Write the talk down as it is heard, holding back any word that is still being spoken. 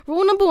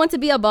Rule number 1 to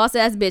be a boss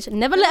ass bitch.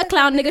 Never let a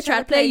clown nigga try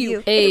to play you.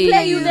 If he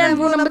play you, then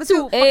rule number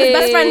 2. Fuck his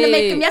best friend and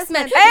make him yes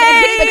man. And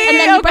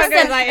then you press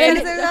them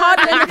and hard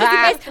and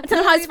pussy face and tell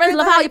him how his friends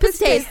love how your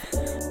pussy tastes.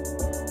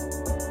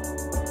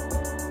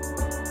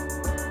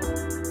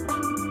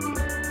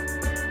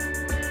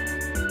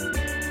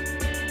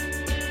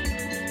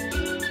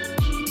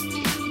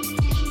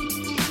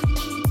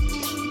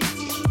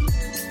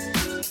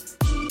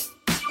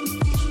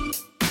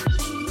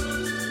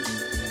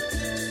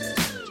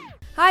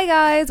 Hi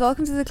guys,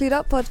 welcome to the Clued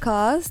Up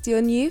podcast,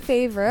 your new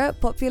favourite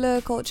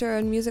popular culture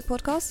and music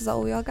podcast. Is that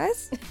all we are,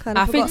 guys?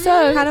 I think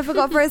so. Kind of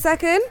forgot for a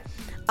second.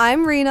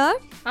 I'm Rena.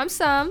 I'm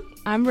Sam.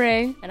 I'm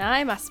Ray. And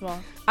I'm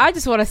Asma. I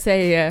just want to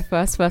say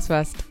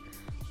first.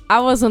 I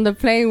was on the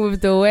plane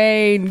with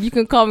Dwayne. You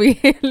can call me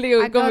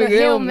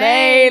Lil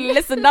May.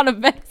 Listen, not the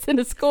best in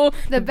the school,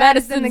 the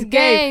baddest in the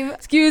game.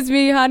 Excuse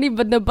me, honey,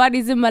 but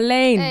nobody's in my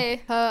lane.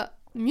 Hey,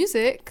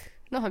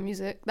 not her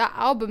music. That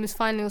album is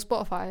finally on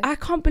Spotify. I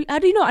can't believe. I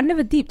do know. I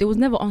never deeped. It was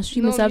never on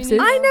streaming services.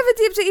 I never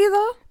deeped it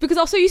either. Because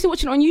I was so used to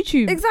watching it on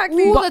YouTube.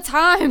 Exactly. All the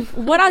time.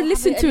 When I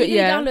listened to it, you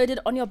downloaded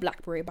on your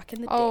BlackBerry back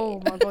in the day.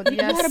 Oh my god,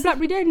 yes. You had a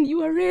BlackBerry then.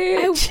 You were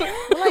rich.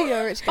 Why you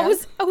a rich girl?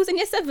 I was in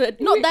year 7.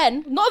 Not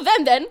then. No,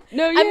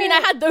 yeah. I mean,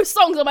 I had those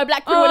songs on my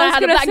BlackBerry when I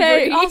had a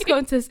BlackBerry. I was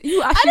going to. You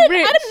were I actually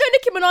rich. didn't know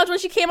Nicki Minaj when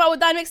she came out with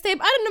that mixtape.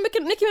 I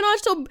didn't know Nicki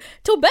Minaj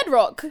till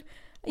Bedrock.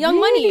 Young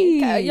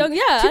Really? Money.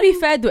 Yeah. To be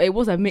fair though, it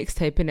was a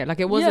mixtape, innit? Like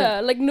it wasn't.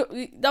 Yeah, like no,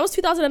 that was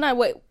 2009.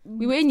 Wait,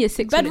 we were in year 6.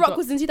 when it Bedrock dropped.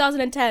 was in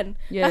 2010.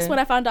 Yeah. That's when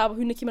I found out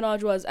who Nicki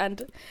Minaj was.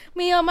 And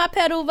me on my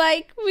pedal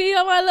bike, me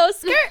on my little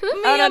skirt, me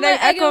Oh, no, on my then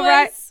echo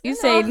right. Eggers. You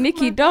say,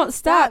 Nikki, don't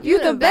stop. You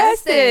the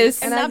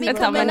bestest. And I'll be the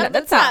top coming and up at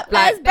the top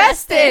like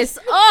bestest.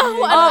 Oh,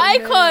 what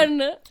an icon.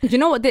 Do you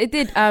know what they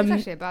did? She's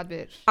actually a bad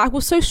bitch. I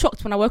was so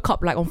shocked when I woke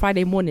up like on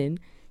Friday morning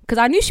because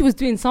I knew she was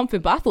doing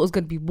something, but I thought it was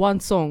going to be one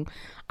song.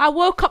 I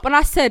woke up and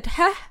I said,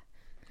 huh?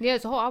 Yeah,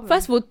 it's a whole album.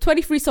 First of all,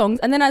 23 songs,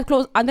 and then I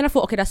closed, and then I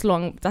thought, okay, that's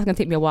long. That's gonna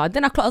take me a while.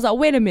 Then I closed. I was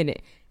like, wait a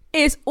minute,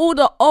 it's all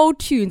the old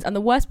tunes, and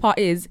the worst part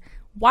is,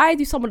 why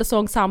do some of the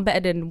songs sound better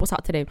than what's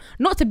out today?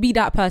 Not to be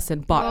that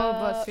person, but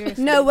but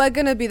seriously. No, we're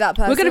gonna be that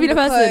person. We're gonna be the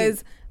person.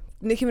 Because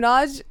Nicki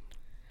Minaj,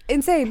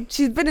 insane.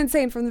 She's been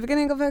insane from the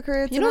beginning of her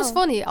career. You know what's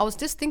funny? I was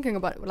just thinking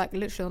about it, like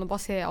literally on the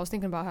bus here. I was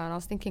thinking about her, and I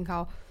was thinking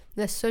how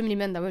there's so many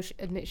men that won't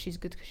admit she's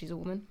good because she's a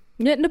woman,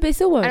 yeah, no, but it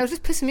still and it works. was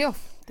just pissing me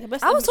off.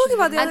 I was talking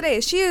about the other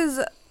day. She is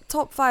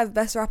top 5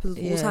 best rappers of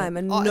all Yeah. time,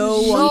 and Oh,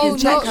 no no, one can no,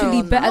 check her actually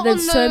on better that. than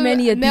so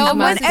many of these male And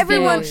man when versus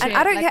everyone, bullshit, and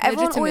I don't like, get,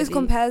 everyone always legitimately.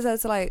 compares her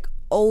to like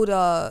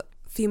older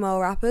female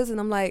rappers, and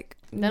I'm like,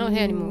 They're not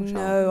here anymore,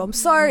 No, I'm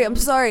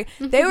sorry.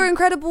 They were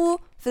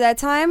incredible for their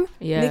time.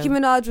 Yeah. Nicki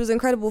Minaj was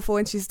incredible for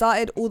when she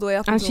started, all the way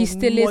up And until she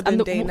still is. modern And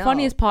the day now.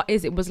 funniest part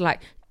is, it was like,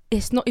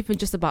 it's not even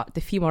just about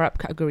the female rap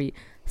category.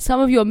 Some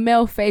of your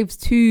male faves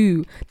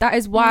too. That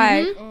is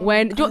why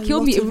when do you know what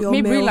killed me, it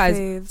made me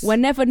realize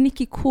whenever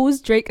Nicki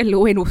calls, Drake and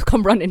Lil Wayne will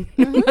come running,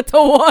 no matter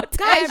what.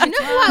 Guys, you know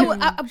who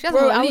I was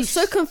Unleashed.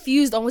 so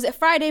confused on? Was it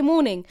Friday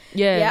morning?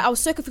 Yeah. I was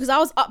so confused because I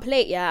was up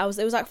late. Yeah, it was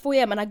like 4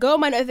 a.m. and I go on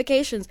my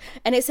notifications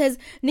and it says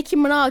Nicki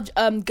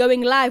Minaj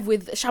going live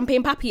with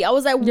Champagne Papi. I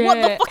was like, what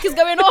Yeah. the fuck is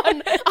going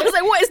on? I was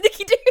like, what is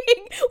Nicki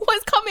doing?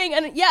 What's coming?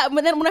 And yeah,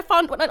 but then when I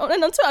went on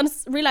Twitter and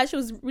realized she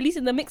was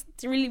releasing the mix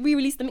to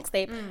re-release the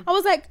mixtape, I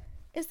was like,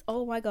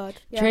 oh my god.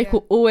 Yeah. Drake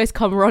will always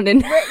come running.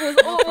 Drake was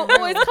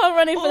always come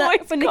running for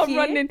that for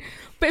Nicki.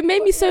 But it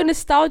made me so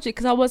nostalgic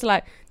because I was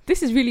like,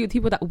 this is really the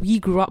people that we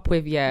grew up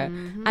with, yeah.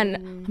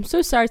 And I'm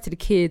so sorry to the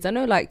kids. I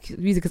know like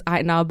music is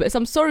out now, but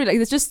I'm sorry, like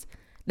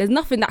there's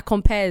nothing that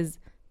compares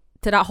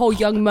to that whole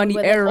Young Money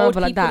With era old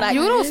like people that. like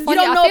You know what's You funny?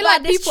 don't know I feel about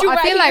like this people. shit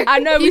I feel right like here. I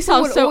know we people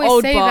sound would so always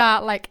old, say but-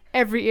 that like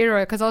every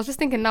era. Because I was just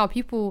thinking now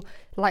people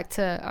like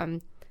to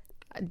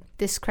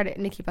discredit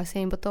Nicki by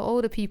saying, but the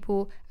older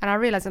people, and I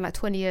realize in like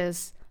 20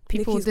 years.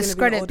 People Nicki's gonna be the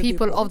discredit older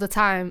people people.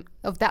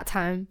 of that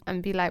time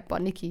and be like,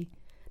 but Nicki,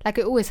 like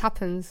it always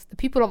happens. The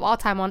people of our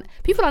time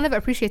people are never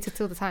appreciated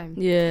till the time.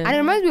 Yeah. And it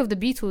reminds me of the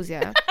Beatles,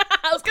 yeah.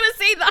 I was gonna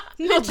say that.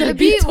 the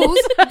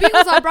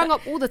Beatles are brought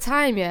up all the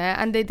time,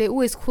 yeah, and they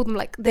always call them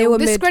like they were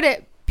would mid.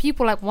 discredit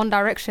people like One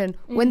Direction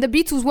when the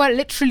Beatles weren't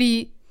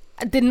literally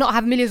did not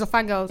have millions of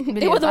fangirls.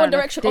 They were the One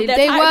Direction of their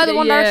They time. were the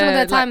One Direction of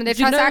their Yeah, time, and they like,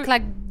 do you tried to know- act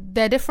like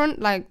they're different,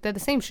 like they're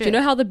the same shit. Do you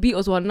know how the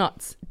Beatles were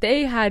nuts?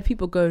 They had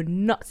people go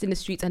nuts in the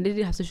streets and they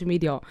didn't have social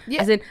media.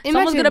 Yeah, As in,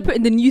 someone's imagine. going to put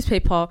in the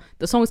newspaper,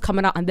 the song is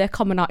coming out and they're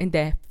coming out in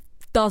their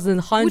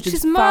dozens, hundreds, Which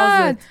is mad.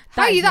 thousands.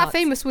 How are is you that nuts.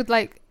 famous with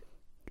like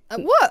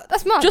what?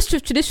 That's mad. Just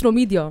traditional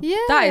media. Yeah.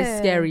 That is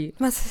scary.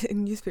 That's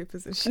in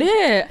newspapers and shit.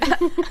 Yeah.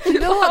 You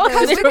know what?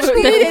 Because There's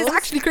literally literally it is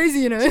actually crazy,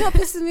 you Do you know know. what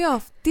pisses me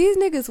off? These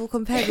niggas will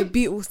compare the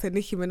Beatles to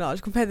Nicki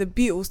Minaj, compare the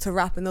Beatles to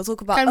rap, and they'll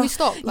talk about. Can we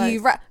stop? Like,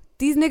 you rap.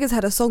 These niggas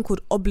had a song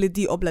called Obla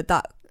Di Obla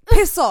Dat.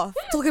 Piss off.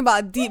 Talking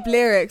about deep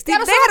lyrics. They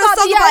had a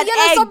song about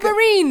an egg.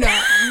 submarine.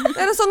 They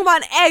had a song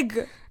about an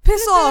egg.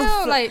 Piss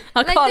off. Like,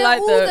 I can't they're like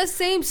all that. the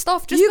same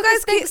stuff. Just You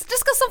because guys just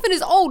because something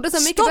is old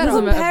doesn't make it Stop better.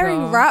 Doesn't matter, comparing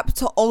bro. rap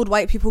to old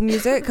white people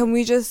music. Can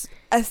we just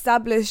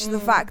establish the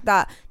fact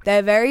that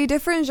they're very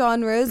different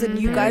genres, and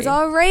you guys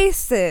are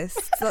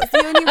racist. That's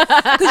the only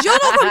because you're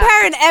not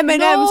comparing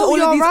Eminem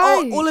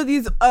to all of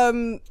these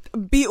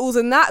Beatles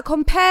and that.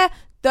 Compare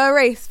the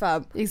race,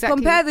 fam. Exactly.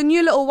 Compare the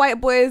new little white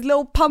boys,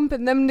 Lil Pump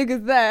and them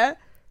niggas there,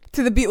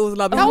 to the Beatles.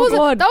 Love. That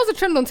was a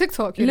trend on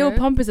TikTok. Lil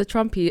Pump is a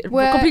Trumpy.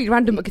 Completely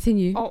random, but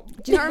continue. Oh,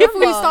 do you not remember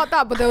we start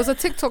that? But there was a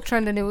TikTok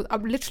trend, and it was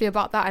literally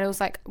about that, and it was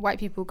like white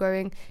people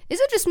going, "Is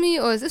it just me,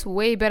 or is this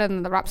way better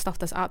than the rap stuff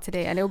that's out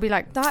today?" And it will be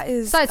like that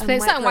is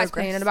certain whites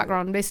playing in the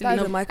background, basically.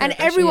 And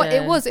everyone,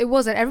 it was,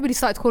 and everybody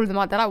started calling them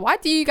out. They're like, "Why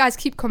do you guys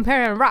keep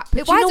comparing rap?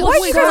 Why do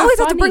you guys always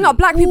have to bring up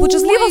black people?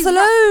 Just leave us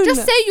alone.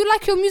 Just say you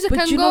like your music and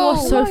go." But you know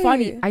what's so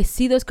funny? I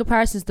see those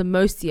comparisons the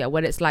most here,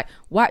 when it's like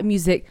white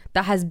music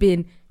that has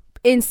been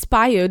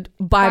inspired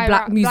by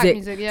black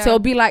music. So it'll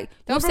be like,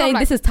 you're saying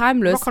this is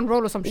timeless. Rock and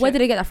roll or some shit. Where did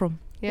they get that from?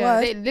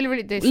 Yeah, they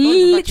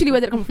literally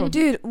where did it come from?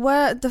 Dude,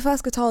 where the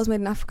first guitar was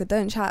made in Africa,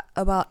 don't chat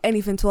about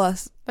anything to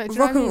us. Like,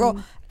 rock and roll,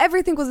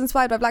 everything was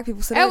inspired by black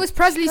people. So Elvis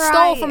Presley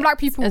stole from black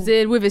people. As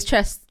in with his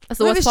chest. That's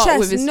the worst part,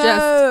 with his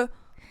chest.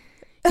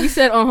 He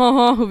said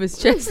with his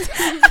chest. Which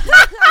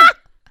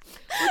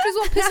is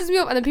what pisses me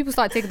off. And then people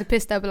start taking the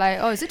piss. They'll be like,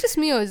 "Oh, is it just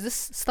me, or is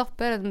this stuff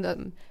better than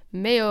the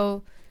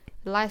Mayo,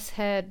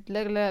 lice-haired,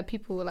 regular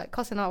people like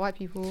cussing out white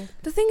people?"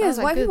 The thing is,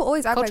 white people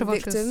always act like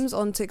vultures. victims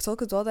on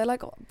TikTok as well. They're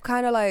like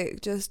kind of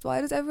like, just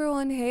why does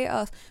everyone hate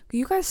us?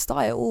 You guys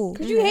start it all.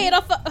 Because you hate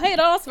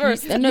us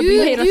first.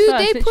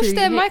 They push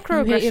their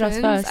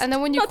microaggressions, and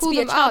then when you call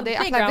them out, they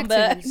act like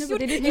victims.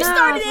 You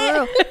started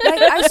it.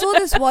 Like, I saw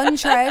this one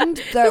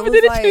trend that was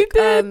like,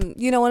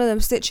 one of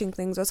them stitching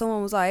things where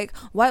someone was like,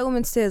 white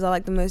women's tears are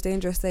like the most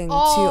dangerous thing to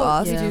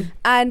us. Yeah.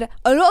 And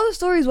a lot of the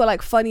stories were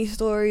like funny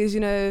stories,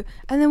 and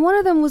then one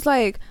of them was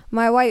like,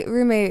 my white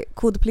roommate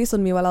called the police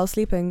on me while I was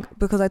sleeping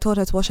because I told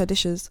her to wash her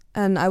dishes,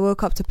 and I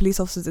woke up to police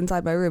officers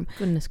inside my room.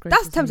 Goodness gracious.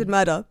 That's attempted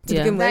murder to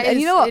begin with. And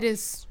you know what? It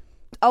is.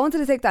 I wanted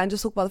to take that and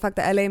just talk about the fact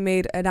that LA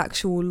made an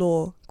actual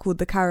law called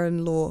the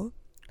Karen law.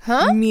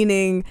 Huh?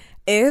 Meaning,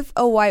 if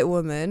a white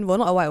woman, well,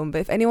 not a white woman,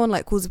 but if anyone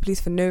like calls the police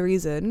for no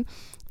reason,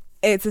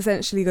 it's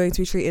essentially going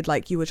to be treated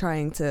like you were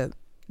trying to.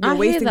 You're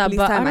wasting police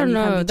time, and you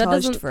can be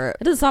charged for it.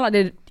 It doesn't sound like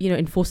they,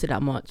 enforce it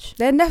that much.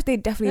 They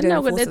definitely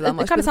don't enforce it that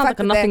much. It kind of sounds like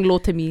a nothing law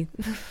to me.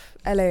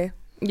 LA.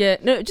 Yeah,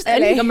 no, just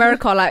anything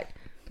America. Like,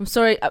 I'm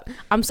sorry,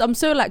 I'm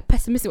so like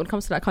pessimistic when it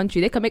comes to that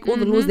country. They can make all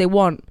the laws they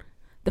want.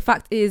 The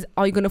fact is,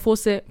 are you gonna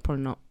force it?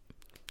 Probably not.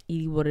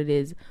 What it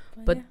is,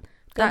 but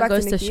that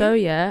goes to show.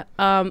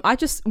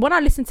 When I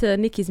listened to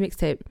Nicki's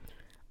mixtape,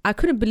 I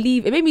couldn't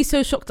believe it. Made me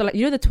so shocked. Like, the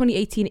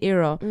 2018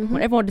 era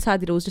when everyone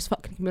decided it was just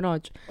fucking Nicki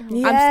Minaj.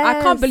 Yes.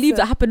 I can't believe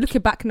that happened.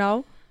 Looking back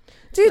now,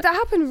 dude, that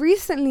happened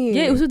recently.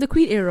 Yeah, it was with the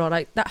Queen era,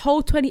 like that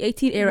whole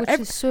 2018 era. Which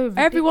is so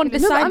everyone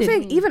ridiculous. decided. No,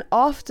 I'm saying even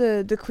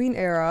after the Queen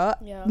era,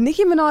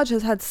 Nicki Minaj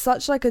has had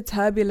such like a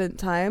turbulent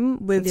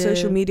time with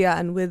social media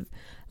and with.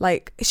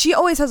 Like, she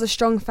always has a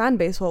strong fan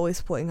base who are always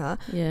supporting her.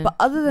 Yeah. But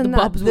other than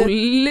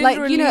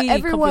that,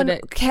 everyone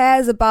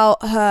cares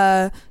about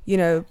her,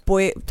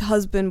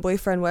 husband,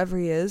 boyfriend, whatever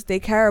he is. They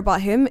care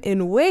about him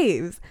in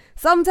waves.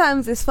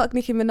 Sometimes it's fuck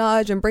Nicki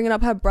Minaj and bringing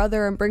up her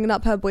brother and bringing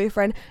up her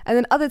boyfriend. And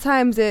then other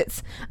times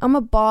it's, I'm a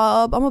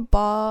Bob. I want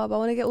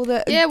to get all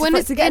the... when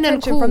it's to get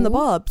attention from the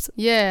Bobs.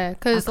 Yeah,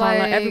 because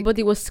like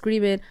everybody was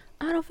screaming,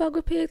 I don't fuck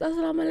with pigs,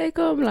 assalamu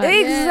alaikum. Like,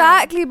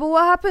 exactly, but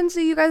what happened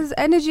to you guys'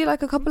 energy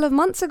like a couple of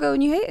months ago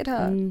when you hated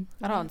her?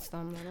 I don't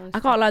understand, man.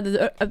 I can't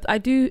lie. I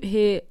do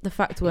hear the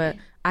fact where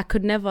I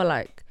could never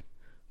like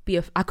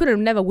I could have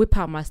never whip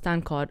out my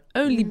stand card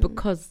only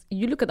because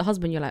you look at the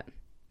husband, you're like,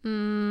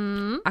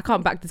 I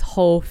can't back this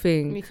whole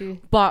thing. Me too.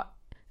 But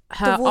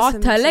her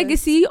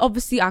legacy,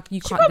 obviously, you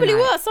can't. She probably deny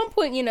will at some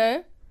point,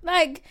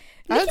 Like,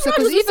 I hope Nicki so, Minaj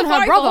 'cause was even with her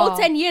Safari for a whole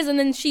brother- 10 years and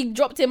then she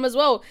dropped him as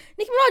well.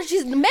 Nicki Minaj,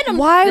 she's met him.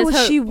 Why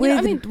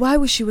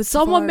was she with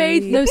someone Safari?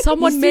 made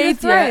a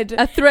thread.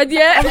 A thread,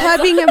 yeah. Of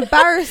her being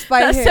embarrassed by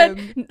that him.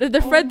 Said the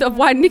thread of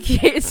why Nicki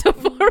hated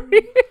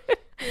Safari.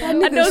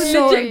 And there was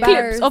so legit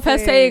clips of her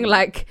saying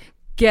like,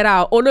 get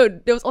out. Or no,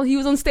 he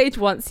was on stage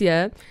once,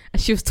 and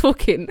she was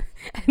talking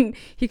and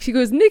she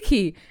goes,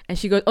 Nicki, and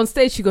she goes on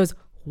stage, she goes,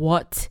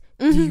 what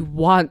do you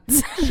want?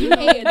 She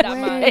hated that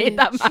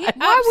man.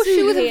 Why was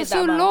she with him for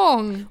so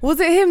long? Was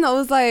it him that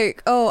was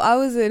like, oh, I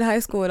was in high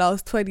school and I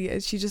was 20,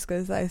 and she just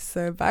goes, that is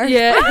so embarrassing.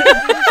 Yeah.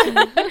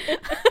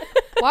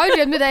 Why would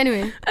you admit that anyway?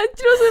 And you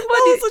know so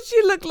funny? That's what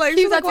she looked like.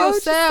 She was like, why would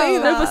she say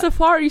that? No, but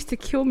Safari used to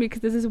kill me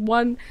because there's this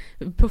one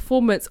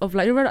performance of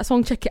like, you remember that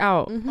song Check It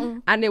Out?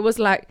 And it was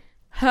like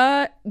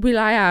her Will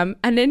I Am,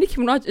 and then Nicki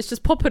Minaj is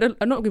just popping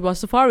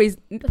Safari's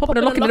popping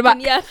a lock in the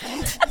back. Yeah.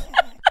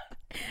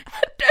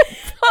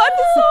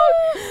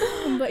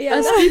 But yeah,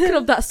 and speaking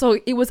of that song,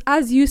 it was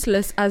as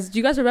useless as, do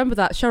you guys remember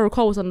that Cheryl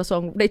Cole was on the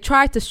song? They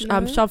tried to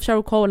shove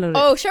Cheryl Cole in it.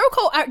 Oh, Cheryl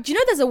Cole, do you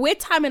know there's a weird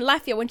time in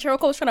life here when Cheryl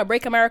Cole was trying to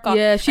break America?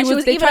 Yeah, she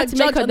was even tried a to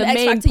make judge her on the X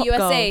main Factor pop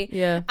USA. girl.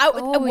 Yeah.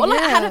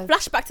 I had a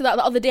flashback to that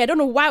the other day. I don't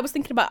know why I was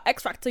thinking about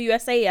X Factor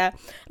USA, and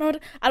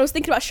I was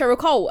thinking about Cheryl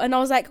Cole, and I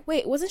was like,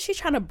 wait, wasn't she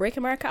trying to break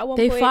America at one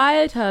point? They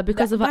fired her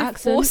because of her by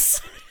accent.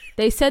 force?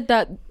 they said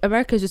that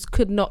America just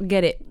could not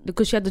get it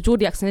because she had the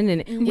Geordie accent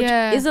in it, which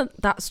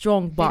isn't that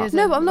strong. But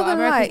no, but I'm not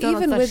gonna lie.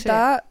 Even with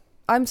that,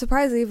 I'm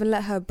surprised they even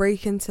let her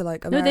break into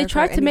like America. No, they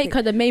tried to make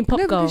her the main pop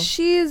girl. Because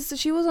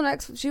she was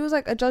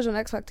like a judge on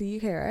X Factor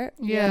UK, right?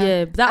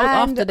 Yeah, but that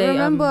was after they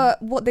remember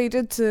what they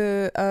did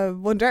to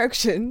One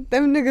Direction.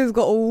 Them niggas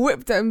got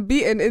whipped and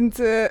beaten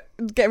into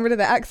getting rid of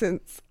their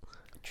accents.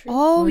 True.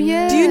 Oh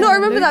yeah. Do you not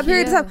remember that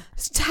period of time?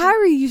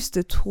 Terry used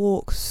to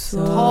talk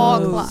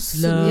so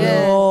slow.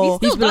 Yeah. He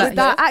still does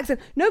that accent.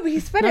 No, but he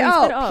sped it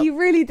up. He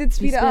really did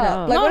speed it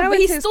up. Like, no, but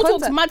he still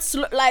talks mad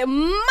slow.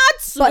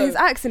 But his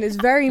accent is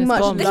very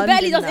much London. He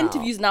barely does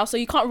interviews now, so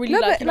you can't really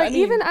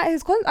even at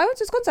his concert. I went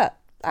to his concert.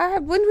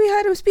 When we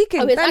heard him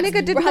speaking, that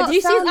nigga did not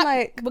sound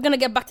like. We're gonna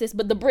get back to this,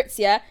 but the Brits,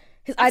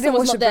 his I didn't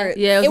was watch not there.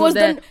 Yeah, it was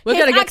not there. We're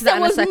gonna get to that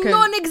in a second.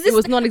 It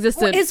was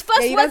non-existent. His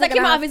first words that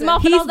came out of his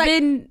mouth, and I was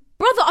like,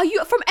 brother, are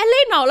you from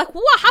LA now? Like,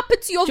 what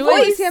happened to your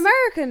voice? Is he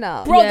American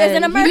now? Bro, there's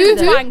an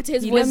American twang to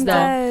his voice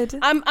now.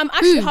 I'm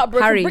actually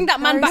heartbroken. Harry. Bring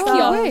that man back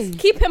here.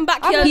 Keep him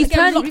back here. He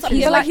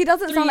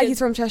doesn't sound like he's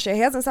from Cheshire.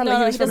 He hasn't sounded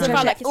like he was from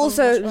Cheshire.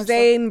 Also,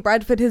 Zayn,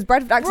 Bradford, his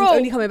Bradford accent's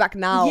only coming back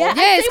now. Yeah,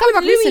 it's coming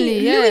back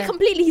recently. Louis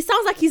completely. He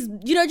sounds like he's,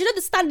 you know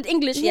the standard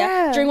English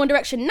during One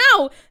Direction.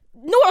 Now,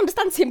 no one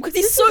understands him because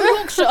he's so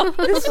Yorkshire.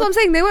 This is what I'm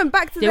saying. They went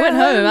back to their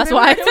home. That's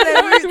why.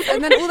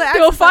 And then all their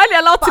they were finally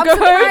allowed to go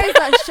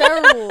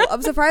home.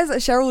 I'm surprised that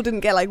Cheryl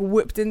didn't get like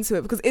whipped into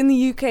it, because in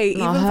the UK,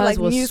 even for like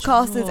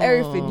newscasters,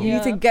 everything, you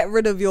need to get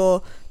rid of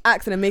your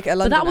accent and make it a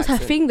London But that was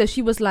accent. her thing, though.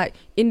 She was like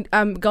in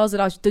Girls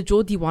Aloud, the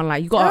Geordie one.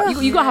 Like you got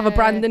to have a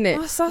brand in it.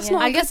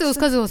 I guess it was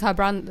because it was her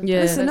brand.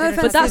 Yeah, listen, no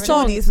offense, but that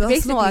song,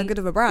 that's not that good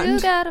of a brand.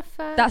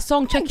 That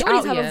song, check it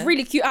out. Geordies have a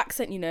really cute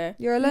accent, you know.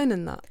 You're alone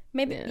in that.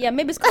 Maybe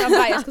maybe it's because I'm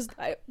biased,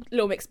 because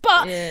Little Mix, but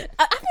I think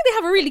they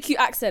have a really cute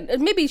accent.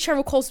 Maybe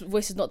Cheryl Cole's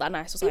voice is not that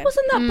nice or something. It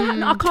wasn't that bad.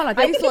 No, I can't like.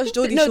 I used to watch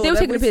Geordie Shore. No, they were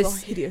taking the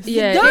piss.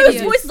 Yeah,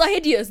 those voices are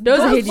hideous. Those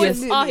are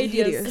hideous.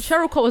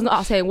 Cheryl Cole was not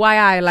out saying why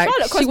I like.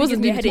 She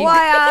wasn't a headache.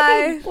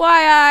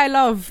 Why I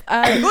love.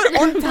 Good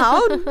on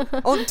town,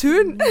 on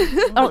tune,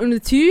 on the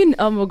tune.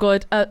 Oh my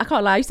god, I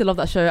can't lie. I used to love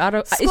that show.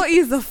 Scotty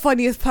is the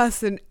funniest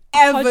person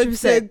ever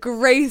 100%. To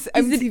grace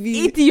MTV. He's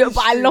an idiot,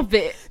 but I love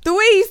it. The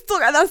way he's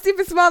talking and that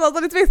stupid smile that was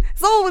on his face.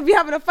 Someone would be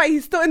having a fight,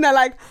 he's still in there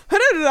like. But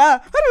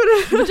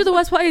the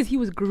worst part is he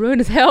was grown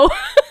as hell.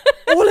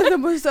 All of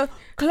them were so.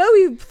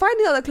 Chloe,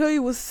 finding out that Chloe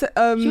was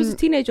she was a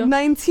teenager,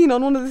 19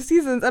 on one of the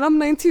seasons, and I'm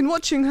 19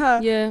 watching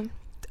her. Yeah.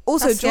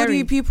 Also,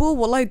 Geordie people,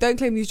 wallahi, don't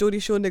claim these Geordie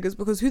Shore niggas,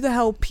 because who the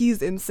hell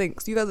pees in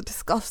sinks? You guys are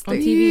disgusting. On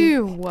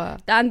TV.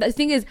 And the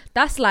thing is,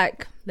 that's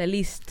like the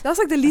least. That's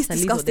like the least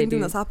disgusting thing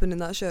that's happened in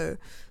that show.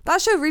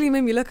 That show really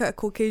made me look at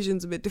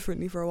Caucasians a bit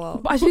differently for a while.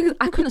 But I think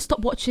I couldn't stop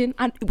watching,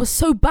 and it was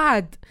so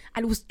bad,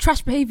 and it was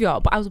trash behavior,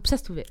 but I was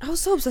obsessed with it. I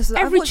was so obsessed with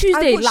it. Every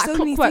Tuesday, like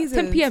clockwork,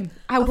 10 p.m.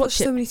 I would watch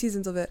it. So many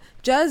seasons of it.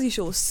 Jersey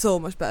Shore was so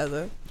much better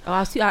though. Oh,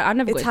 I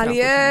never got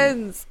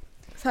Italians.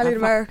 Italian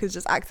Americans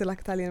just acted like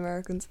Italian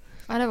Americans.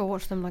 I never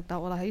watched them like that.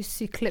 Well, I used to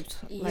see clips.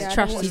 Like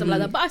trash TV. Like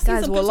that. But I see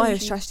guys, some wallahi,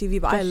 it's trash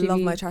TV, but I love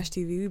my trash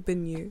TV. We've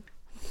been new.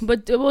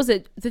 But what was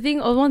it? The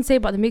thing I want to say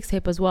about the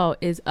mixtape as well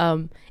is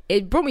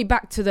it brought me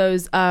back to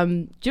those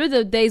during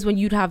the days when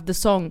you'd have the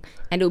song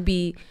and it would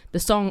be the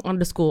song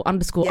underscore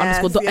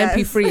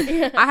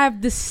 .mp3. I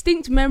have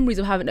distinct memories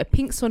of having a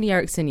pink Sony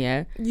Ericsson,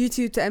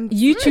 YouTube to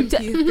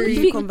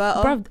MP3 converter.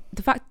 Bruv,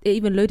 the fact it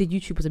even loaded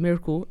YouTube was a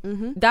miracle.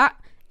 That,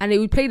 and it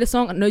would play the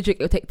song, and no joke,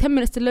 it would take 10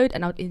 minutes to load,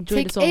 and I would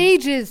enjoy the song.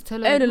 Ages to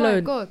load. Oh my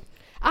god.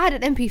 I had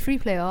an MP3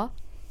 player,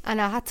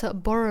 and I had to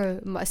borrow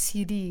my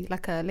CD,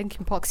 like a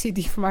Linkin Park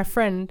CD from my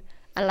friend,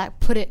 and like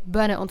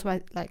burn it onto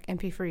my like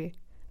MP3.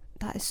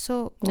 That is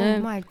so, oh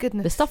my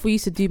goodness. The stuff we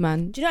used to do,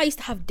 man. Do you know I used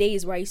to have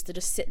days where I used to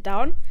just sit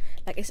down,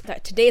 like it's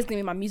like today is gonna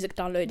be my music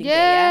downloading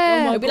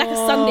day, Oh it'd be like a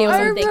Sunday or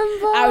something.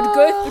 I would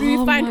go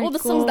through, find all the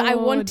songs that I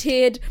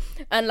wanted,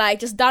 and like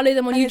just download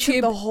them on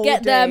YouTube,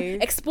 get them,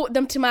 export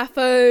them to my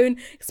phone,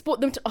 export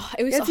them to. Oh,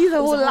 it was. You have to use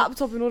a whole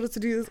laptop in order to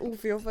do this all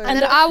for your phone.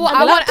 And then I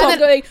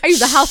use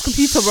the house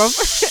computer, bro.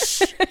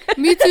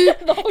 Me too.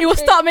 It will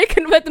start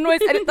making weird noise,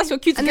 and that's your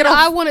cue to and get then off.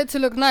 I want it to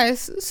look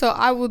nice, so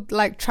I would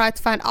like try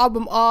to find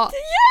album art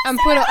and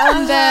put it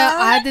on there.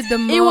 I did the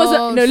most. It was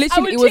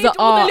literally it was an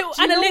art.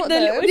 The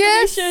little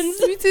yes,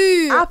 me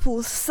too.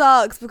 Apple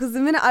sucks, because the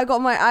minute I got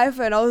my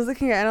iPhone, I was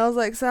looking at it and I was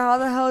like, so how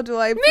the hell do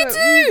I put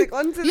music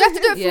onto this? You have to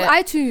do it through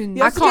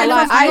iTunes. I can't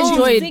lie, I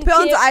enjoyed put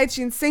onto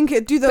iTunes, sync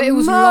it, do the. But it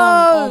was long.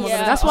 Oh my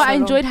God. That's why I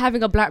enjoyed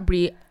having a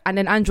BlackBerry and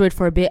then Android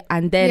for a bit,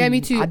 and then me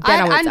too.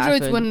 I went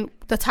Android when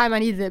the time I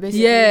needed it,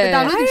 basically. Yeah, the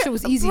downloading shit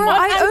was easy.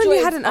 I only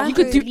had an Android.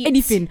 You could do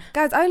anything,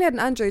 guys. I only had an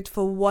Android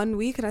for 1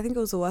 week, and I think it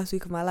was the worst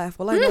week of my life.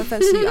 Well, no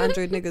offense to you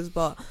Android niggas,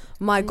 but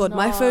my God,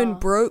 my phone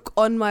broke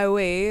on my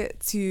way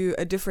to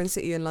a different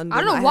city in London.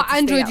 I don't know what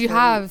Android you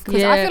have,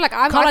 because I feel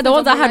like the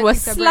ones I had were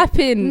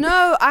slapping.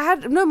 No,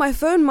 my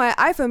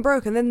iPhone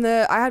broke, and then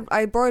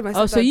I borrowed my.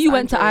 Oh, so you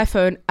went to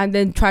iPhone and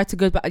then tried to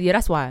go back? Yeah,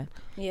 that's why.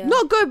 Yeah.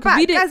 Not go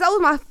back, guys. That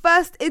was my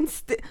first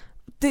instinct.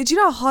 Did you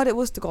know how hard it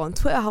was to go on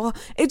Twitter?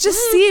 It just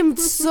seemed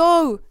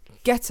so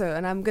ghetto,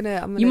 and I'm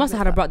gonna. You must have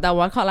had a brought that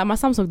one. I can't lie. My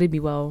Samsung did me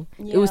well.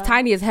 Yeah. It was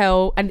tiny as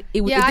hell, and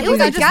it was. It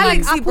was a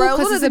Galaxy, bro.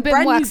 It was a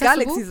brand new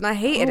Galaxies, and I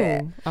hated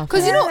it.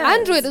 Because you know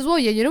Android as well.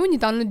 Yeah, you know when you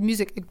download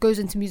music, it goes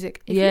into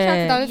music. If you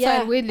try to download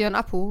something weirdly on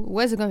Apple,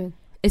 where's it going?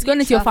 It's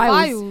going into your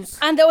files.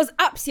 And there was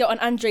apps here on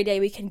Android that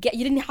we can get.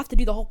 You didn't have to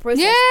do the whole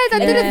process. Yeah, that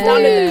did it for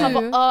download the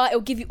cover art. It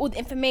will give you all the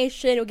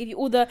information. It will give you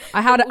all the.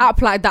 I had an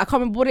app like that. I can't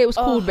remember what it was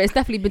called, but it's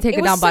definitely been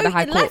taken down by the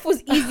High Court. Life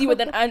was easy with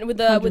the Samsung, with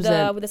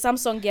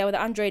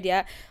the Android,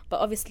 But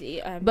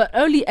obviously, but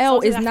only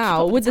L is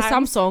now with the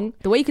Samsung.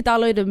 The way you could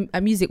download a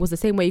music was the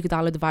same way you could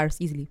download the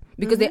virus easily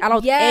because they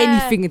allowed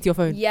anything into your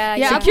phone.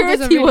 Yeah.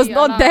 Security was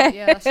not there.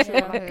 Yeah, that's true.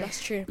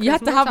 That's true. You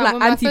have to have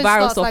like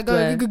antiviral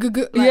software.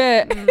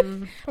 Yeah,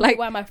 like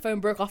why my phone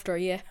broke after a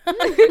year.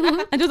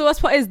 And just the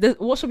worst part is,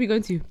 what shop are you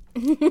going to?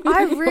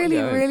 I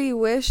really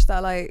wish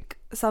that like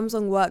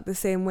Samsung worked the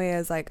same way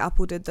as like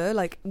Apple did though,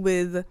 like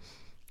with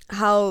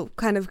how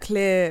kind of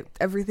clear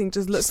everything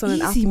just looks on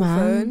an Apple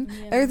phone.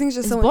 Everything's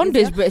just so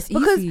bondage, easier. but it's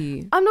because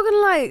easy. I'm not gonna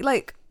lie,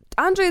 like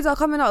Androids are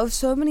coming out with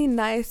so many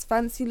nice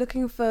fancy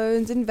looking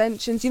phones,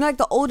 inventions, you know, like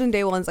the olden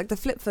day ones, like the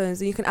flip phones,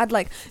 and you can add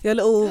like your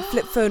little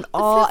flip phone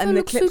art and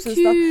the clips and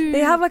stuff. They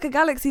have like a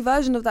Galaxy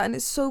version of that, and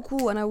it's so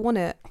cool, and I want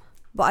it.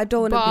 But I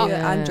don't want to be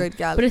an Android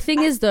gal. But the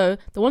thing is though,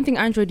 the one thing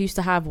Android used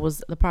to have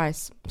was the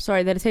price.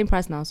 Sorry, they're the same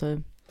price now,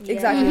 so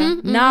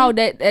exactly. Now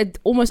they're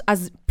almost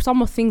as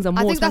some of things are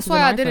more. I think that's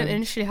why I didn't iPhone.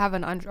 Initially have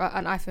an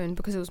iPhone,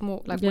 because it was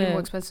more like way more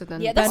expensive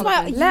than. Yeah, that's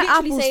why let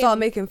Apple start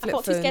making flip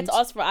phones. I got too scared to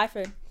ask for an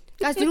iPhone.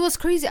 Guys, you know what's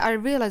crazy? I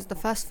realized the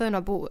first phone I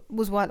bought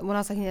was when I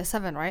was like in year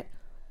 7, right?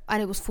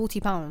 And it was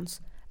 £40,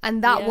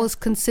 and that was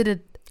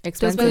considered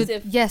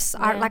expensive. Yes,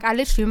 I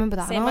literally remember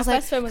that. Same, and I was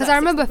like, because I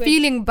remember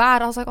feeling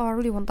bad. I was like, oh, I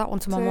really want that one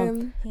to my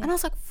mom. And I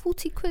was like,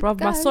 40 quid. Bro,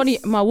 my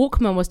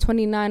Walkman was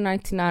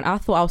 $29.99. I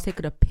thought I was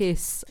taking a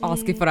piss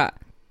asking for that.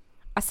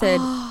 I said,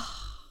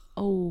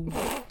 oh,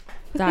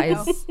 that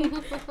is.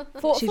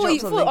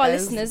 For our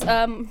listeners,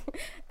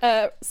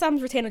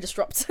 Sam's retainer just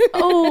dropped.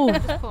 Oh,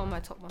 put on my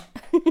top one.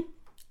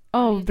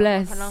 Oh,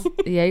 bless.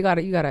 Yeah, you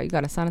gotta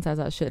sanitize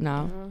that shit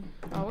now.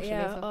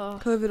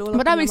 COVID all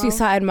but that makes me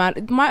excited,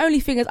 man. My only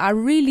thing is, I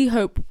really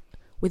hope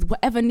with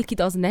whatever Nicki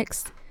does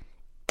next,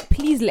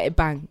 please let it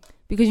bang.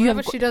 Because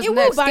she does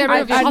next, get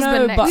rid of your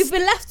husband next. We've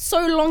been left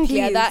so long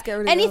here that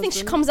anything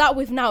she comes out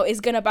with now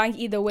is gonna bang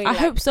either way. I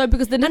hope so,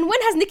 because and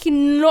when has Nicki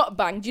not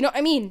banged? Do you know what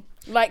I mean?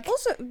 Like,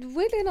 also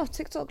weirdly enough,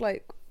 TikTok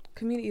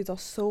communities are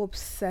so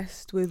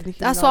obsessed with Nicki.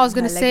 That's what I was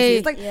gonna say.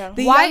 It's like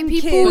the white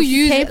people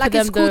use it like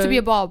it's cool to be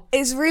a Barb.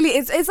 It's really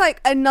it's like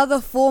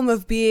another form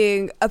of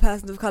being a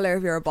person of color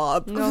if you're a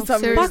Barb. No,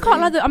 but I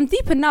can't lie, I'm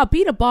deeper now.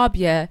 Being a Barb,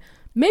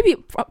 maybe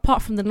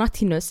apart from the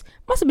nuttiness,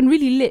 must have been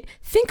really lit.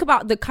 Think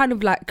about the kind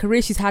of like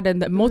career she's had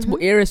and the multiple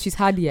eras she's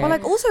had. But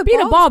like also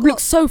being a Barb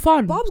looks so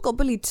fun. Barbs got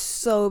bullied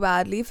so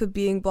badly for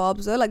being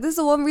Barbs though. Like this is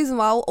the one reason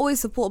why I'll always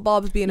support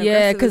Barbs being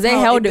aggressive. Yeah, because they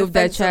held it with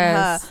their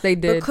chest. They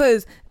did.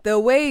 Because the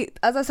way,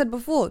 as I said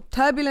before,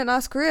 turbulent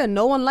ass career.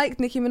 No one liked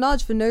Nicki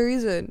Minaj for no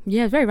reason.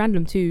 Yeah, very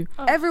random too.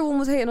 Everyone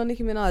was hating on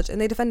Nicki Minaj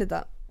and they defended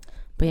that.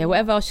 But yeah,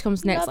 whatever else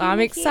comes next, I'm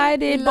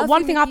excited. But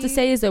one thing I have to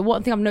say is that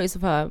one thing I've noticed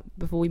of her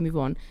before we move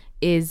on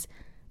is,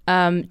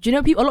 do you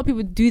know a lot of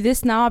people do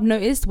this now, I've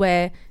noticed,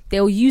 where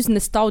they'll use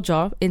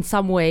nostalgia in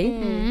some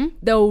way.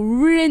 They'll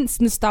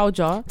rinse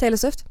nostalgia. Taylor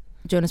Swift,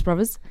 Jonas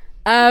Brothers.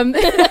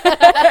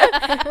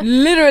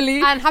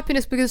 Literally. And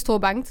Happiness Begins tour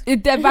banged.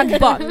 They're banged,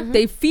 but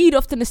they feed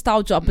off the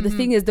nostalgia. But the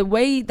thing is, the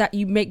way that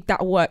you make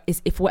that work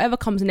is if whatever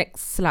comes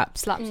next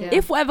slaps.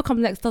 If whatever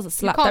comes next doesn't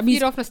slap, you can't that means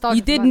feed off nostalgia.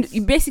 You didn't.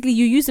 You basically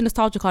use the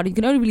nostalgia card. You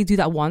can only really do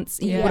that once.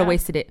 You would have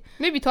wasted it.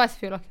 Maybe twice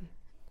if you're lucky.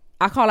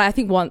 I can't lie. I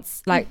think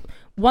once.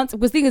 Once.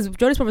 Because the thing is,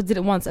 Jonas Brothers did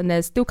it once, and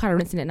they're still kind of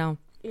rinsing it now.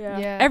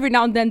 Yeah. Every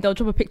now and then they'll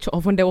drop a picture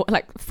of when they were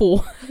like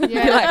 4.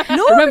 Yeah.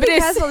 Nobody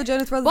cares about the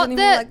Jonas Brothers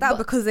anymore like that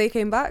because they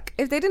came back.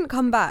 If they didn't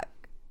come back,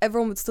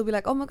 everyone would still be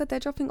like, oh my god, they're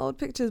dropping old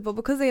pictures. But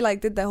because they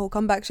did their whole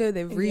comeback show,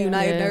 they've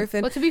reunited and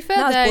everything. But to be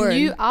fair, their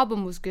new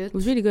album was good. It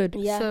was really good.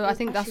 Yeah, so I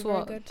think that's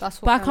what.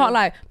 But I can't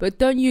lie. But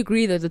don't you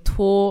agree that the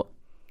tour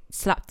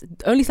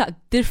only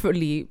slapped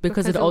differently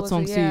because of the old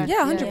songs too?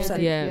 Yeah,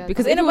 100%. Yeah,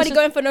 because anybody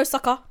going for no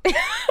sucker?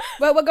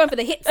 We're going for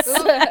the hits.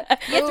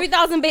 Yeah,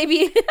 3000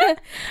 baby.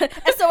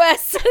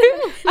 SOS.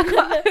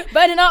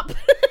 Burning up.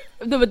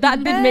 No, but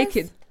that did make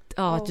it.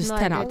 Just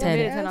 10 out of 10.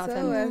 10 out of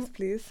 10. SOS,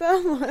 please.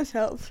 Someone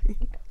help me.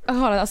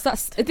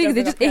 That's the thing.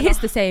 It hits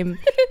the same.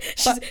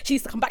 She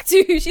used to come back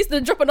too. She used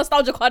to drop a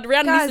nostalgia card.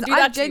 Rihanna used to do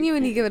that. I've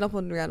genuinely given up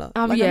on Rihanna.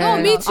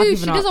 No, me too.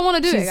 She doesn't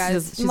want to do it,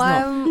 guys.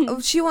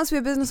 She wants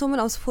to be a businesswoman.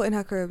 I'm supporting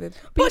her career, babe.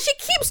 But she's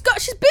been to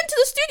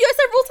the studio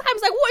several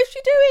times. Like, what is she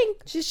doing?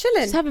 She's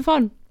chilling. She's having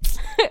fun.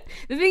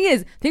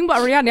 The thing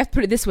about Rihanna, you have to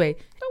put it this way.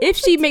 If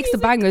she makes the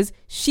bangers,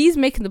 she's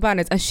making the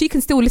bangers, and she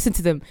can still listen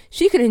to them.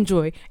 She can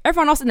enjoy.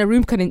 Everyone else in the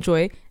room can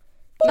enjoy.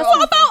 But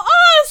what about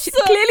us? She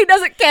clearly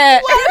doesn't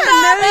care. What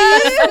about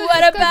us?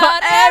 What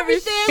about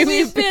everything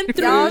we've been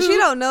through? No, she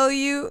don't know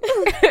you.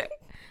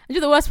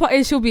 And the worst part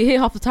is she'll be here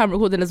half the time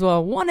recording as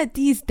well. One of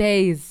these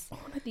days.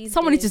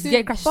 Someone needs to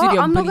get crash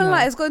studio. I'm not gonna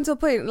lie, it's gotten to a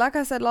point, like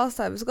I said last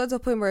time, it's gotten to a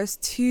point where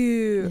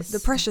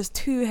the pressure's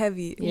too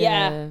heavy.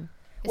 Yeah.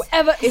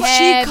 Whatever. If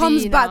she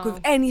comes back with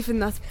anything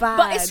that's bad.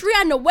 But it's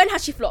Rihanna. When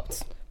has she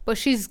flopped? But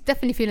she's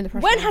definitely feeling the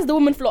pressure. When has the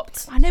woman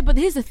flopped? I know, but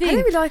here's the thing. I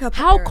don't really like her.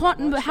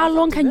 How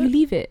long can you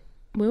leave it?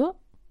 Wait, what?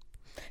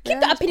 Keep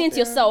that opinion to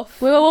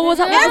yourself. Wait, what was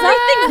that?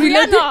 Everything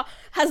Rihanna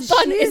has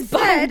done is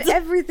banged.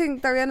 Everything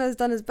that Rihanna has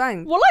done is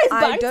banged. Well,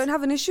 I don't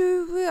have an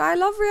issue with. I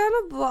love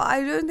Rihanna, but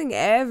I don't think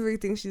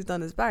everything she's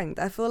done is banged.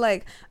 I feel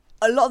like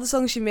a lot of the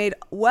songs she made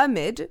were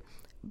mid,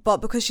 but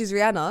because she's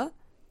Rihanna,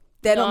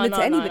 they're not mid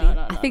to anybody.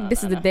 I think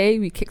this is the day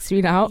we kick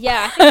Serena out.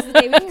 Yeah, I think this is the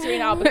day we kick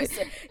Serena out because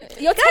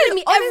you're telling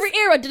me every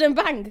era didn't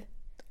bang.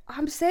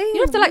 I'm saying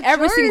you don't have to like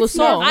every single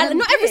song.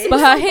 Not every single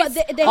but her song,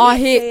 hits but are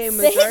hits.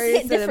 The hits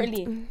hit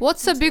differently.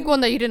 What's a big one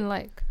that you didn't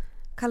like?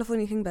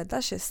 California King Bed.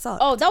 That shit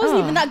sucked. Oh, that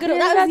wasn't even that good.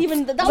 That wasn't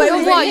even. That But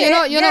wasn't what?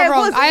 really You're not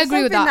wrong. I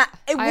agree with that.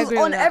 It was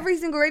on every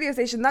single radio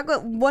station. That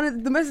got one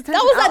of the most attention.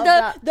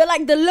 That was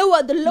like the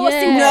lower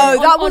single.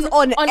 No, that was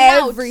on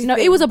everything. No,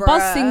 it was a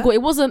buzz single.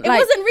 It wasn't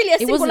like. It wasn't really a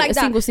single like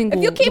that. Single.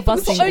 If you came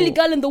from Only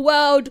Girl in the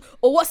World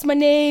or What's My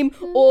Name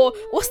or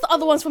what's the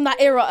other ones from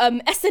that era?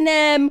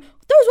 S&M.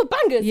 Those were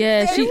bangers.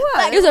 Yeah,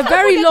 it was a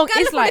very long.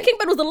 It's like King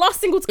Bed was the last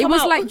single to come out. It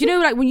was like, you know,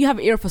 like when you have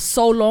an era for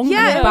so long,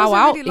 and you bow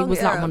out. It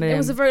was like one of them. It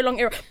was a very long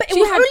era, but it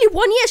was only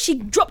 1 year. She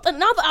dropped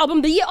another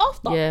album the year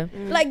after. Yeah,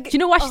 like, do you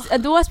know what?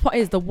 The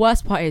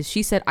worst part is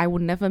she said, "I will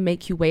never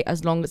make you wait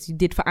as long as you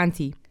did for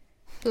Auntie."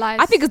 Lies.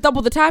 I think it's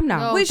double the time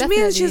now, no, which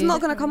means she's not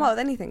gonna come out with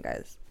anything,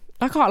 guys.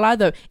 I can't lie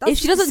though. If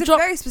she doesn't drop,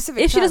 very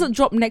specific if she doesn't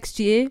drop next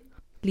year,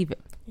 leave it.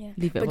 Yeah,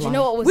 leave it. But you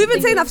know what? We've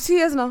been saying that for 2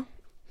 years now.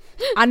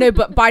 I know,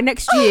 but by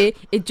next year,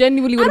 it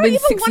genuinely would have been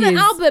 6 years. I don't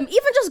even want an album.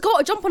 Even just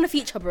go jump on a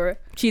feature, bro.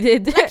 She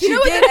did. Like, you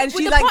know, she did, and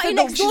she like Party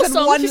Next Door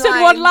song. She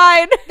said one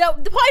line. The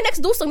Party Next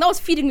Door song that was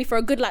feeding me for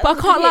a good like. But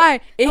I can't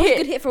lie, it hit.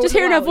 Good hit for just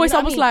hearing her voice,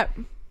 I was like,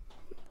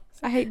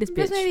 I hate this bitch.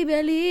 Let's maybe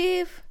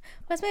believe.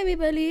 Let's maybe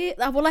believe.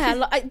 That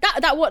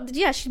what?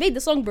 Yeah, she made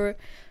the song, bro.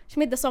 She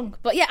made the song,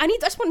 but yeah, I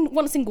just want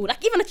one single,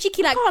 like even a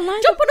cheeky like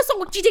jump on a song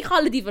with DJ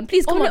Khaled, even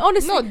please. Come on,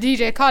 honestly, not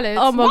DJ Khaled.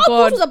 Oh my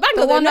god, was a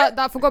banger, the one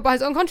that forgot about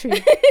his own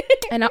country.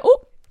 And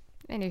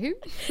anywho,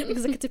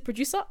 executive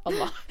producer,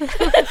 Allah. I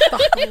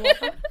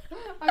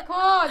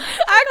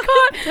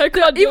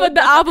can't. Even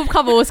the album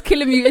cover was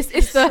killing me.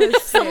 It's the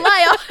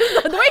liar.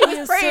 The way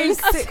he's praying.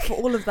 So sick for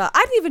all of that.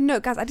 I didn't even know,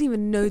 guys. I didn't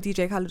even know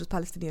DJ Khaled was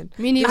Palestinian.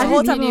 Me neither.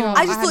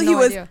 I just thought he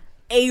was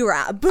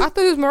Arab. I thought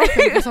he was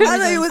Moroccan for some reason. I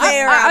thought he was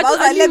Arab. I was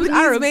like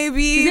Lebanese,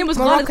 maybe. His name was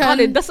Khaled.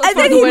 And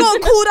then he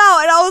got called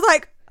out, and I was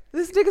like,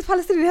 this nigga's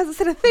Palestinian. He hasn't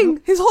said a thing.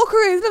 His whole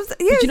career.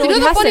 But you know what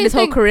he has said his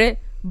whole career?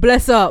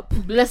 Bless up.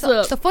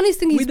 The funniest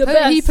thing he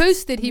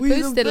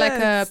posted like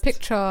a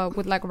picture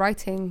with like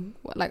writing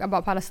like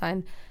about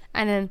Palestine,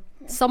 and then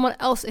someone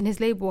else in his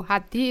label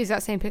had the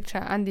exact same picture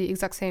and the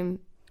exact same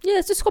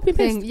it's just copy and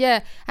paste.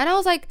 Yeah, and I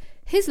was like,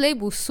 his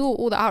label saw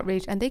all the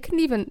outrage and they can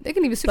even switch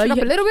it up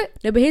a little bit.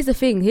 No, but here's the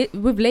thing,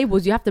 with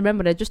labels you have to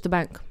remember they're just a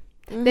bank.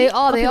 They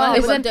are.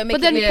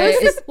 But then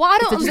what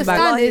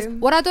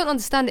I don't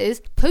understand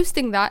is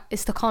posting that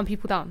is to calm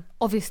people down,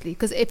 obviously,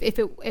 because if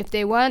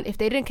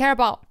they didn't care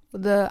about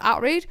the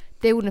outrage,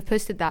 they wouldn't have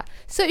posted that.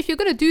 So if you're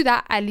gonna do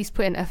that, at least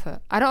put in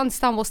effort. I don't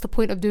understand what's the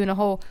point of doing a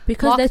whole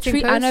because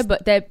I know,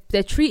 but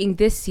they're treating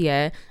this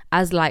year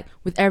as like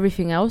with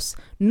everything else.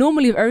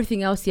 Normally with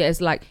everything else, it's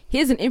like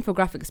here's an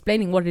infographic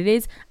explaining what it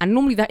is, and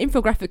normally that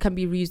infographic can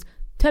be reused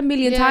 10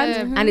 million times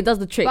and it does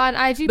the trick.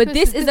 But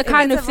this is the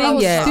kind of thing,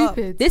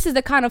 this is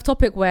the kind of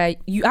topic where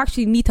you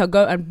actually need to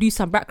go and do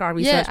some background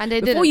research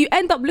before you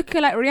end up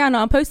looking like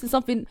Rihanna and posting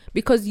something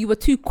because you were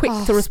too quick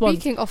to respond.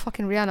 Speaking of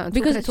fucking Rihanna, and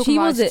because talking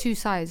about two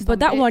sides. But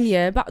that one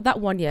year,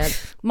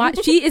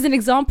 she is an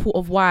example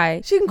of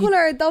why she can call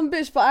her a dumb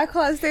bitch, but I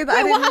can't say that.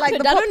 I didn't like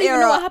the pop era. I don't even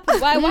know what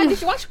happened. Why did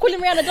she call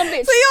Rihanna a dumb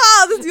bitch? So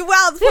we're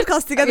out this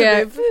podcast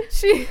together,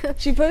 babe.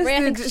 She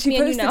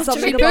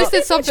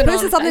posted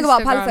something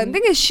about Palestine. The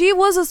thing is, she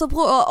was a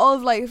supporter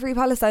of like Free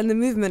Palestine, the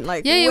movement,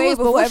 like way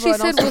before what she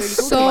said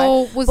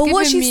but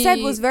what she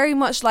said was very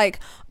much like,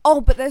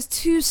 but there's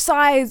two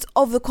sides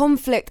of the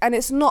conflict and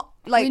it's not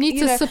like, we need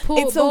to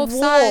support it's both a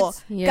war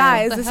sides.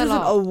 guys, this isn't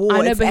a war.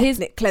 I know, but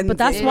ethnic cleansing. But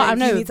that's why I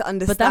know, you need to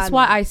understand. But that's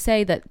why I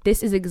say that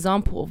this is an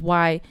example of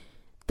why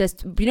there's,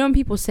 you know, when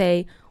people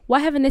say, why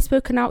haven't they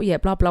spoken out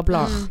yet, blah blah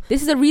blah.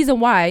 This is a reason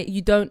why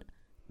you don't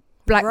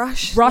like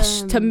rush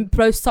to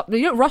post something.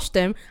 You don't rush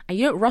them and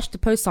you don't rush to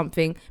post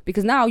something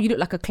because now you look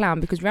like a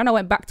clown, because Rihanna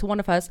went back to one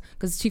of hers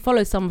because she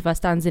follows some of her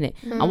stands in it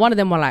and one of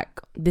them were like,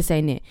 this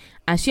ain't it,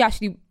 and she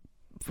actually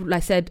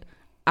like said,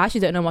 I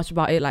actually don't know much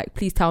about it, like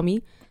please tell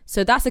me.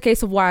 So that's the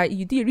case of why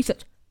you do your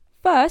research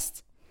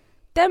first,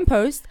 then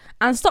post,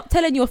 and stop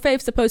telling your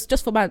faves to post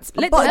just for months.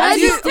 I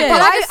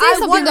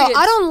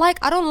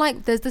don't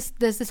like there's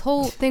this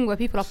whole thing where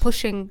people are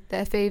pushing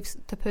their faves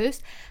to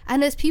post,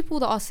 and there's people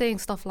that are saying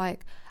stuff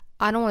like,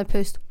 I don't want to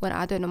post when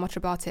I don't know much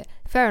about it.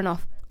 Fair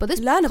enough. but this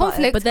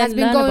conflict has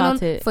been going on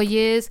for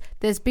years.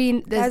 There's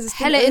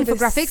hella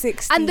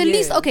infographics, and the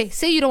least, okay,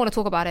 say you don't want to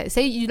talk about it,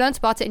 say you learned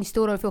about it and you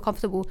still don't feel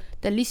comfortable,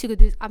 the least you could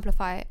do is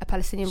amplify a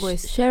Palestinian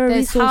voice. Share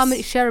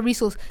a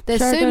resource.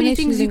 There's so many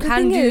things you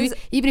can do,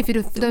 even if you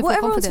don't feel confident. What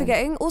everyone's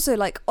forgetting, also,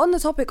 like, on the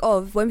topic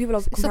of when people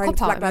are comparing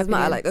to Black Lives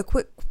Matter, like a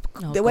quick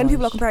when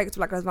people are comparing it to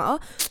Black Lives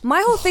Matter,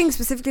 my whole thing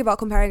specifically about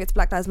comparing it to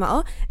Black Lives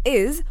Matter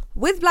is,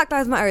 with Black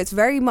Lives Matter, it's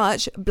very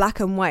much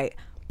black and white.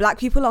 Black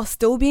people are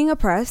still being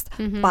oppressed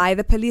by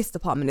the police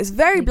department. It's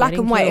very black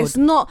and white. It's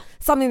not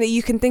something that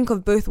you can think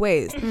of both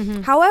ways.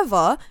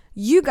 However,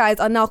 you guys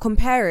are now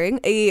comparing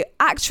a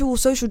actual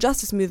social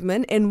justice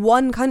movement in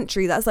one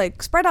country that's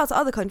like spread out to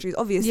other countries,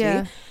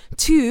 obviously,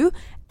 to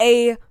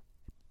a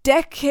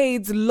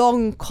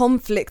decades-long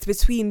conflict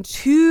between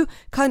two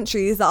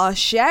countries that are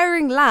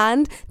sharing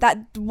land, that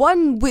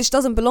one which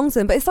doesn't belong to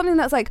them, but it's something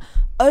that's like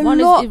one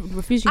lot. Is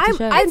refusing to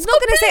share. I'm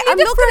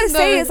not gonna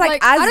say it's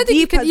like as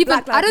deep as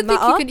Black Lives Matter. I don't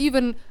think you can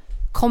even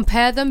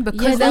compare them,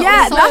 because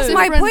that's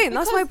my point.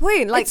 That's my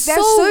point. Like, they're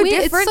so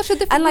different, it's such a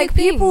different and like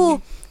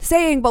people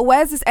saying, but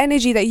where's this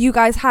energy that you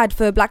guys had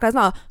for Black Lives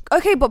Matter?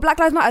 Okay, but Black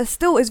Lives Matter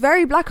still is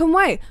very black and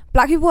white.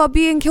 Black people are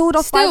being killed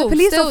off by the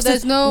police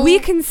officers. We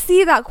can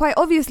see that quite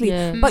obviously.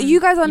 But you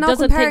guys are now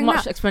comparing that. It doesn't take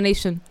much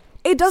explanation.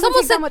 It doesn't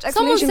take that much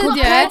explanation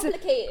compared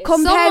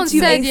to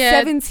a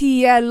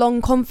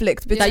 70-year-long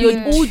conflict between that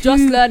you're all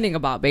just learning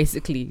about,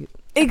 basically.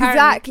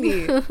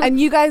 Exactly. And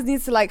you guys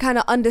need to like kind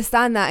of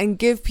understand that and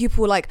give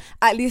people like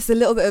at least a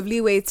little bit of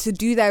leeway to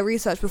do their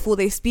research before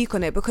they speak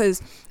on it,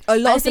 because a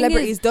lot of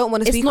celebrities don't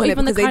want to speak on it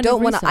because they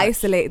don't want to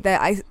isolate their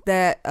I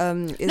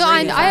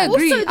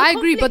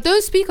agree, but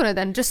don't speak on it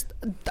then. Just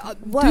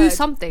do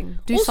something.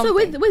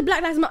 With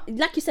Black Lives Matter,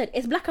 like you said,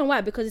 it's black and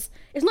white, because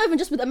it's not even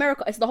just with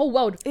America, it's the whole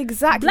world.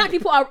 Exactly. Black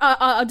people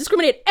are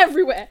discriminated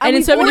everywhere, and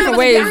in so many different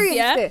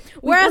ways.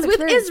 Whereas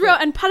with Israel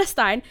and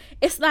Palestine,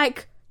 it's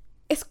like,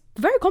 it's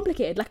very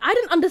complicated. Like, I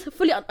didn't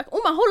fully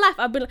all my whole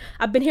life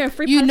I've been hearing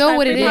free Palestine. You know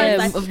what it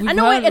is. I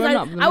know what it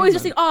is. I always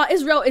just think,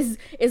 Israel is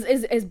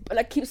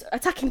like keeps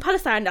attacking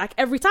Palestine like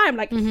every time.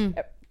 Like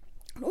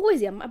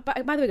always,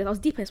 by the way, guys, I was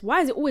deep in this.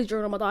 Why is it always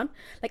during Ramadan?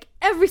 Like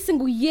every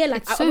single year,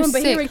 like I remember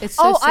hearing.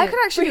 I could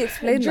actually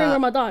explain during that.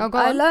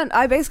 Ramadan.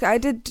 I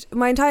did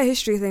my entire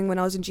history thing when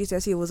I was in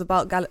GCSE was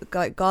about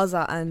like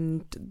Gaza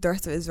and the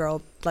rest of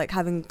Israel, like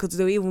having, because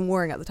they were even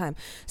warring at the time.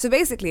 So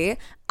basically,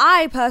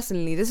 I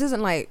personally, this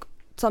isn't like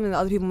something that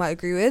other people might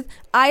agree with.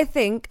 I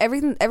think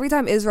every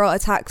time Israel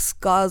attacks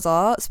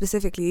Gaza,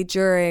 specifically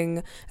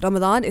during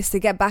Ramadan, is to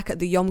get back at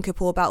the Yom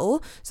Kippur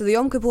battle. So the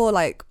Yom Kippur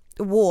like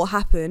war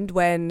happened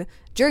when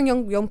during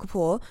Yom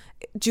Kippur,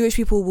 Jewish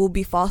people will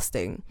be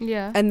fasting.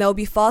 Yeah. And they'll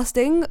be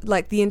fasting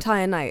like the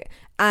entire night.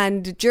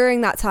 And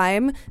during that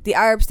time, the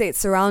Arab states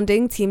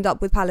surrounding teamed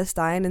up with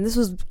Palestine, and this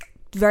was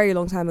very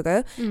long time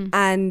ago,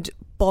 and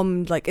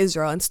bombed like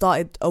Israel and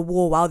started a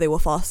war while they were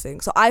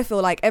fasting. So I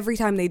feel like every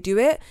time they do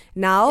it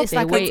now, it's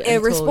like a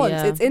response.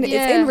 It's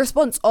in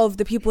response of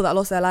the people that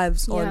lost their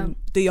lives on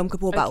the Yom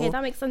Kippur battle. Okay,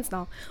 that makes sense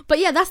now. But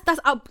yeah, that's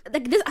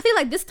like this. I feel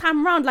like this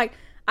time around, like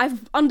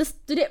I've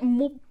understood it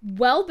more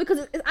well, because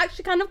it's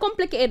actually kind of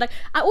complicated. Like,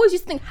 I always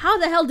used to think, how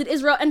the hell did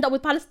Israel end up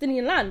with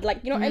Palestinian land? Like,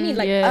 you know what I mean?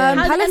 Like,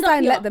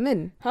 Palestine let them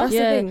in. That's the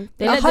thing.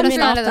 They let them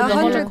in after the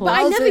Holocaust. But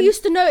I never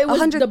used to know it was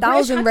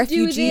 100,000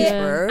 refugees,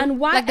 bro. And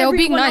why like,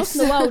 everyone else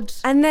in the world.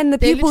 And then the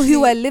people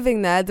who were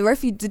living there,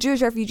 the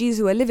Jewish refugees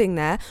who were living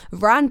there,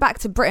 ran back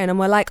to Britain and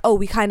were like, oh,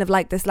 we kind of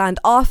like this land,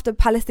 after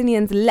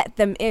Palestinians let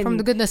them in from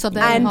the goodness of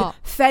their own heart,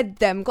 fed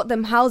them, got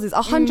them houses.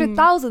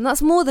 100,000.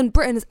 That's more than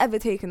Britain has ever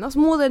taken. That's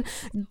more than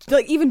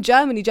like even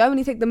Germany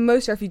take the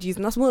most refugees,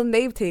 and that's more than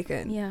they've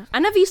taken. Yeah, I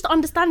never used to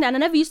understand that, and I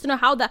never used to know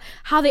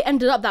how they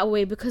ended up that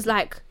way, because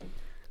like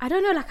I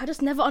don't know, like I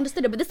just never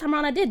understood it. But this time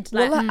around I did.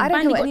 Like, I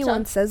don't know what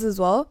anyone says as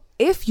well.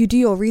 If you do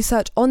your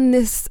research on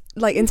this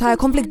like entire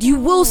conflict, you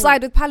will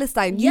side with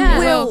Palestine. You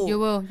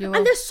will.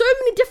 And there's so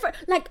many different,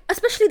 like,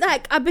 especially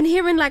like I've been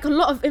hearing like a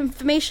lot of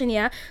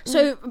information.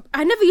 So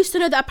I never used to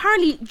know that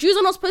apparently Jews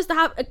are not supposed to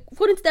have,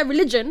 according to their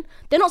religion,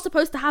 they're not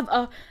supposed to have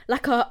a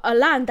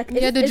land that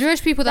the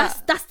Jewish people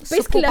that's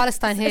basically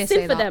Palestine here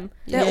say for them.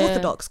 They're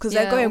Orthodox because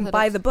they're going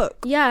by the book.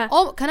 Yeah.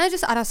 Oh, can I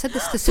just add? I said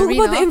this to Serena.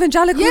 Talk about the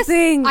evangelical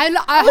thing. I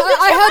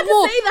heard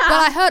more, but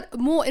I heard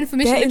more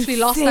information literally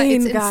last night.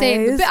 It's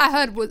insane. The bit I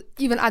heard was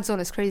even adds on,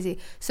 is crazy.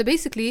 So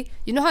basically,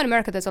 you know how in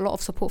America there's a lot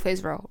of support for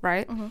Israel,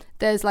 right?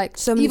 There's like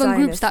even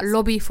groups that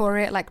lobby for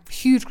it, like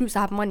huge groups that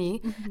have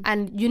money,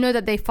 and you know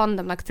that they fund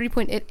them like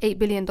 $3.8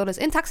 billion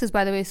in taxes,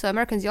 by the way. So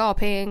Americans are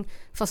paying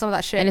for some of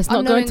that shit, and it's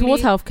not going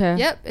towards healthcare.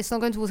 Yep, it's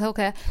not going towards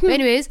healthcare. But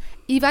anyways,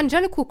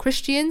 evangelical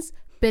Christians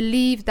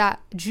believe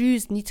that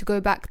Jews need to go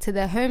back to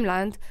their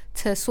homeland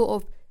to sort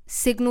of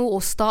signal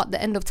or start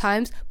the end of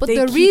times. But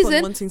the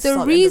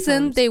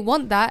reason they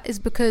want that is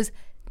because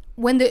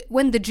when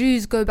the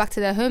Jews go back to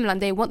their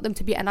homeland, they want them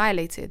to be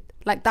annihilated.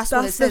 Like that's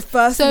what it says. The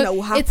first thing that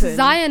will happen. It's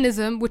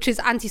Zionism, which is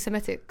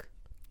anti-Semitic.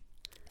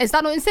 Is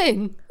that not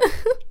insane?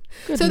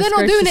 So they're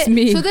not doing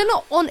it. So they're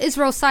not on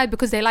Israel's side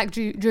because they like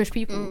Jewish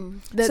people.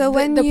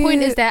 The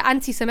point is they're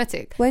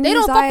anti-Semitic. When they you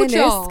don't fuck with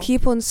y'all. Zionists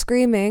keep on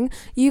screaming,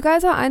 you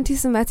guys are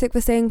anti-Semitic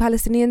for saying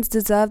Palestinians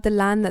deserve the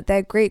land that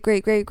their great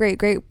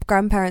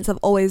grandparents have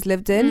always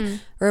lived in.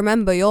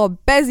 Remember, your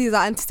bezies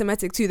are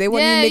anti-Semitic too. They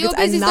want you niggas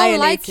annihilated. Don't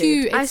like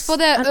you. It's for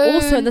their own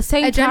also at the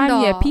same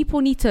agenda. time,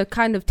 people need to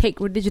kind of take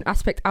religion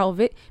aspect out of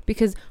it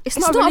because it's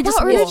not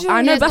about religion.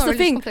 I know, that's the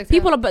thing.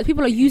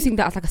 People are using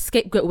that as like a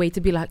scapegoat way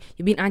to be like,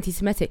 you're being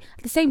anti-Semitic.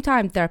 At the same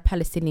time, there are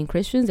Palestinian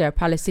Christians, there are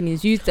Palestinian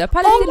Jews, there are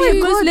Palestinian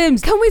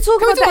Muslims. Can we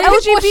talk about the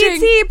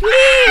LGBT,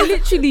 please?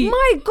 Literally.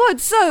 My God.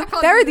 So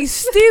there are these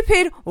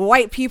stupid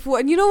white people,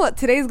 and you know what?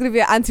 Today's gonna be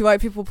an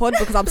anti-white people pod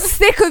because I'm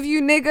sick of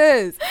you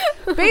niggas.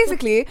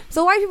 Basically,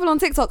 so white people on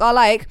TikTok are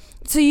like,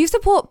 so you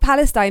support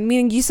Palestine,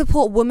 meaning you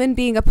support women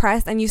being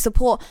oppressed and you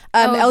support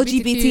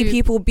LGBT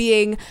people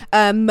being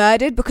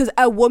murdered because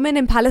a woman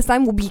in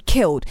Palestine will be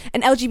killed.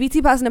 An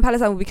LGBT person in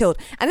Palestine will be killed.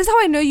 And this is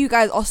how I know you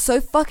guys are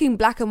so fucking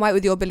black and white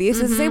with your beliefs.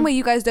 It's the same way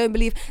you guys don't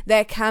believe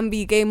there can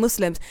be gay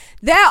Muslims.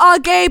 There are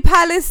gay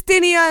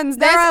Palestinians.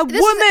 There are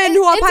women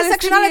who are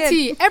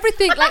Palestinian.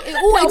 Everything, like it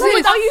all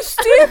exists. Are you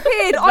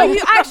stupid? Are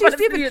you actually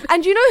stupid?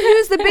 And you know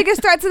who's the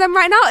biggest threat to them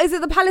right now? Is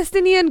it the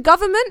Palestinian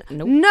government?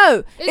 Nope.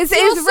 No. It's the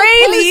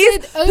Israelis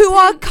who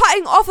are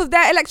cutting off of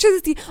their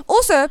electricity.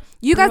 Also,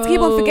 you guys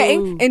keep on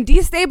forgetting, in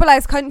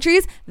destabilized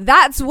countries,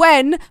 that's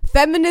when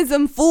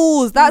feminism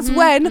falls. That's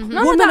when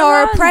women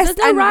are oppressed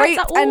and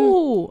raped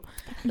and...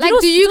 Like,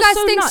 do you guys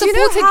think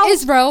supporting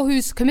Israel,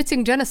 who's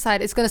committing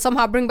genocide, is going to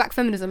somehow bring back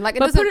feminism? Like, it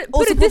doesn't.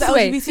 Put it this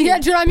way. Yeah,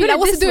 do you know what I mean? Like,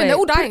 what's it doing? They're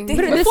all dying.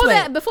 Before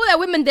they're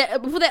women,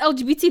 before they're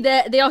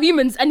LGBT, they are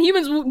humans, and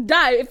humans will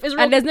die if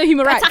Israel. And there's no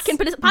human rights attacking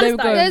Palestine.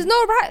 There's no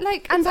right.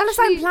 Like, and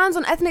Palestine plans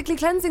on ethnically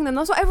cleansing them.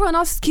 That's what everyone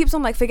else keeps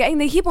on like forgetting.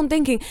 They keep on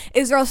thinking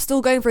Israel's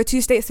still going for a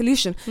two-state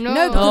solution.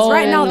 No, because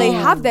right now they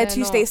have their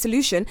two-state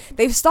solution.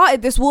 They've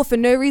started this war for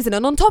no reason,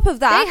 and on top of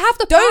that, they have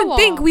the don't power.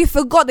 think we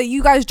forgot that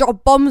you guys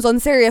dropped bombs on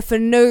Syria for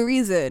no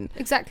reason.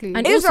 Exactly.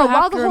 And Israel, also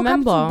while the whole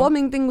Capitol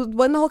bombing thing was,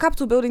 when the whole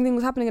Capitol building thing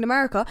was happening in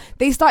America,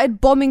 they started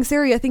bombing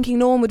Syria thinking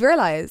no one would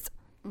realize,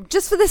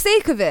 just for the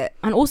sake of it.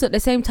 And also at the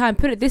same time,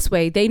 put it this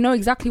way, they know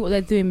exactly what they're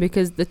doing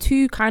because the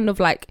two kind of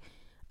like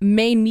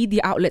main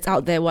media outlets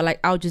out there were like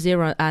Al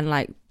Jazeera and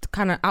like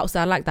kind of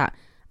outside like that.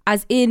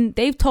 As in,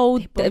 they've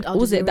told the Al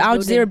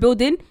Jazeera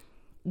building,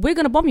 we're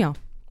gonna bomb y'all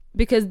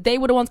because they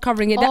were the ones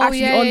covering it. They're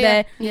actually on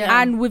there,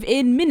 and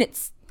within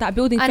minutes. That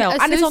building fell,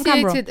 and it's on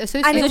camera. And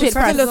it was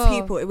full of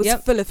people. It was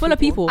full of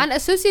people. And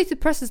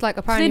Associated Press is like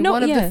apparently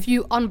one of the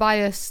few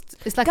unbised.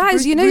 It's like,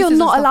 guys, you know you're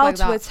not allowed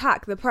to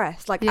attack the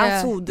press like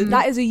at all.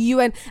 That is a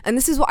UN, and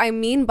this is what I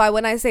mean by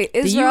when I say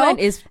Israel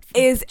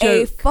is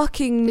a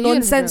fucking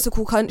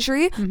nonsensical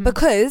country.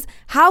 Because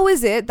how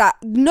is it that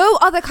no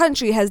other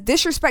country has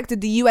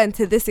disrespected the UN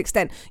to this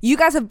extent? You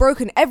guys have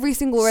broken every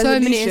single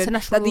resolution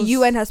that the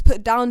UN has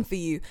put down for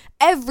you.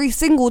 Every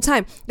single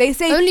time they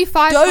say only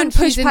 5 don't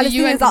push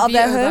Palestinians out of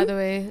their home. By the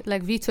way,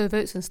 like veto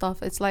votes and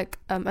stuff. It's like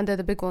and they're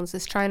the big ones.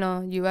 It's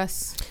China,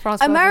 US,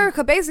 France,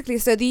 America, basically.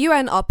 So the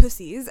UN are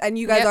pussies, and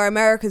you guys are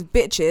America's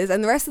bitches,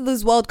 and the rest of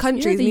those world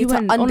countries need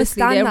to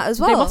understand that as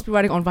well. They must be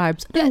riding on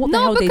vibes.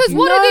 No, because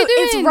what are they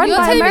doing? It's run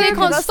by America.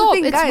 Can't stop.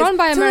 It's run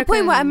by America. To the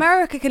point where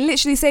America can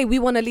literally say, "We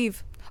want to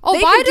leave." Oh,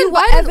 Biden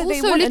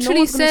also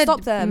literally said.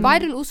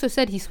 Biden also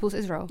said he supports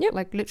Israel. Yep.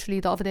 Like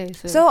literally the other day.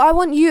 So I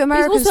want you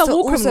Americans He's also a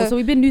war criminal, so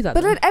we didn't do that.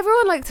 But then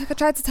everyone like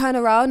tried to turn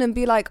around and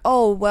be like,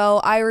 "Oh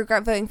well, I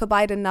regret voting for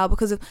Biden now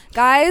because of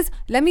guys."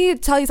 Let me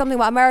tell you something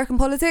about American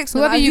politics.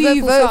 Whoever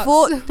you vote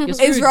for,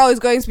 Israel is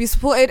going to be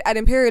supported, and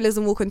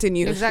imperialism will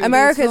continue. Exactly.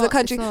 America is a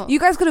country. You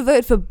guys could have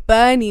voted for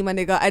Bernie, my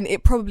nigga, and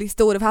it probably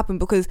still would have happened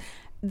because.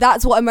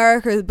 That's what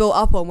America is built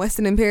up on,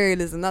 Western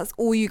imperialism. That's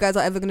all you guys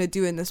are ever going to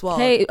do in this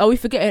world. Hey, are we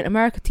forgetting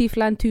America teeth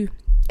land too?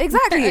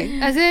 Exactly.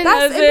 That's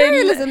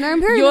imperialism. They're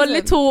imperialism. Your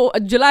little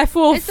July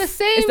 4th. It's the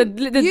same. It's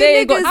the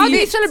day got how do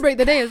you celebrate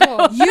the day as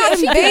well?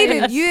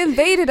 You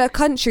invaded a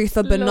country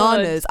for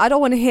bananas. I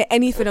don't want to hear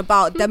anything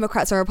about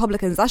Democrats or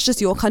Republicans. That's just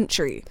your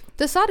country.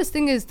 The saddest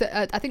thing is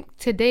that I think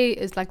today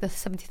is like the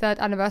 73rd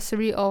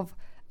anniversary of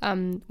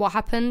what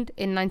happened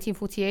in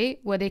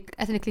 1948, where they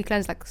ethnically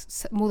cleansed like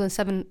more than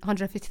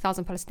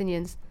 750,000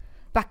 Palestinians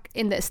back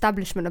in the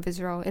establishment of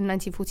Israel in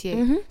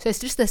 1948. So it's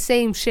just the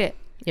same shit.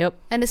 Yep.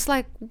 And it's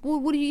like,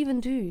 what do you even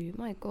do?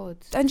 My God.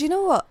 And you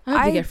know what?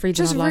 I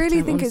just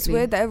really think it's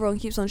weird that everyone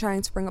keeps on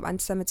trying to bring up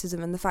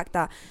anti-Semitism and the fact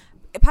that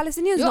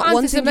Palestinians not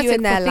wanting you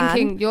in their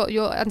land.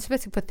 You're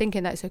anti-Semitic for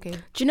thinking that it's okay.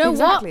 Do you know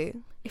what?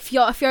 If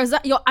you're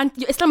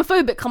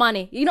Islamophobic,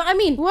 Kamani, you know what I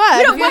mean?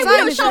 What? We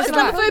don't shout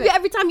Islamophobia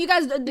every time you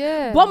guys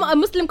bomb a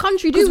Muslim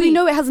country, do we? Because we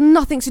know it has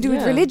nothing to do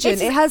with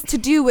religion. It has to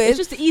do with. It's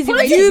just the easy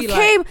way you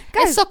came.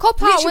 Guys, it's a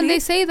cop out when they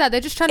say that.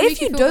 They're just trying to make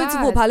you feel bad. If you don't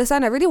support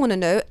Palestine, I really want to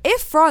know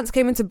if France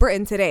came into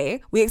Britain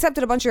today, we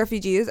accepted a bunch of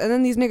refugees, and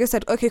then these niggas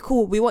said, "Okay,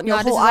 cool, we want your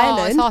whole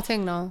island." It's our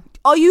thing now.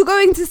 Are you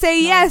going to say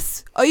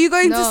yes? Are you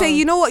going to say,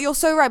 you know what, you're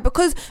so right,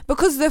 because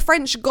the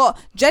French got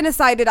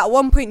genocided at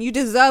one point, you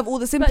deserve all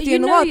the sympathy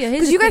in the world?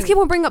 Because you guys keep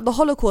on bringing up the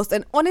Holocaust,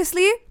 and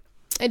honestly,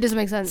 It doesn't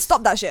make sense.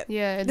 Stop that shit.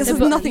 Yeah, this has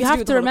nothing. You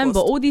have to remember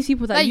all these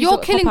people that you're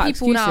killing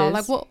people now.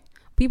 Like what?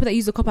 People that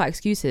use the cop-out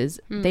excuses,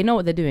 they know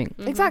what they're doing.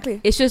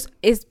 Exactly. It's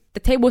the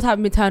tables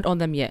haven't been turned on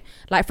them yet.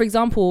 Like for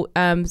example,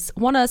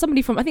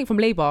 somebody from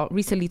Labour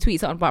recently tweeted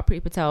something about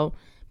Priti Patel,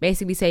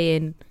 basically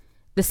saying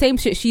the same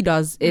shit she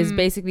does is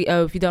basically,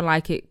 oh, if you don't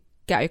like it,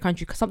 get out of your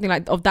country, something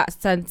like of that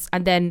sense.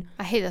 And then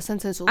I hate that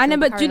sentence. Also, I know,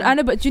 but do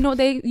you know what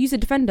they use a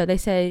defender? They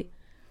say,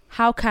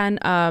 how can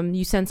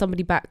you send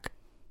somebody back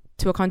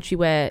to a country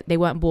where they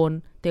weren't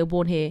born? They were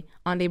born here,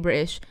 aren't they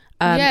British?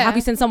 How can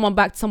you send someone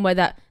back to somewhere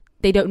that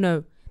they don't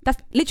know? That's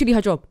literally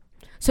her job.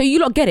 So you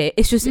lot get it.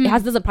 It's just it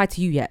doesn't apply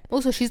to you yet.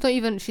 Also, she's not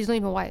even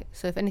white.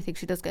 So if anything,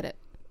 she does get it.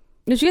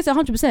 No, she gets it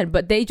 100%.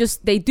 But they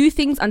do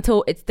things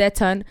until it's their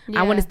turn,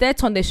 and when it's their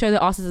turn, they show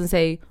their asses and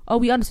say, "Oh,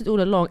 we understood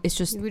all along. It's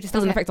just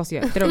doesn't affect us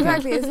yet." They don't care.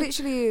 Exactly. It's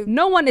literally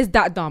no one is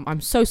that dumb.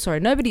 I'm so sorry.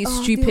 Nobody is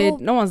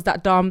stupid. No one's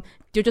that dumb.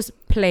 You're just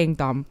playing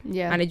dumb.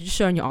 Yeah, and you're just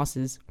showing your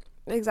asses.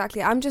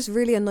 Exactly. I'm just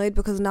really annoyed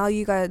because now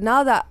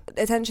that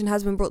attention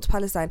has been brought to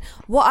Palestine,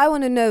 what I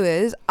want to know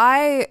is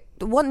I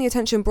want the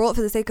attention brought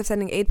for the sake of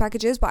sending aid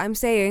packages, but I'm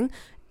saying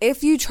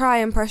if you try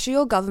and pressure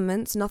your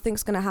governments,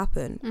 nothing's going to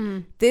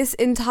happen. This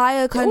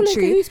entire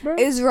country,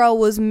 Israel,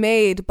 was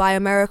made by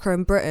America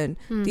and Britain.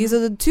 These are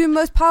the two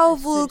most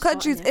powerful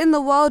countries in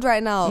the world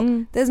right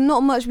now. There's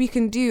not much we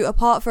can do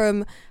apart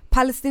from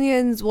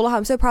Palestinians. Wallah,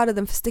 I'm so proud of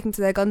them for sticking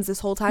to their guns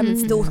this whole time and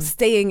still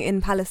staying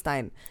in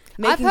Palestine.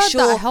 Making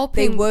sure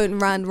they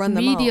won't run them out.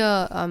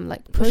 Media,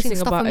 like pushing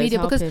stuff on media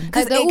because it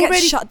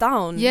gets shut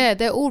down. Yeah,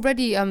 they're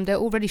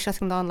already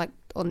shutting down like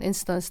on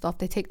Insta and stuff.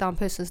 They take down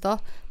posts and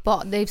stuff.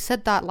 But they've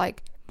said that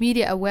like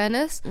media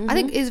awareness. I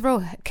think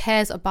Israel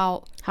cares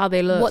about how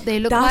they look, what they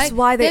look like. That's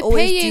why they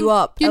always do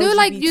up. You know,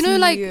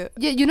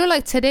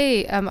 like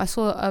today, I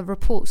saw a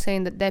report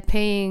saying that they're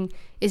paying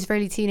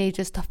Israeli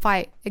teenagers to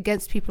fight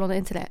against people on the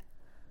internet.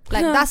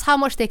 Like that's how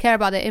much they care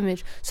about their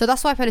image. So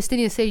that's why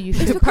Palestinians say you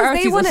should. It's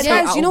because they want to,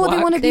 guys. You know what they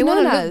want to be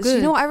known as?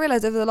 You know what I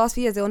realized over the last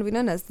few years? They want to be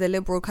known as the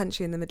liberal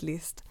country in the Middle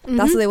East.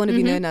 That's what they want to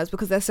be known as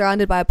because they're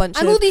surrounded by a bunch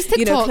of all these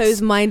TikToks,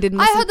 closed-minded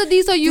Muslims. I heard that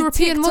these are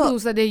European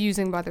models that they're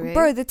using, by the way.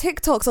 Bro, the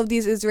TikToks of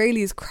these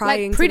Israelis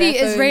crying, like pretty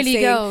Israeli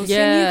girls.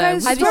 Yeah,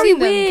 have you seen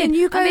them? Can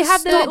you guys they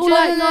have stop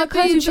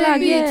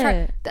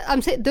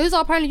I'm saying those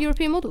are apparently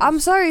European models. I'm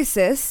sorry,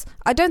 sis.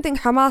 I don't think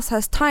Hamas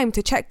has time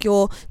to check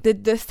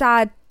the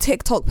sad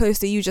TikTok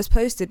post that you just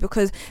posted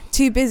because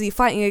too busy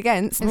fighting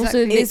against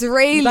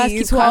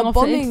Israelis who are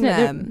bombing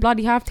them.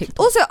 Bloody have TikTok.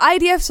 Also,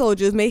 IDF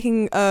soldiers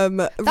making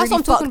really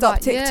fucked up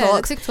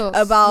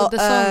TikToks about the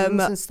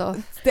songs and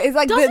stuff. It's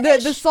like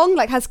the song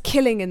like has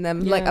killing in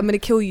them, like I'm gonna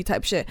kill you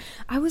type shit.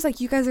 I was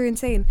like, you guys are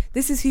insane.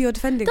 This is who you're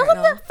defending.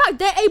 Doesn't the fact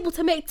they're able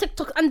to make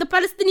TikToks and the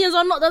Palestinians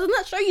are not? Doesn't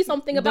that show you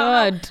something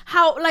about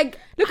how like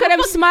look at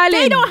them smiling?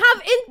 They don't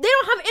have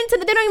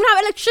internet. They don't even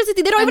have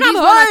electricity. They don't even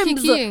have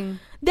homes.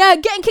 They're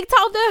getting kicked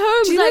out of their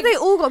homes. Do you know they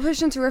all got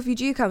pushed into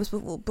refugee camps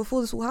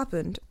before this all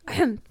happened?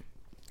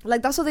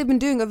 Like that's what they've been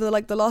doing over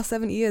the last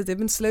 70 years. They've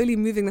been slowly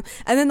moving them,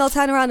 and then they'll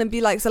turn around and be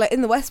like, so like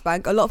in the West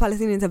Bank, a lot of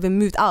Palestinians have been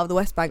moved out of the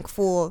West Bank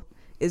for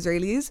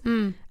Israelis,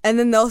 and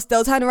then they'll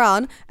turn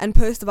around and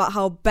post about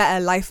how better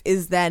life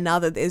is there now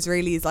that the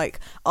Israelis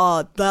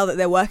now that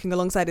they're working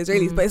alongside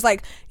Israelis. But it's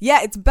like,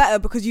 yeah, it's better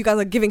because you guys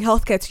are giving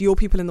healthcare to your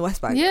people in the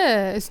West Bank.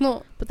 Yeah, it's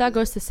not. But that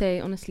goes to say,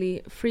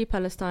 honestly, free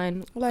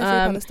Palestine. Free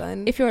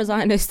Palestine. If you're a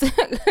Zionist,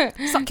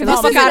 suck your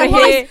mom. out of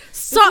here.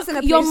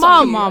 Suck your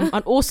mom,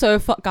 and also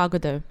fuck Gal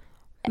Gadot.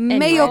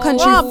 May your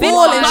country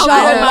fall,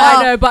 inshallah.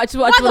 I know, but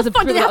why the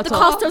fuck do they have to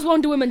cast as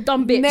Wonder Woman,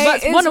 dumb bitch?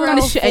 But Wonder Woman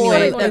is shit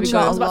anyway. I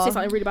was about to say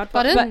something really bad.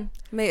 Pardon?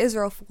 May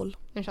Israel fall,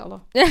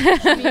 inshallah.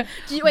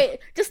 Wait,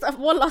 just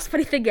one last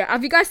funny thing.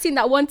 Have you guys seen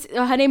that one?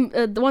 Her name,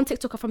 the one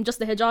TikToker from Just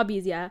the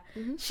Hijabis. Yeah,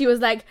 she was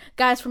like,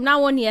 guys, from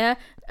now on,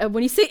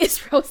 when you say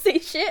Israel, say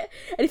shit,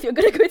 and if you're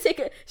gonna go take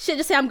it, shit,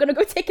 just say I'm gonna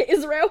go take it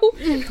Israel.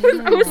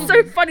 It was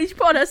so funny. She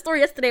put on her story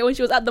yesterday when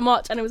she was at the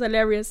march, and it was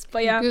hilarious.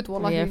 But yeah, good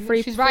one. Yeah,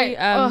 she's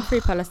right. Free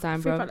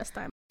Palestine, bro. Free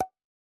Palestine.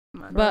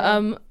 But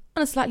on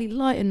a slightly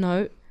lighter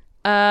note,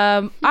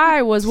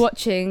 I was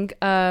watching.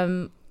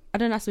 I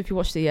don't know if you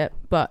watched it yet,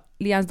 but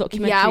Leanne's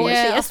documentary. Yeah, I watched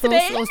it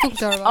yesterday. I was talking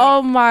to her about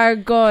oh my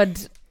god.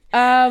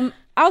 I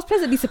was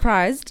pleasantly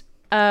surprised.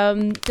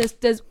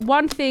 There's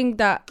one thing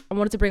that I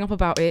wanted to bring up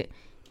about it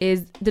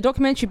is the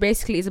documentary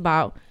basically is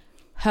about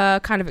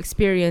her kind of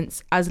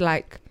experience as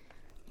like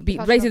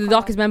basically the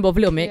darkest member of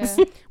Little Mix,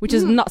 which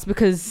is nuts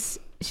because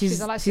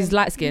she's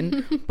light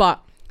skinned.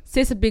 But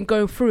sis had been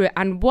going through it,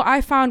 and what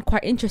I found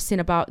quite interesting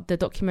about the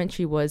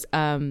documentary was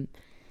kind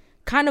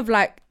of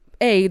like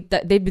A,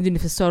 that they've been doing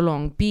it for so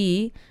long.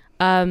 B,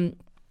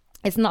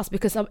 it's nuts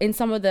because in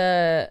some of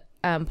the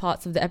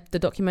parts of the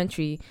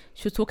documentary,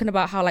 she was talking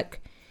about how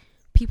like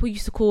people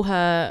used to call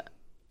her,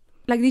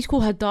 like they used to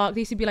call her dark.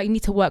 They used to be like, you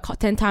need to work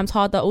 10 times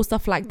harder, all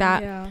stuff like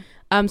that.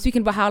 Yeah.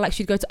 Speaking about how like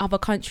she'd go to other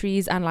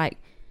countries and like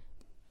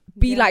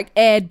be like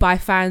aired by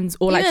fans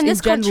or like in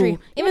general.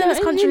 Even in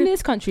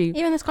this country.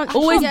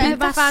 Always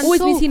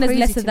been seen as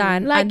lesser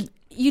than. Like,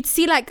 you'd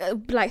see like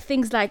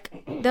things like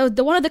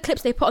the one of the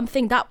clips they put on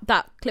thing that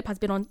clip has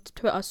been on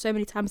Twitter so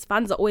many times.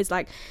 Fans of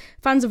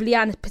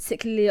Leanne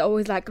particularly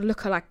always like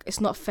look at like it's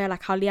not fair,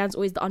 like how Leanne's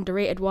always the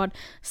underrated one,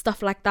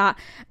 stuff like that.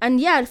 And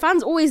Leanne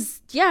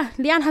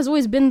has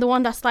always been the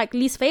one that's like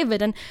least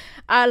favored. And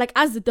like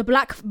as the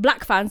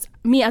black fans,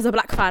 me as a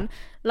black fan,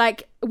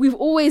 like we've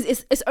always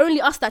it's only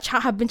us that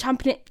have been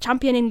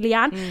championing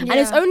Leanne, and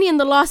it's only in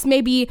the last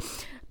maybe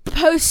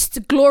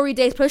post glory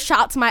days, post shout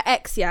out to my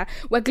ex,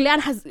 where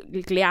Leanne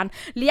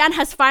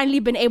has finally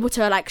been able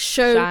to like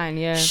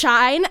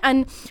shine.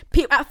 And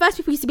at first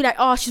people used to be like,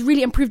 oh, she's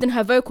really improved in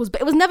her vocals,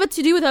 but it was never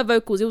to do with her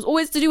vocals. It was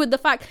always to do with the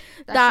fact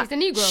that she's a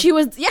Negro. She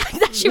was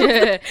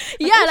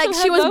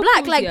she was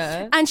black, like,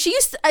 and she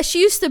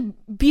used to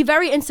be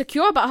very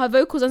insecure about her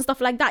vocals and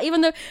stuff like that,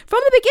 even though from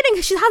the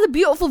beginning she has a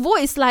beautiful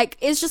voice. Like,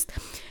 it's just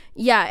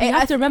you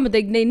have to remember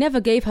they never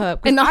gave her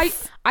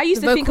enough. I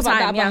used to think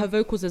about her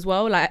vocals as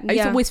well. Like I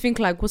used to always think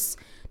like, was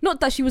not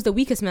that she was the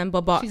weakest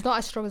member, but she's not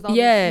as strong as others.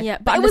 Yeah,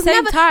 but at the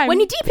same time, when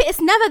you deep it, it's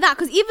never that,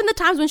 because even the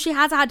times when she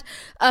has had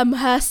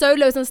her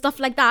solos and stuff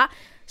like that,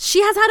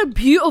 she has had a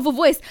beautiful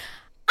voice.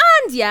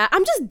 And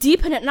I'm just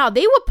deep in it now.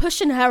 They were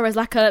pushing her as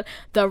like the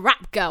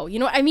rap girl, you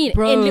know what I mean?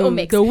 Bro, in Little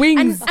Mix. The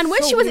wings. And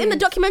when she was in the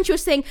documentary, she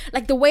was saying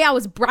like the way I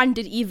was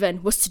branded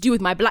even was to do with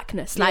my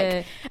blackness.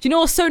 Like, do you know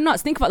what's so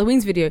nuts? Think about the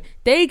Wings video.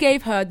 They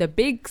gave her the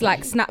big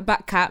like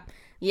snapback cap,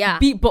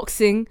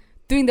 beatboxing,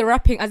 doing the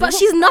rapping, but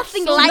she's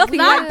nothing like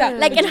that.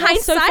 Like in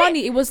hindsight, so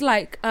funny. It was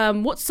like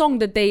what song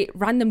did they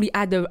randomly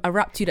add a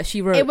rap to that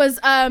she wrote? It was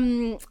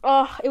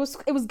it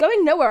was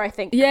Going Nowhere, I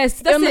think. Yes,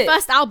 that's on the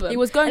first album. It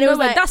was Going Nowhere.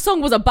 Like, that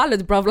song was a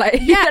ballad, bruv. Like,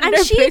 and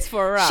no place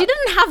for a rap. She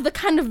didn't have the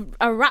kind of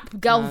a rap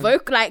girl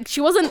vocal. Like,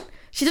 she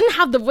didn't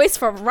have the voice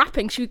for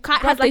rapping. She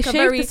had like a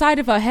very... the side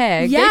of her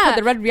hair. Gave her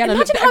the red Rihanna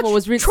look that everyone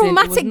was rinsing.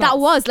 Traumatic that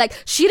was. Like,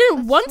 she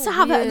didn't want to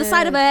have the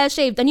side of her hair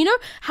shaved. And you know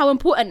how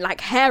important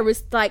like hair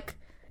is, like,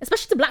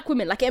 especially to black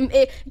women. Like,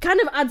 it kind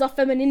of adds off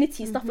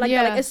femininity, stuff like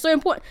that. Like, it's so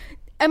important.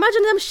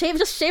 Imagine them shaving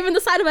the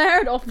side of her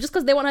hair off just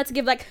because they want her to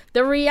give like the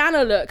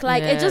Rihanna look.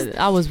 Like, it just...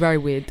 That was very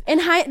weird.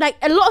 Like,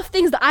 a lot of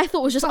things that I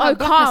thought was just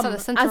calm. At the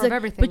center of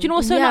everything. But you know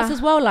what's so nuts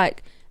as well?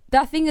 Like,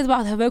 that thing is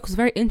about her vocals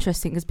very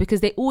interesting is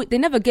because they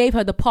never gave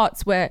her the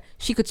parts where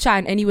she could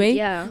shine anyway.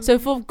 Yeah. So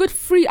for good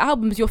 3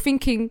 albums, you're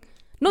thinking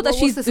not that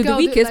she's the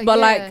weakest, but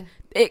like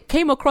it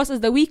came across as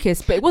the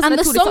weakest. But it wasn't. And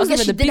the songs that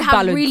she did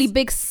have really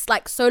big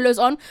like solos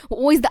on were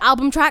always the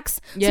album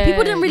tracks. So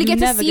people didn't really get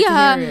to see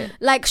her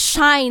like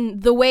shine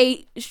the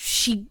way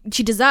she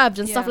deserved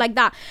and stuff like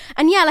that.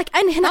 And like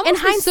in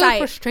hindsight, so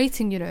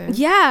frustrating, you know.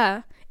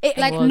 Yeah.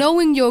 Like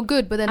knowing you're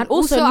good, but then and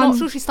also I'm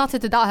sure she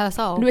started to doubt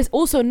herself. No, it's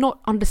also not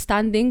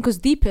understanding, because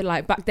deeper,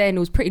 like back then it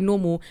was pretty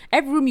normal.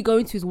 Every room you go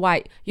into is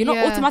white. You're not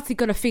automatically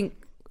gonna think,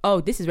 oh,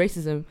 this is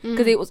racism,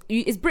 because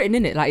it's Britain,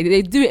 innit? Like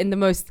they do it in the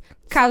most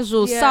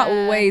casual,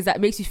 subtle ways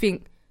that makes you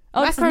think,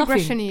 oh, this is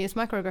nothing. It's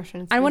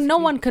microaggression. And when no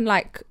one can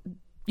like,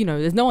 you know,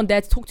 there's no one there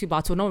to talk to you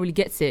about it, or no one really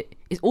gets it,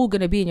 it's all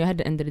gonna be in your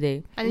head at the end of the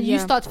day. And you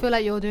start to feel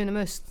like you're doing the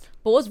most.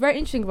 But what's very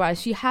interesting about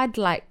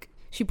it,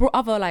 she brought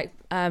other like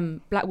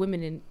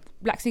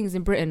black singers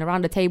in Britain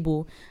around the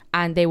table,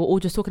 and they were all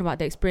just talking about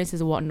their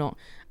experiences and whatnot.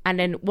 And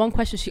then one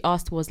question she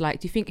asked was like,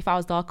 do you think if I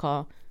was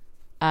darker,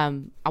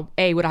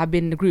 would I have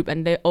been in the group,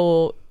 and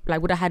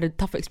would I had a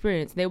tougher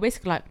experience? They were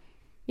basically like,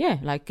 yeah,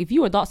 like if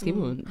you were dark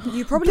skinned woman,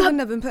 you probably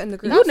wouldn't have been put in the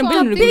group.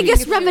 The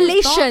biggest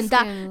revelation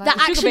that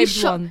actually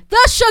shocked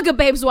the Sugar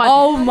Babes one.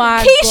 Oh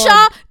my Keisha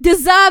God.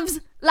 Deserves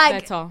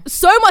like better.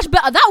 So much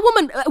better. That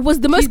woman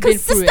was the most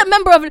consistent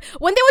member of it.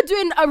 When they were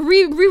doing a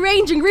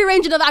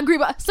rearranging of that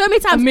group so many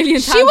times,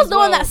 she was the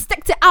one that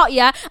sticked it out, and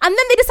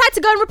then they decided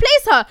to go and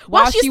replace her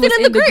while she's still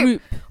in the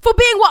group. For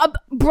being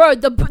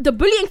the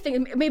bullying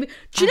thing, maybe.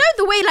 Do you know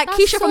the way like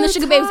Keisha from the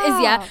Sugar Babes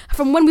is,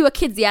 from when we were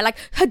kids, like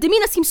her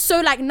demeanor seems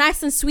so like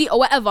nice and sweet or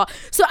whatever.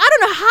 So I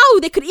don't know how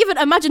they could even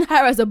imagine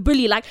her as a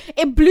bully. Like,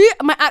 it blew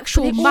my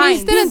actual mind.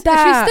 She's still in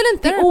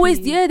therapy.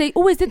 They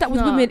always did that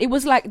with women. It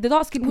was like the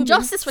dark skinned women.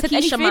 Justice for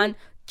Keisha, man.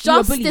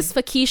 Justice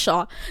for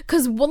Keisha.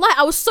 Because wallahi,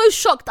 I was so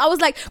shocked. I was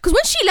like, because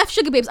when she left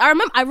Sugar Babes, I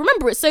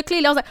remember it so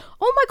clearly. I was like,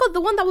 oh my God,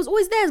 the one that was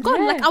always there is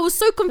gone. Like, I was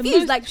so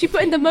confused. Like, she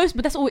put in the most,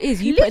 but that's all it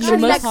is. You put in the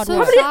most like, hard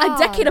work. Probably a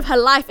decade of her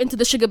life into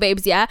the Sugar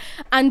Babes,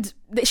 and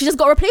she just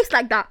got replaced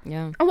like that.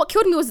 Yeah. And what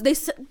killed me was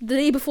the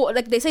day before,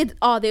 like they said,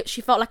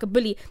 she felt like a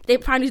bully.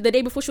 Apparently the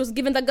day before she was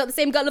giving the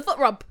same girl a foot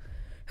rub.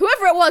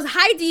 Whoever it was,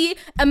 Heidi,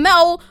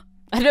 Amel.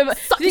 I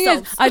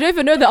don't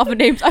even know the other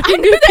names. I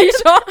knew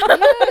Keisha.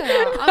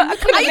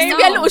 I used to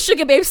be a little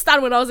Sugar Babe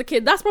stan when I was a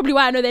kid. That's probably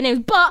why I know their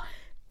names. But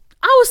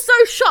I was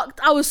so shocked.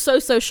 I was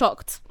so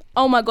shocked.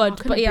 Oh my God. I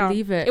couldn't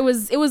believe it. It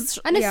was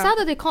and it's sad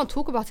that they can't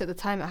talk about it at the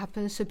time it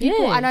happens. So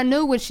people, and I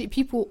know when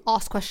people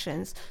ask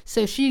questions,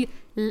 so she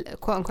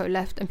quote unquote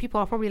left, and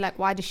people are probably like,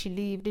 why did she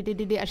leave?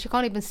 And she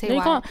can't even say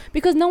why. Can't,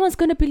 because no one's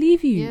gonna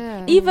believe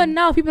you. Even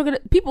now,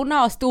 people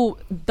now are still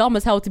dumb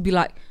as hell to be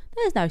like,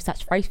 there's no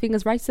such thing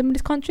as racism in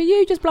this country.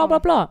 You just blah blah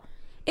blah.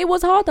 It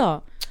was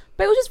harder,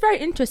 but it was just very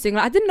interesting.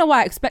 Like, I didn't know what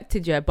I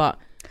expected, but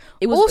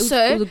It was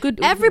a good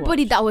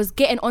everybody that was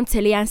getting onto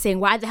Leanne saying,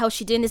 why the hell is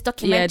she doing this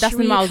documentary? Yeah, that's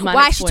my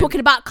why is she talking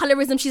about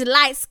colorism? She's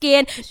light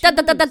skinned.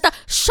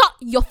 Shut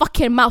your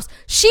fucking mouth.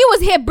 She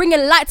was here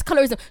bringing light to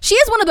colorism. She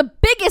is one of the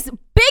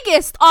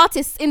biggest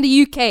artists in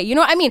the UK. You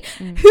know what I mean?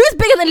 Who's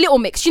bigger than Little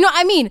Mix? You know what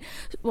I mean?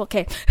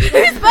 Okay.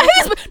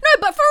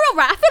 But for real,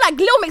 right? I feel like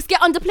Little Mix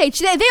get underplayed.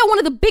 They are one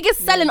of the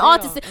biggest selling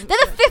artists. They're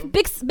the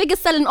fifth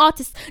biggest selling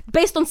artists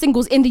based on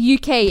singles in the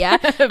UK. Yeah,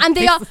 and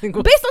they are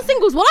based on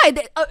singles. Why?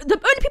 The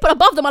only people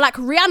above them are like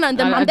Rihanna and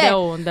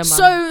them.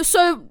 So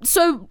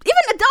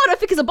even Adele, I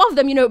think, is above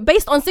them. You know,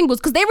 based on singles,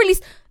 because they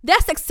release their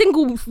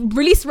single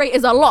release rate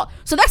is a lot.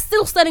 So they're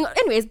still selling.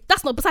 Anyways,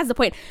 that's not besides the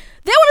point.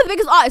 They're one of the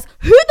biggest artists.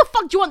 Who the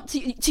fuck do you want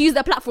to use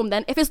their platform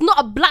then? If it's not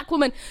a black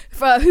woman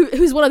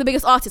who's one of the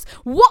biggest artists,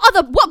 what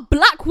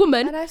black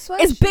woman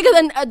is bigger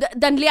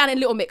than Leanne and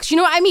Little Mix? You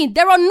know what I mean?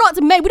 There are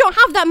not many. We don't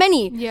have that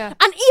many. Yeah.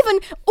 And even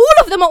all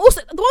of them are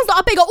also the ones that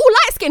are big are all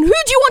light skinned. Who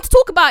do you want to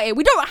talk about it?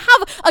 We don't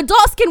have a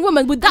dark skinned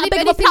woman with that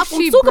big of a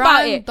platform to talk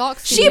about it.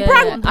 She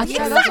brand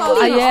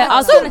exactly.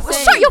 Yeah. So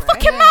shut your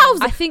fucking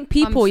mouths. I think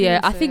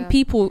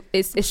people.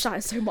 It's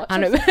shouting so much. I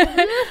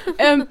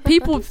know.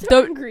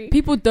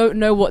 People don't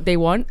know what they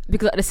want,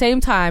 because at the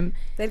same time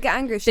they'd get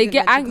angry. They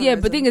get angry. Yeah,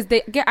 but the thing is,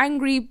 they get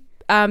angry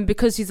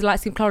because she's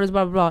light skin colorism,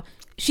 blah blah blah.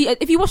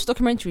 If you watch the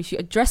documentary, she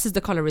addresses the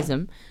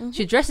colorism.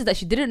 She addresses that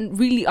she didn't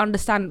really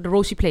understand the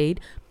role she played,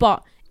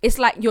 but it's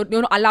like you're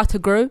not allowed to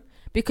grow,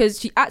 because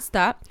she acts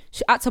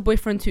her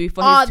boyfriend too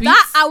for his tweets.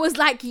 That I was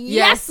like,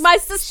 yes, my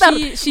sister,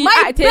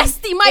 my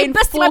bestie, my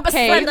best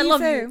friend, I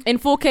love you. In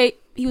 4K,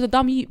 he was a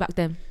dumb youth back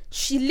then.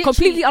 She literally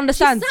completely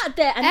understands. She sat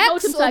there and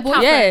held him to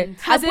account. Yeah,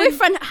 her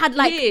boyfriend had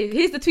like,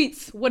 here's the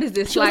tweets. What is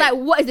this? She was like,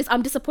 what is this?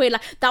 I'm disappointed.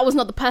 Like, that was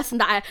not the person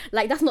that I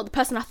like. That's not the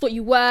person I thought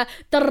you were.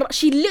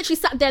 She literally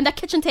sat there in that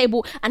kitchen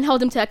table and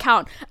held him to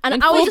account.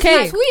 And I was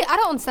just like, I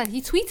don't understand.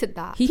 He tweeted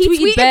that. He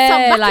tweeted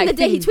back in the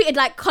day. He tweeted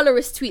like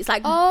colorist tweets,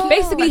 like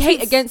basically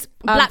hate against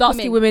dark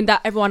skinned women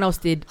that everyone else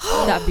did.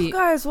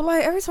 Guys, well,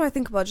 like every time I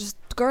think about just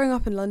growing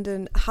up in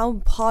London,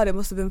 how hard it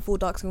must have been for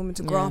dark skinned women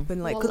to grow up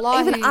in, like, because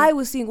even I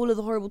was seeing all of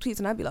the horrible tweets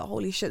and I'd be like,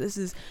 holy shit, this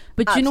is.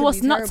 But do you know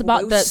what's nuts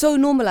about that? It was so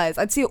normalized.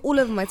 I'd see it all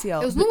over my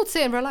TL. It was normal to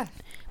see it in real life.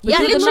 But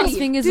the nuts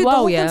thing as well, the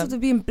whole concept of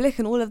being blick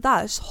and all of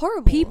that, it's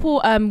horrible.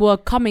 People were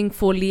coming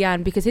for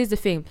Leanne because here's the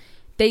thing.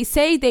 They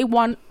say they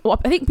want, what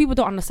I think people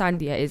don't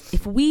understand yet is,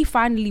 if we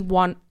finally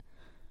want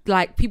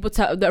like people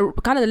to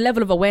the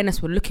level of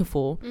awareness we're looking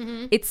for,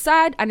 it's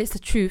sad and it's the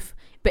truth,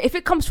 but if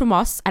it comes from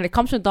us and it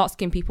comes from dark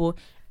skinned people,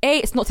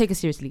 it's not taken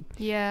seriously.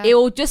 Yeah, it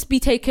will just be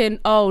taken,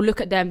 oh,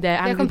 look at them, they're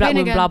angry black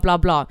women, blah blah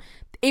blah.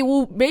 It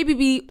will maybe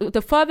be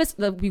the furthest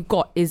that we've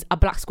got is a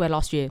black square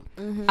last year.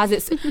 As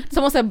it's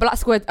someone said black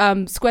square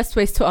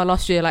Squarespace Twitter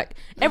last year. Like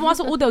everyone's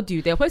all they'll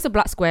do, they'll post a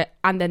black square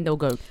and then they'll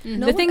go.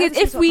 The thing is,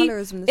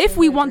 if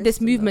we want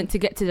this movement to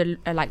get to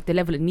the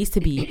level it needs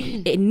to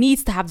be, it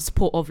needs to have the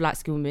support of light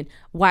skinned women,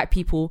 white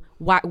people,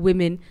 white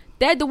women.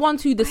 They're the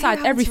ones who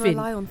decide everything.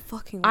 Rely on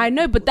fucking I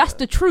know, but that's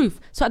the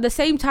truth. So at the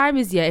same time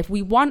if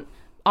we want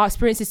our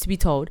experiences to be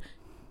told,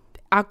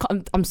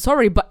 I'm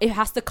sorry, but it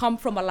has to come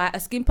from a lighter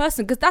skinned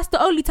person, because that's the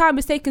only time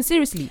it's taken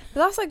seriously.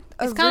 But that's like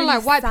it's kind of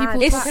like white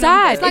people. It's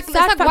sad. It's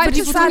like white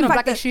people talking about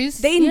black issues.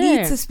 They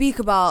need to speak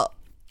about,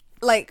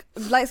 like,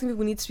 light skinned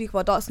people need to speak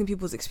about dark skinned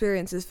people's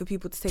experiences for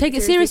people to take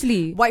it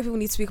seriously. White people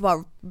need to speak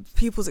about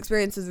people's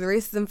experiences with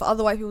racism for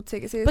other white people to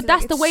take it seriously. But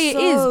that's the way it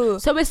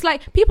is. So it's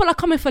like people are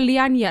coming for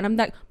Leanne, and I'm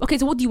like, okay,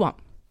 so what do you want?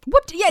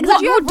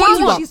 Exactly. What do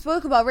you want? She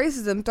spoke about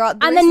racism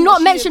throughout and then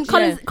not mention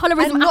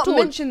colorism and not at all.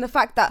 mention the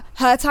fact that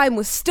her time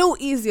was still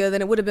easier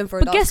than it would have been for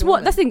a dark skin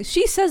woman. That's the thing.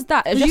 She says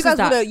that. You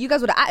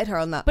guys would have atted her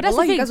on that. But that's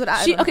the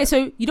thing. Okay,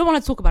 so you don't want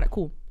her to talk about it.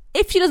 Cool.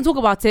 If she doesn't talk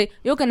about it,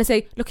 you're going to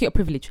say, look at your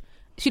privilege.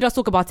 She does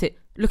talk about it.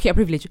 Look at her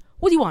privilege.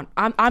 What do you want?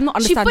 I'm not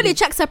understanding. She fully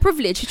checks her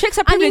privilege. She checks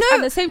her privilege,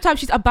 and at the same time,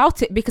 she's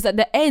about it, because at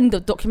the end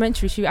of the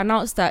documentary, she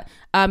announced that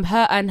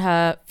her and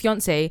her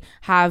fiance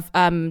have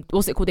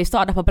they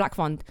started up a black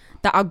fund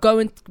that are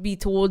going to be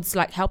towards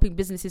like helping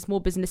businesses, small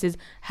businesses,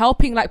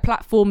 helping like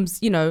platforms,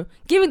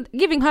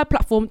 giving her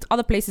platform to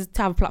other places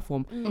to have a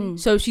platform.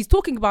 So she's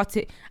talking about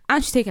it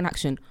and she's taking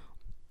action.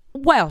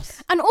 What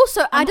else? And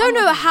also, I don't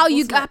know how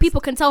people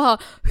can tell her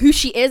who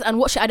she is and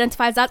what she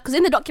identifies as, because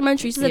in the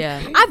documentary she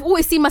said, I've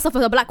always seen myself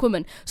as a black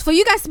woman. So for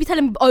you guys to be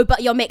telling me, oh,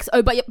 but you're mixed,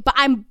 oh, but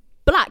I'm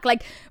black,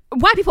 like,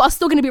 white people are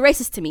still going to be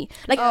racist to me.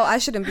 Like, I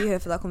shouldn't be here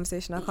for that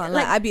conversation. I can't.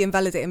 Like, I'd be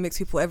invalidating mixed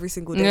people every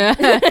single day.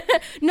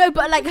 No,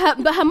 but like her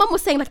mum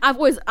was saying, like, I've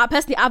always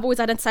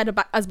identified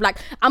her as black.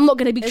 I'm not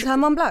going to be. Is her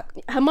mum black?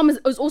 Her mum is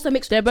also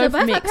mixed. They're both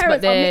mixed,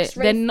 but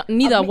they're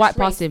neither white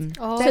person.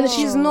 So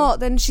she's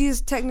not. Then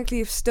she's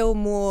technically still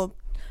more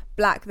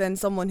black than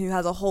someone who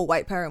has a whole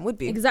white parent would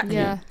be. Exactly.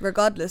 Yeah.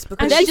 Regardless,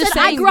 because she said,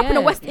 I grew up in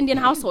a West Indian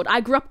household.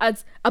 I grew up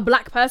as a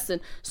black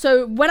person.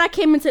 So when I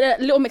came into the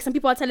Little Mix and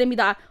people are telling me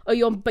that, oh,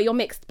 you're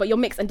mixed,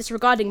 and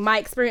disregarding my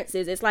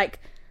experiences, it's like,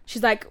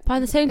 she's like, by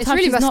the same time,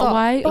 she's not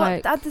white.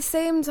 But at the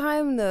same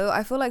time, though,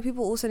 I feel like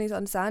people also need to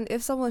understand,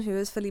 if someone who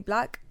is fully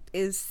black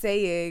is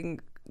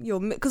saying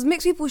because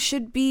mixed people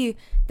should be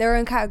their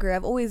own category.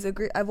 I've always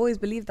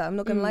believed that. I'm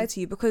not gonna lie to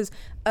you, because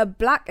a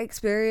black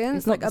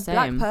experience, like a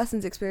black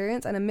person's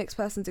experience and a mixed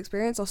person's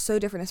experience are so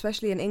different,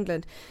 especially in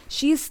England.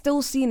 She's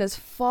still seen as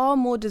far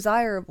more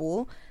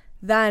desirable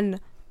than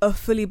a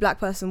fully black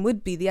person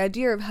would be. The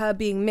idea of her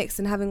being mixed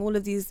and having all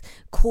of these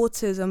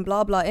quarters and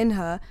blah blah in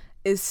her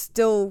is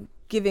still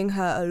giving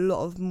her a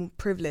lot of more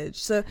privilege.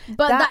 So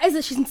but that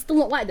isn't, she's still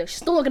not white though.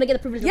 She's still not gonna get the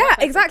privilege. Yeah,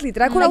 exactly.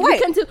 Did I call her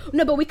white?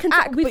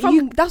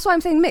 That's why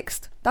I'm saying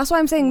mixed. That's why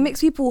I'm saying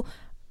mixed people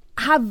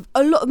have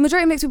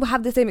majority of mixed people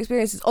have the same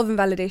experiences of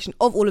invalidation,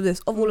 of all of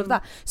this, of all of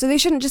that. So they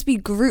shouldn't just be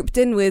grouped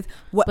in with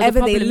whatever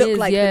they look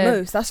like the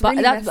most. That's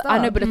really messed up. I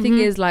know, but the thing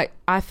is, like,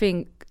 I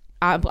think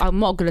I'm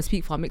not gonna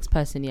speak for a mixed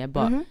person,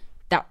 but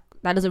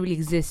that doesn't really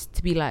exist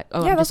to be like,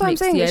 oh, yeah, I'm that's just what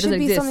mixed. I'm saying. Yeah, it should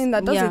be exist. something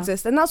that does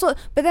exist, and that's what.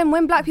 But then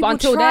when black people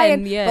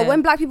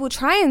when black people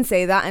try and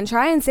say that and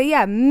try and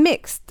say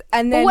mixed,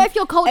 and then what if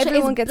your culture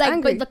everyone gets like,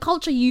 angry? but the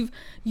culture you've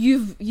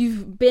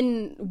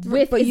been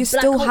with, but is you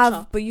black still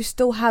culture. you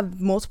still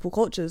have multiple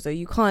cultures, though.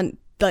 You can't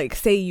like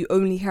say you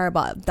only care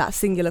about that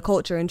singular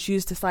culture and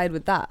choose to side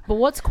with that. But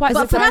what's quite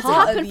for that to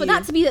happen, for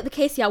that to be the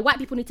case, white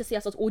people need to see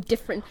us as all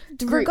different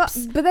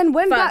groups. But then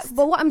when but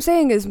what I'm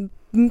saying is,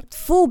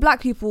 full black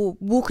people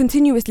will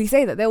continuously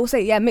say that. They will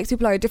say, mixed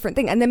people are a different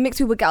thing, and then mixed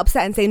people will get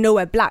upset and say, no,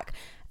 we're black.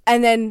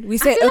 And then we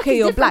say, okay,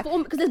 you're black.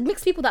 Because there's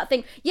mixed people that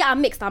think,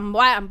 I'm mixed, I'm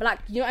white, I'm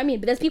black. You know what I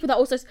mean? But there's people that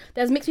also,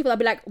 there's mixed people that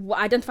be like,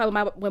 identify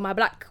with my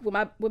black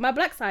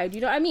side.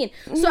 You know what I mean?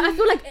 So I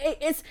feel like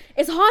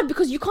it's hard,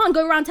 because you can't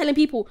go around telling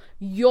people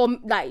you're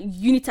like,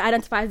 you need to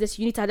identify as this,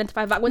 you need to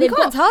identify as that. When we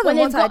can't tell them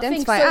what to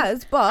identify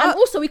as, but and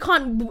also we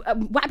can't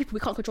white people, we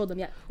can't control them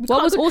yet.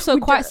 What was also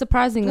quite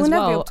surprising as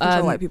well.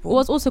 White people. What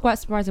was also quite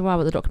surprising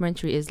about the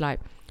documentary is like,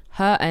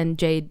 her and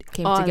Jade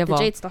came together.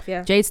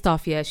 The Jade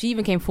stuff, yeah. She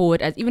even came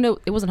forward as, even though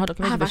it wasn't her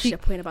documentary, I have actually a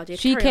point about Jade.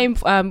 She came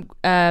forward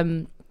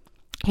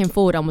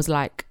and was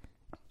like,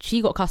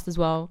 she got cussed as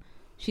well.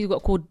 She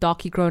got called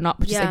darky grown up,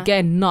 which is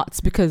again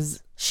nuts,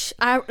 because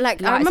I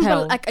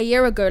remember like a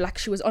year ago, like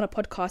she was on a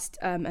podcast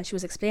and she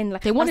was explaining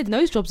like they wanted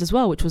nose jobs as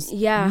well, which was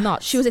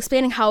nuts. She was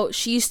explaining how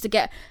she used to be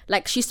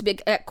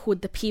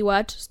called the P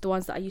word, the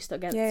ones that I used to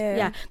get.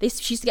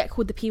 She used to get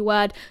called the P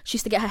word. She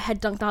used to get her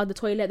head dunked out of the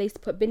toilet. They used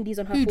to put bindis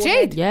on her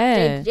forehead.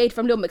 Jade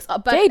from Little Mix.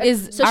 But Jade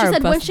is so Arab, she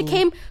said when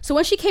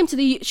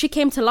she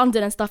came to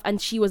London and stuff,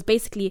 and she was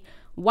basically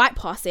white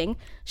passing,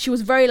 she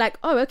was very like,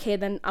 oh, okay,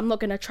 then I'm not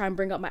gonna try and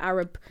bring up my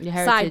Arab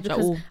side,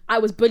 because I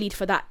was bullied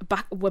for that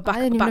back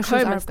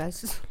home. Arab,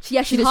 guys. She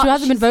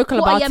hasn't been vocal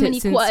about Yemeni,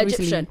 it since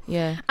Egyptian.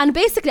 Yeah. And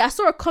basically I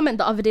saw a comment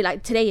the other day,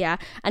 like today,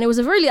 and it was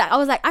a really like, I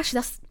was like, actually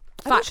that's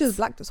facts. I thought she was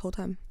black this whole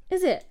time.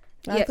 Is it?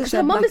 Yeah, because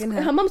her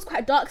mum's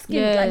quite dark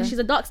skinned, like she's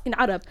a dark skinned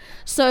Arab.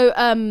 So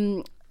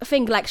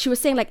thing, like she was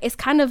saying, like it's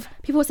kind of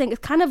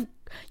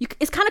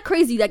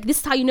crazy, like this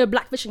is how you know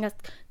blackfishing has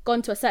gone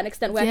to a certain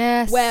extent,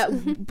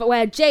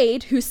 where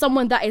Jade, who's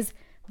someone that is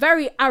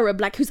very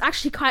Arab, like who's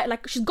actually quite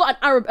like, she's got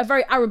a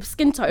very Arab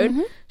skin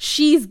tone,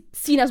 she's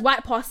seen as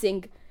white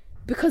passing,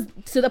 because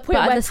to the point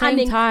where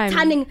tanning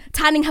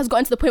has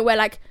gotten to the point where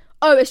like,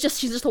 oh, she's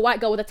just a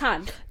white girl with a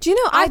tan. Do you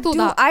know, I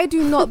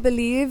do not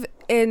believe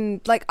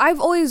in, like, I've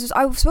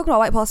spoken about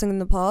white passing in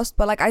the past,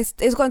 but like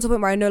it's gotten to the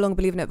point where I no longer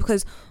believe in it,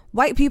 because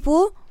white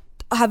people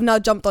have now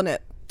jumped on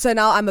it. So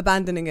now I'm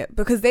abandoning it,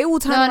 because they will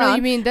turn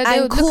around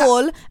and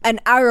call an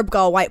Arab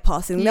girl white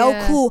passing.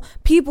 They'll call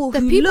people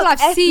who look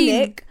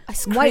ethnic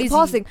white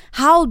passing.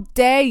 How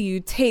dare you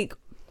take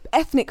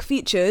ethnic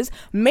features,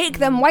 make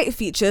them white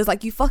features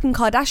like you fucking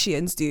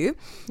Kardashians do,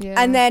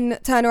 and then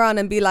turn around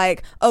and be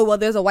like, oh, well,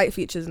 those are white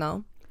features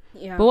now.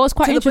 Yeah. But what's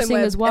quite interesting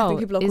as well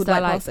is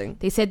that like,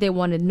 they said they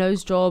wanted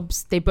nose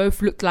jobs. They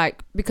both looked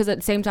like, because at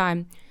the same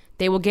time,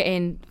 they were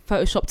getting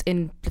photoshopped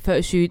in the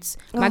photo shoots.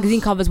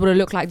 Magazine covers would have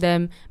looked like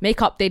them.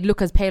 Makeup, they'd look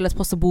as pale as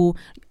possible.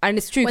 And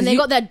it's true. When they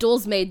got their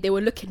dolls made, they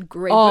were looking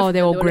great. Oh,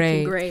 they were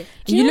great.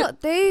 Do you know what?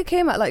 They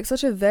came at like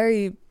such a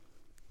very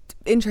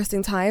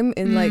interesting time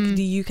in like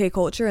the UK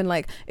culture, and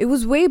like it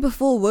was way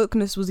before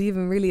wokeness was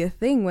even really a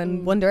thing,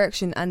 when One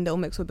Direction and Little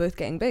Mix were both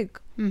getting big.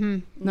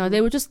 No,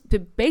 they were just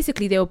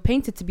basically, they were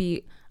painted to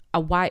be a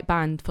white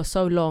band for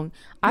so long.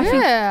 I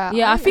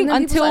think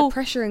until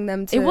pressuring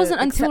them to, it wasn't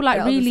until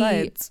like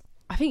really,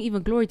 I think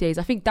even Glory Days,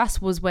 I think that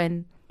was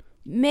when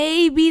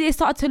maybe they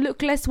started to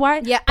look less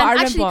white. Yeah, but and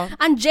I remember,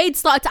 and Jade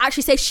started to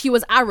actually say she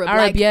was Arab.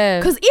 Like,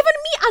 because even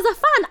me as a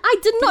fan, I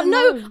did not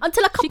know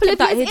until a couple of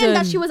years in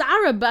that she was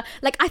Arab. But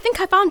like, I think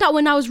I found out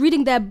when I was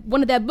reading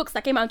one of their books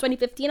that came out in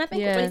 2015, I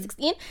think, or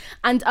 2016.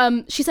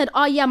 And she said,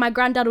 oh yeah, my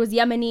granddad was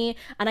Yemeni,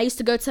 and I used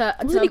to go to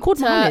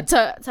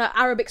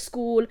Arabic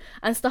school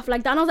and stuff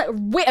like that. And I was like,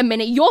 wait a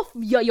minute, you're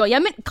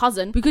Yemen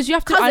cousin, because you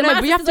have to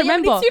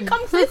remember all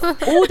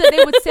that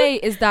they would say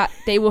is that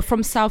they were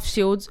from South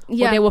Shields, or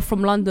they were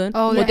from London.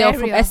 Oh, or they were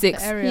from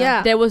Essex.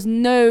 There was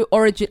no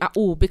origin at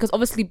all, because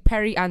obviously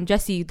Perry and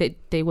Jessie, they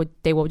were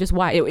just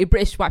white,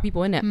 British white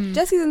people, innit?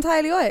 Jessie's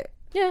entirely white.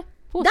 Yeah,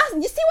 That's,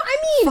 you see what I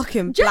mean?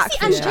 Fucking Jessie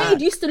and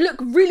Jade used to look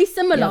really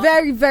similar.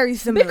 Very, very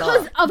similar.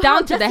 Because of down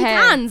how to Jessie the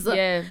hair. tans.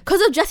 Yeah.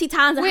 Because of Jessie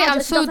tans. Wait,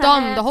 I'm so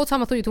dumb. The whole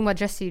time I thought you were talking about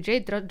Jessie.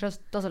 Jade just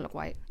doesn't look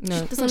white.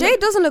 No. Jade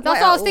doesn't look white.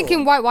 That's what I was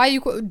thinking. Why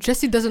you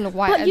Jessie doesn't look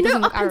white? But you know,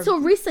 up Arab. until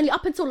recently,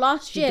 up until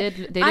last year,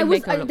 they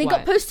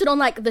got posted on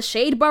like the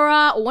Shade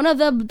Borough or one of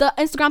the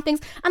Instagram things,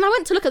 and I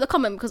went to look at the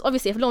comment because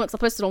obviously if Lil Mix are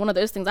posted on one of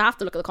those things, I have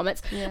to look at the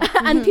comments. Yeah.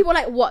 And people were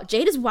like, "What?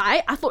 Jade is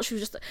white? I thought she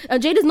was just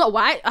Jade is not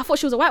white. I thought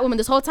she was a white woman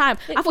this whole time.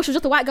 I thought she was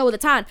just a white girl with a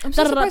tan." I'm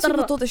so surprised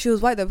people thought that she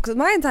was white though, because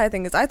my entire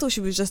thing is I thought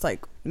she was just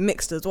like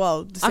mixed as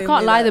well. I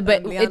can't lie though,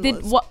 but it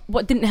did.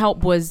 What didn't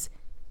help was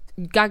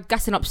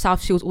gassing up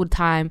South Shields all the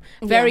time.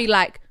 Very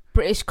like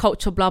British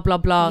culture, blah blah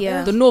blah.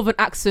 Yeah. The northern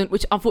accent,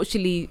 which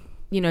unfortunately,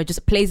 you know,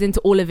 just plays into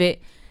all of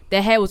it.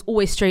 Their hair was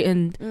always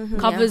straightened.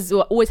 Covers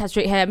always had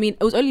straight hair. I mean,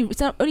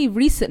 it's only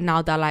recent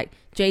now that like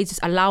Jade's just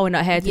allowing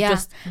her hair to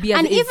just be as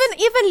and it is.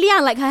 even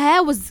Leanne, like her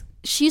hair was.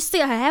 She used to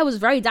say her hair was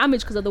very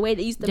damaged because of the way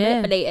they used to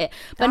manipulate it.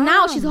 But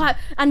now she's white,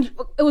 and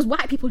it was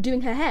white people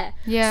doing her hair.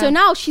 Yeah. So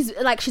now she's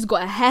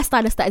got a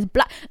hairstylist that is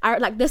black.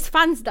 Like there's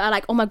fans that are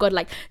like, oh my god,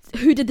 like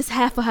who did this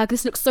hair for her?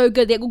 This looks so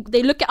good.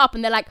 They look it up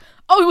and they're like,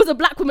 oh, it was a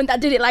black woman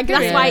that did it. Like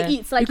that's why it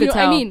eats. Like you know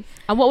what I mean?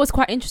 And what was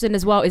quite interesting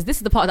as well is this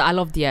is the part that I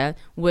loved.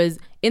 Was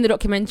in the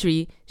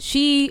documentary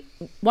she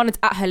wanted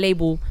to at her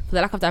label for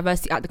the lack of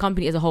diversity at the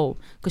company as a whole,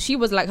 because she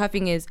was like, her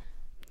thing is,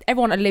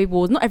 everyone at the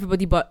label, not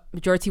everybody, but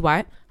majority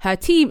white. Her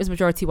team is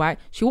majority white.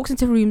 She walks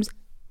into rooms,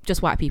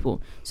 just white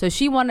people. So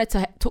she wanted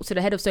to talk to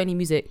the head of Sony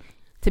Music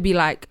to be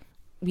like,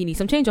 we need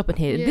some change up in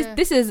here. Yeah.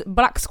 This is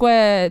Black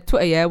Square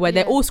Twitter, where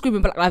they're all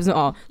screaming Black Lives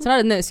Matter. So now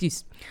there's no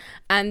excuse.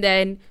 And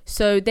then that's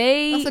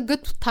a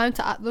good time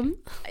to at them.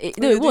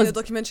 It was a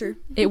documentary.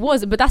 It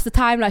was, but that's the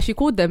time like she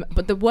called them.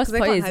 But the worst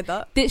part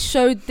is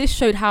this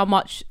showed how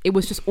much it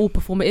was just all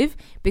performative,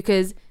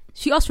 because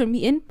she asked for a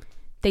meeting.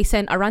 They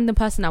sent a random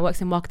person that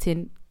works in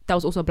marketing that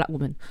was also a black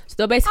woman. So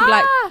they're basically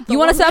like, you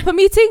want to set up a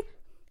meeting?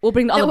 We'll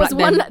bring the other black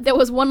men. There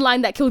was one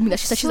line that killed me that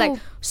she said, she's like,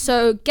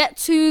 so get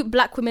 2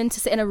 black women to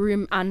sit in a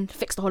room and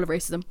fix the whole of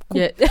racism.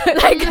 Cool. Yeah.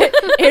 Like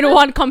in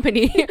one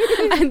company.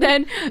 And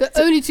then the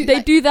only 2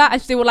 they do that,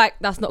 and they were like,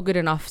 that's not good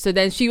enough. So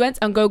then she went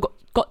and got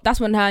that's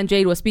when her and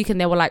Jade were speaking.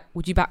 They were like,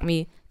 would you back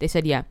me? They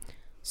said yeah.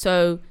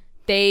 So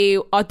they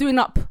are doing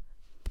up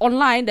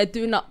online, they're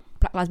doing up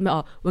Black Lives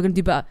Matter. We're gonna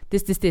do better.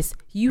 This.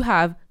 You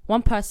have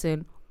one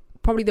person,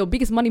 probably the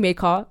biggest money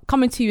maker,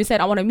 coming to you and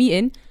said, I want a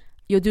meeting.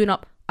 You're doing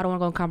up, I don't want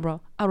to go on camera,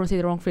 I don't want to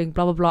say the wrong thing,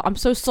 blah blah blah. I'm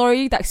so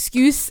sorry, that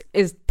excuse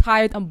is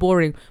tired and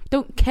boring.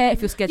 Don't care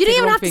if you're scared. You don't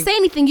even have to say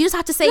anything. You just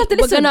have to say, we're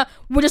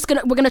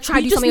gonna try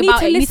to do something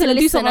about it. You need to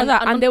do something like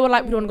that. And they were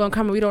like, we don't want to go on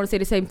camera, we don't want to say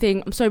the same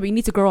thing. I'm sorry, but you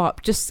need to grow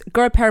up. Just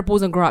grow a pair of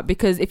balls and grow up,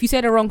 because if you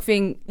say the wrong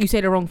thing, you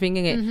say the wrong thing,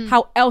 innit?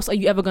 How else are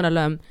you ever gonna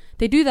learn?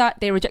 They do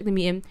that, they reject the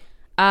meeting.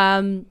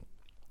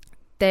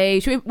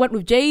 They went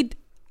with Jade,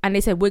 and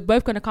they said, we're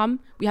both going to come.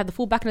 We have the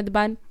full backing of the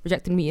band,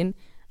 rejecting meeting.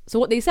 So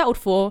what they settled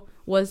for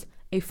was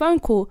a phone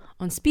call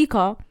on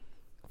speaker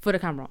for the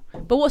camera.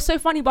 But what's so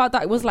funny about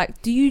that, it was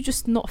like, do you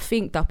just not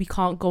think that we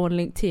can't go on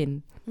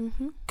LinkedIn?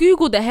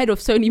 Google the head of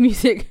Sony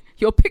Music.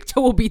 Your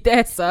picture will be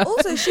there, sir.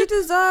 Also, she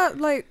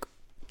deserved, like,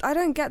 I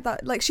don't get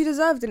that. Like, she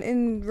deserved an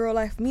in real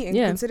life meeting,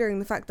 considering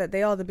the fact that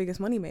they are the biggest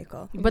money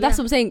maker. But that's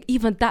what I'm saying.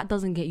 Even that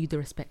doesn't get you the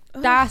respect.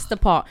 That's the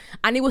part.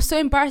 And it was so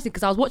embarrassing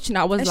because I was watching it.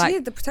 I was like, she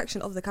needed the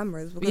protection of the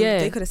cameras, because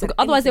they could have said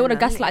otherwise they would have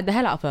gaslighted the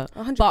hell out of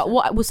her. 100%. But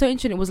what was so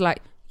interesting, it was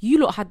like, you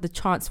lot had the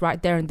chance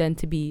right there and then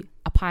to be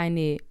a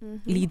pioneer,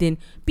 leading,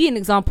 be an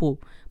example.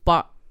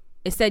 But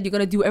instead, you're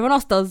gonna do what everyone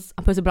else does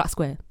and post a black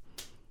square.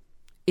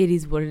 It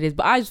is what it is.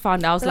 But I just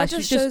found out, I was like, that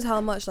just shows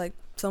how much like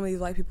some of these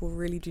white people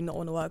really do not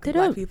want to work with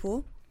black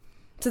people.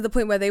 To the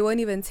point where they won't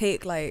even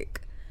take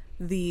like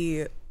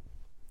the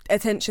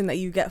attention that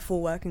you get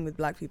for working with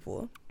black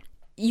people.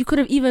 You could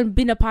have even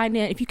been a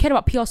pioneer if you cared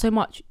about PR so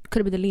much. You could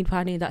have been the lead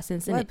pioneer in that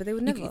sense. Right, but they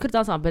would never. You could have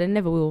done something, but they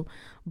never will.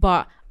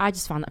 But I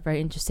just found that very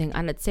interesting.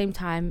 And at the same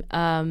time,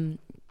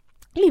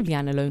 leave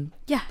Leanne alone.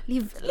 Yeah,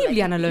 leave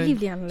Leanne alone. Leave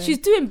Leanne alone. She's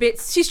doing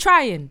bits. She's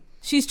trying.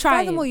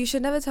 Furthermore, you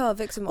should never tell a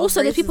victim of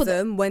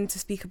racism when to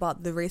speak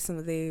about the racism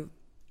that they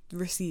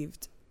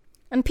received.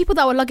 And people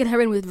that were lugging her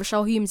in with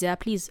Rochelle Humes,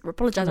 please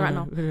apologize right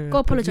now. Go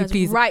apologize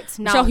right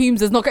now. Rochelle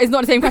Humes is not in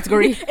the same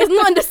category. It's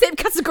not in the same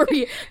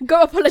category.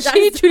 Go apologize.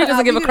 She truly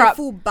doesn't give a crap. A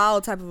full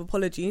bow type of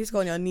apology. You need to go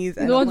on your knees.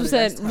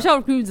 100%.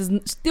 Rochelle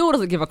Humes still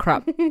doesn't give a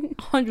crap.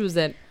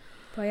 100%.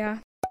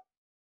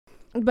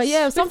 But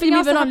yeah, something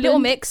moving on. Little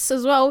Mix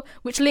as well,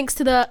 which links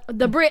to the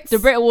Brits. The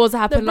Brit Awards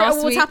happened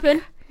last week.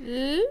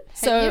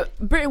 So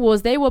Brit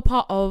Awards, they were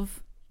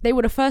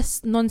the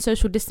first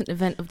non-social distant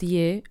event of the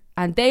year.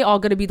 And they are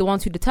going to be the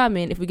ones who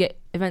determine if we get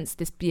events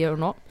this year or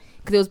not.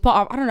 Because it was part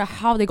of, I don't know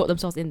how they got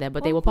themselves in there,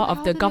 but they were part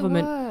of the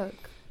government.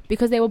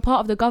 Because they were part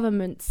of the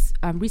government's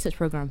research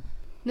program.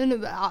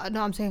 No,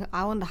 I'm saying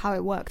I wonder how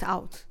it worked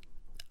out.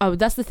 Oh,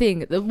 that's the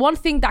thing. The one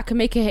thing that can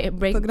make a hit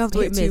break. We're going to have to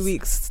wait 2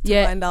 weeks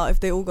to find out if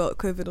they all got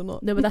COVID or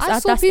not. No, but I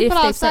saw people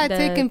outside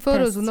taking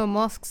photos with no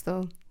masks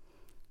though.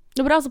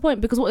 No, but that was the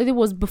point. Because what they did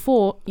was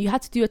before, you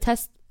had to do a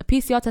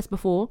PCR test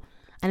before.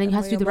 and then you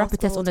have to do the rapid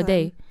test on the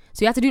day.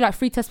 So you have to do like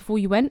 3 tests before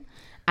you went,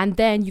 and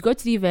then you go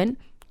to the event,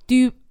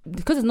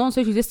 because it's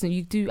non-social distance,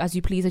 you do as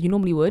you please as you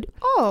normally would.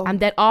 And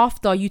then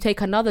after you take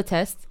another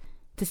test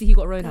to see who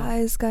got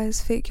Rona.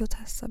 Guys, fake your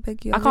tests, I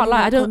beg you. I can't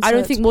lie, I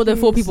don't think more than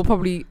 4 people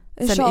probably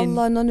send it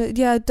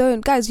in.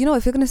 Don't. Guys, you know,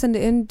 if you're gonna send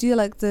it in, do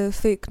like the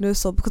fake no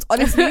swab, because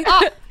honestly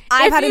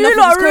I've had enough of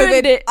this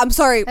COVID. I'm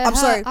sorry.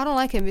 I don't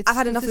like him. I've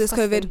had enough of this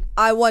COVID.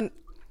 I want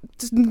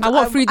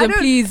freedom,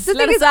 please. The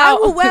thing is, I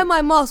will wear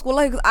my mask. Well,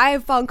 like, I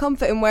have found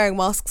comfort in wearing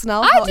masks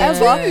now.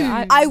 However,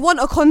 I want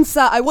a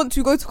concert. I want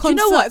to go to concerts. You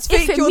know what?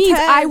 If it means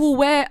I will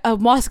wear a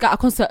mask at a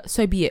concert,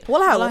 so be it.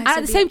 And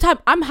at the same time,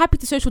 I'm happy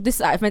to social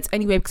distance at events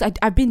anyway, because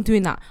I've been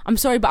doing that. I'm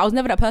sorry, but I was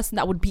never that person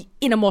that would be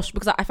in a mosh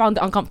because I found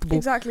it uncomfortable.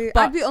 Exactly.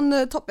 But I'd be on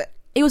the top bit.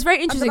 It was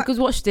very interesting because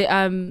watched it.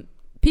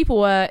 People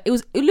were. It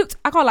looked.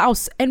 I can't lie. I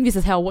was envious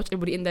as hell watching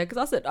everybody in there because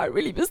I said I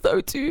really missed the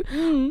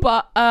O2.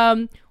 But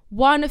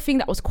one thing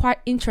that was quite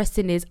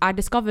interesting is I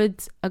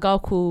discovered a girl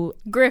called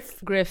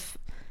Griff.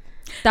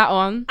 That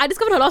one. I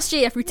discovered her last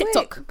year through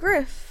TikTok. Wait,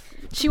 Griff.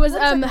 She was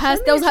there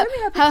was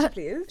her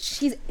please.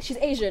 She's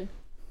Asian.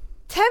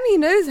 Temmie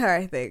knows her,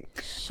 I think.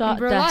 Shut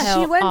the hell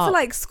up. She went to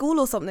like school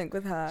or something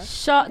with her.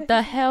 Shut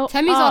the hell up.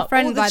 Temmie's our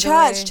friend, by the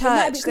way.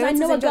 Church. I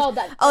know a girl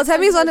that. Oh,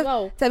 Temmie's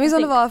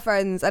one of our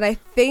friends, and I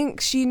think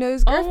she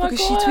knows Griff because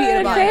she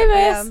tweeted about it.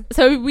 Yeah.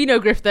 So we know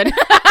Griff then.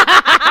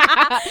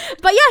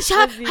 But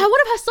yeah,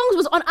 one of her songs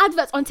was on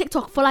adverts on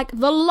TikTok for like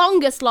the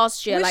longest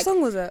last year. Which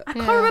song was it? I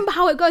can't remember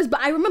how it goes,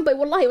 but I remember it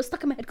was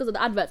stuck in my head because of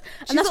the adverts.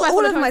 And that's why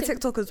all over my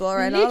TikTok as well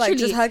right now, like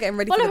just her getting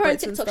ready for the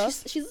Brits and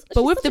stuff. She's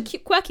such a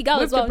cute, quirky girl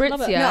as well. With the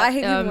Brits, yeah. No, I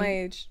hate people my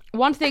age.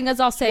 One thing,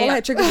 as I'll say,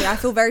 it triggers me. I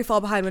feel very far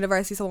behind whenever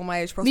I see someone my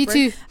age prospering.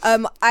 Me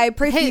too. I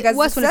pray for you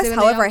guys' success.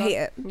 However, I hate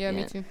it. Yeah,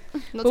 me too.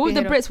 But with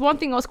the Brits, one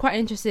thing I was quite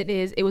interested in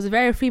is it was a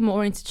very female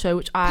oriented show,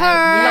 which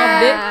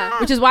I loved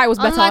it, which is why it was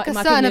better. Unlike in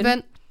my a certain opinion.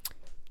 event.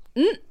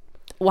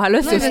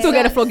 Wireless, you're still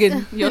getting a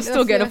flogging. You're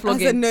still getting a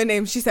flogging. I said no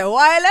name. She said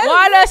wireless.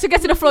 Wireless, you're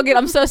getting a flogging.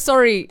 I'm so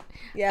sorry.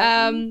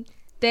 Yeah.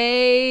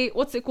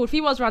 What's it called?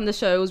 Females ran the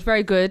show. It was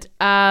very good.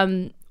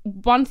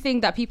 One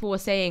thing that people were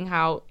saying,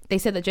 how they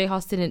said that J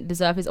Hus didn't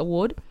deserve his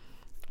award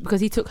because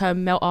he took her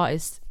male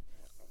artist.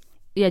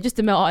 Yeah, just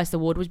the male artist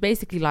award, which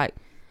basically like,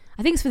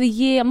 I think it's for the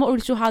year. I'm not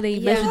really sure how they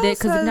measured it.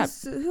 Who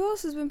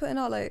else has been putting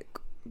out like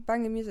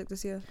banging music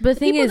this year? But the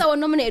thing people is, that were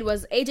nominated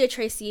was AJ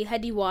Tracey,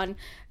 Headie One,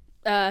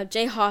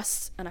 J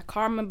Hus, and I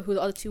can't remember who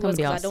the other two was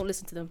because I don't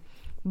listen to them.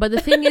 But the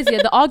thing is,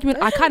 the argument,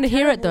 I kind of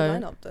hear it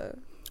though.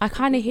 I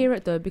kind of hear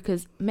it though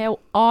because male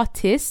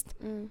artist,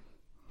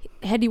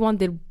 Headie One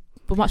did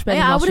much better.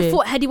 Yeah, I would have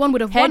thought Headie One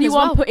would have won as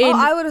well. Put in,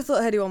 I would have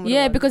thought Headie One would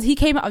have won. Because he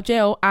came out of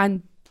jail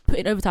and put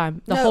in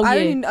overtime the whole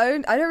year.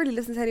 I don't really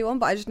listen to Headie One,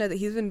 but I just know that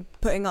he's been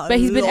putting out a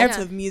lot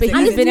of music. But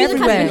he's been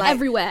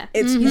everywhere.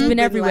 He's been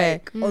everywhere.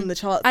 On the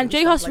charts. And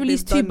J Hus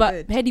released too,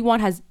 but Headie One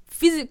has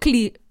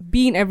physically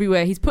been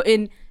everywhere. He's put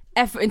in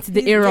effort into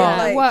the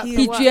era.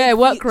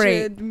 Work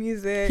rate.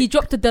 Music. He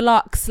dropped the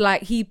deluxe.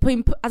 Like he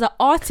put as an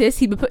artist,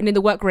 he'd been putting in the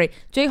work rate.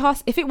 J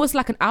Hus, if it was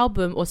like an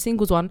album or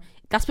singles one,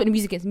 that's putting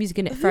music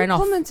in it. Fair enough.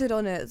 Who commented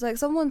on it? It's like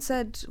someone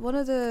said one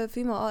of the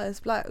female artists,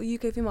 black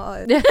UK female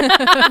artists.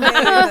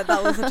 That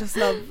was such a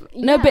snub.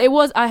 No, but it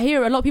was. I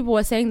hear a lot of people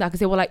were saying that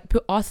because they were like,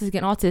 put artists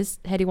against artists.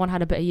 Headie One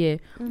had a better year.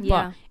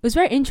 But it was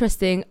very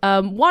interesting.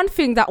 One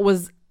thing that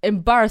was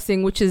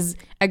embarrassing, which is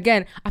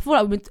again, I feel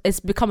like it's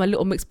become a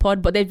little mixed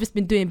pod, but they've just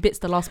been doing bits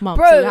the last month.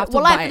 Bro, so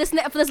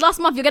for this last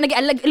month, you're gonna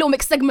get a little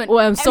mixed segment.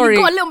 Well, I'm sorry,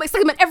 you've got a little mixed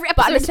segment every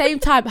episode. But at the same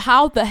time,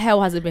 how the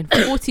hell has it been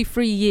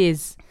 43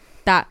 years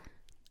that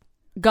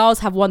girls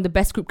have won the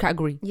best group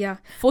category? 43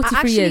 years. I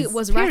actually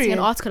was writing an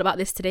article about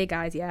this today,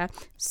 guys.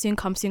 Soon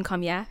come,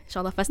 yeah.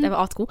 Inshallah, first ever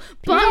article.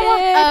 But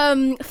I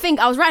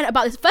was writing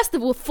about this. First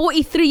of all,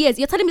 43 years.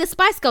 You're telling me the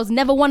Spice Girls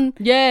never won?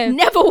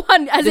 Never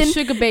won. As the in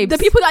Sugar Babes. The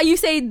people that you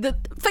say the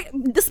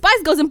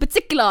Spice Girls in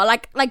particular,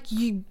 like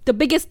you, the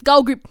biggest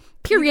girl group.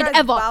 Period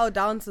ever. Bow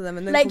down to them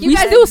and then like we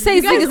still say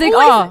Zig Zig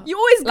are. You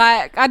always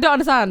like I don't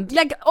understand.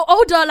 Like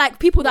older like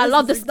people that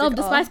love the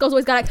Spice Girls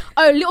always go like,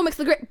 oh, Little Mix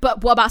the Great,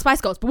 but what about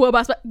Spice Girls? But what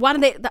about why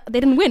didn't they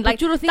didn't win? Like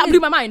that blew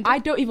my mind. I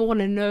don't even want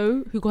to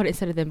know who got it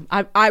instead of them.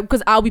 I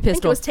because I'll be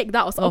pissed off. It was Take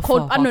That or something.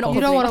 I don't know.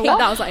 You don't want to Take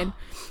That or something.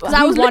 Because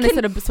I was looking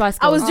at Spice Girls.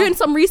 I was doing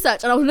some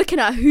research and I was looking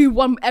at who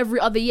won every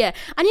other year.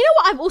 And you know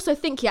what I've also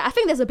think I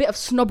think there's a bit of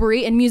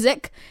snobbery in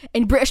music,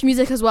 in British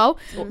music as well.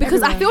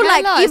 Because I feel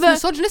like it's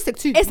misogynistic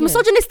too. It's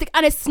misogynistic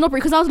and it's snobbery.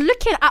 Because I was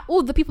looking at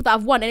all the people that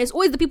have won, and it's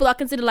always the people that are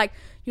considered like,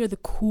 you know, the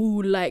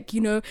cool, like, you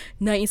know,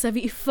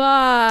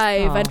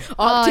 1975 and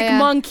Arctic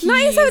Monkeys.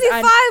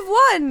 1975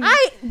 won.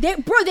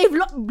 They've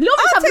lost to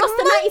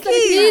 1975.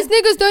 These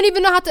niggas don't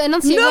even know how to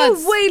enunciate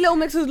words. No way Little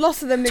Mix has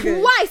lost to them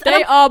niggas. Twice.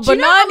 They are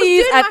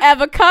bananas and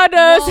avocados.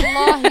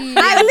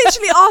 I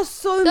literally asked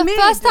so many.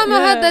 The first time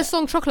I heard their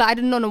song Chocolate, I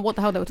did not know what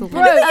the hell they were talking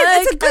about.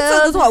 It's a good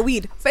song as well,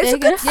 weed. But it's a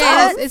good song.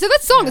 Yeah, it's a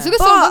good song. It's a good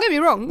song. Don't get me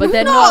wrong. But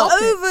they're not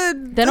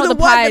the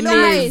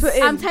pioneers.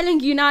 I'm telling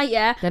you now,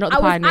 they're not the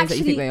pioneers that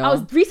you think they are. I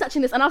was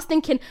researching this and I was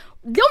thinking,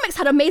 Lil Mix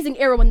had an amazing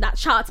era when that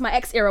Shout Out to My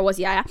Ex era was,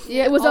 yeah.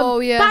 It was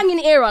a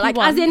banging era, like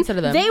as in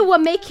they were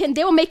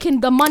making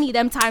the money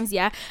them times,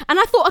 yeah. And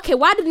I thought, okay,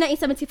 why did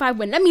 1975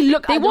 win? Let me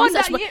look. They won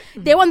that year.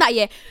 They won that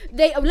year.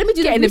 Let me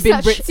do the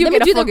research.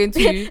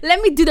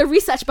 Let me do the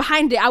research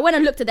behind it. I went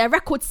and looked at their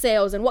record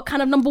sales and what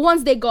kind of number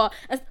ones they got.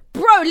 And,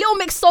 bro, Lil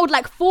Mix sold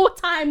like 4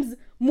 times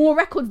more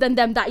records than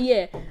them that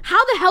year.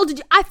 How the hell did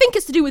you? I think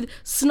it's to do with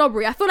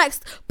snobbery. I feel like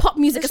pop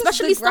music,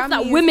 especially stuff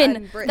that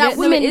women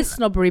it is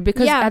snobbery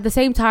because at the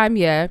same time,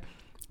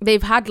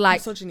 they've had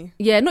like misogyny.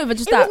 Yeah, not even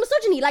just it was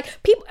misogyny.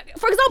 Like people,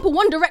 for example,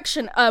 One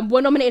Direction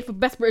were nominated for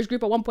Best British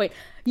Group at one point.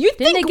 Didn't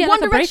they get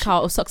like a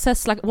breakout of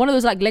success, like one of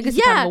those like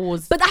legacy kind of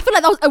awards? But I feel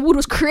like that award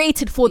was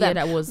created for them.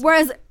 Yeah, that was.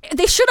 Whereas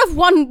they should have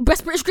won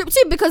Best British Group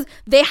too because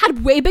they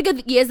had way bigger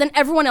years than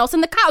everyone else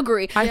in the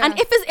category. And isn't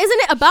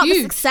it about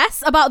the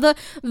success, about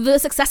the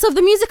success of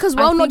the music as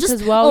well, not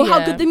just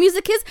how good the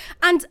music is?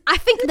 And I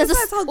think there's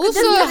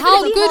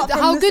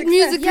how good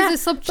music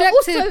is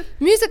subjective.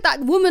 Music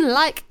that women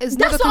like is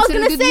never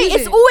considered good music.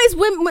 It's always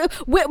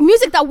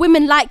music that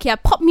women like,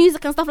 pop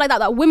music and stuff like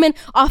that women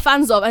are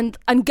fans of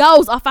and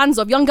girls are fans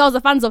of, young girls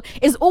are fans of,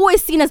 is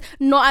always seen as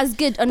not as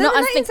good and not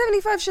as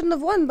 1975 shouldn't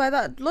have won by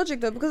that logic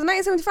though, because in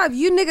 1975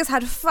 you niggas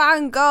had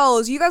fan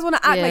girls. You guys want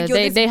to act like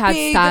you're this had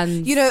big,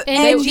 stands.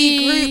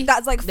 edgy group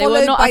that's like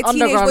followed by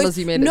teenage boys.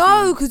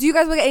 No, because you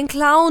guys were getting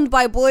clowned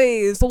by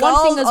boys. But one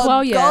thing as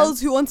well,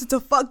 girls who wanted to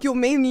fuck your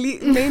main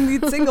lead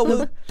singer.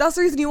 Well, that's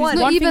the reason you won.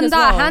 He's not even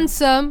that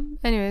handsome.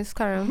 Anyways,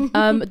 carry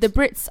on. The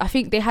Brits, I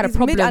think they had a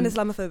problem. Mid and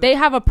Islamophobic. They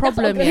have a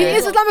problem. He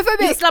is Islamophobic.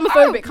 He's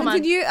Islamophobic. Come on.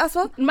 Did you as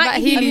well?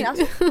 Matt Healy.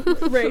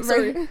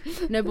 Sorry.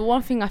 No, but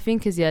one thing I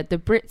think is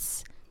the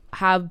Brits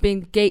have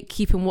been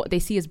gatekeeping what they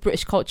see as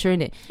British culture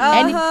in it.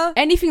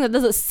 Anything that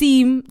doesn't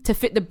seem to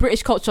fit the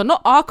British culture,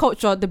 not our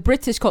culture, the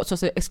British culture,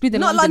 so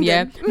excluding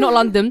London, not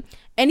London.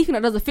 Anything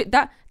that doesn't fit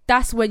that,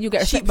 that's when you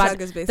get respect back.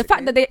 The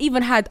fact that they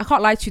even had, I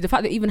can't lie to you, the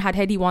fact that they even had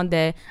Headie One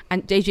there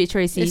and JJ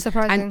Tracy. It's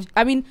surprising. And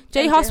I mean,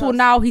 Jay Hustle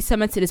now, he's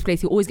cemented his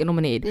place. He'll always get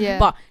nominated. Yeah.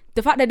 But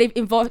the fact that they've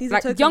involved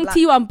like Young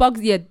T and Bugs,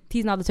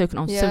 he's now the token.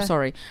 I'm so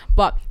sorry,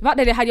 but the fact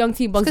that they had Young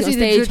T and Bugs on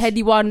stage,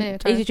 Headie One,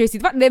 AJ Tracy,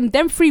 the fact that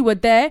them three were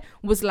there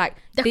was like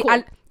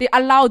they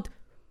allowed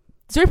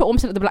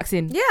 0.1% of the blacks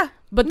in. Yeah,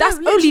 but that's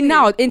only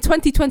now in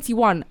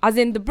 2021. As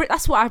in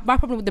that's what my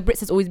problem with the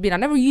Brits has always been. I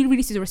never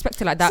really see the respect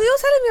to like that. So you're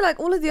telling me like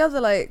all of the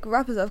other like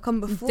rappers that have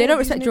come before, they don't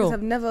respect Drill.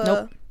 Have never.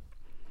 Nope.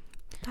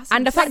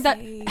 And the fact that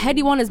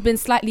Headie One has been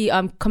slightly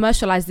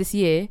commercialized this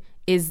year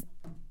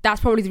that's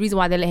probably the reason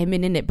why they let him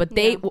in it. But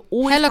they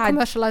always hella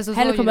commercialized as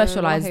well.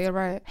 Commercialized. Okay,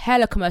 right.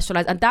 Hella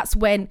commercialized. And that's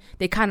when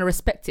they kind of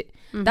respect it.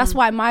 Mm-hmm. That's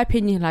why, in my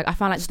opinion, like I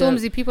found like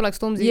Stormzy, people like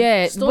Stormzy.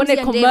 Yeah, Stormzy when they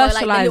commercialize,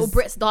 like the little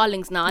Brits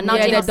darlings now. And now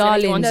they're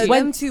darlings. No,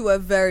 them two were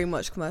very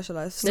much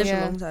commercialized. Such a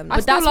long time.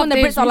 But that's when the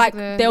Brits are like,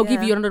 they'll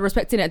give you another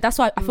respect in it. That's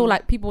why I feel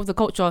like people of the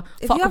culture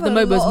fuck with the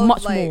Mobos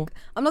much more.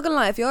 I'm not gonna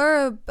lie, if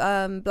you're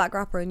a black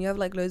rapper and you have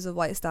like loads of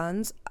white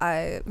stands,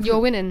 you're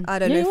winning. I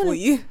don't know for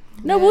you.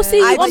 No, we'll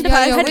see. I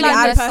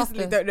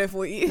personally don't know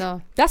for you.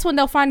 No, that's when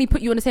they'll finally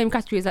put you in the same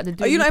category as like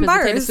the. Are you not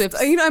embarrassed?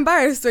 Are you not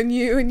embarrassed when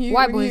you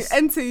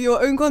enter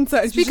your own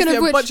concert and you see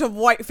a bunch of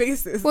white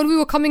faces? When we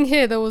were coming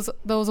here, there was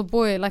a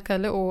boy, like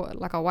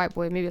a white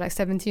boy, maybe like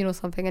 17 or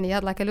something, and he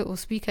had like a little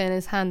speaker in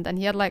his hand, and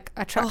he had like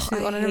a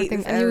tracksuit on and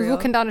everything, and he was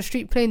walking down the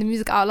street playing the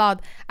music out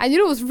loud. And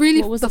it was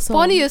really the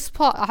funniest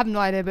part. I have no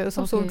idea, but it was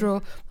some sort of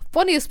drill.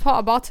 Funniest part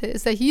about it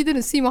is that he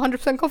didn't seem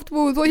 100%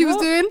 comfortable with what he was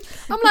doing.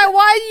 I'm like,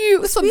 why are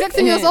you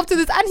subjecting yourself to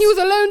this? And he was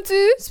alone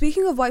too.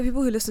 Speaking of white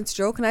people who listen to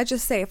drill, can I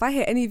just say, if I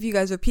hear any of you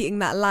guys repeating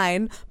that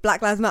line,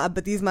 Black Lives Matter,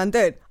 but these men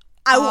don't,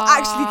 I will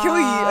actually kill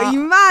you. Are you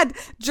mad?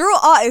 Drill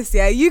artists,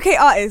 UK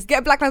artists,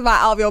 get Black Lives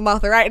Matter out of your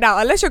mouth right now.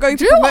 Unless you're going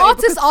to drill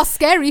artists are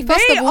scary.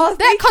 First of all,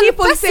 they're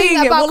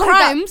confessing about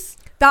crimes.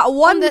 That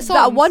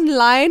one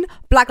line,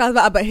 Black Lives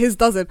Matter, but his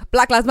doesn't.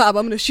 Black Lives Matter, but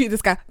I'm going to shoot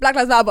this guy. Black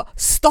Lives Matter, but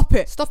stop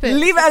it.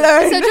 Leave it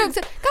alone. It's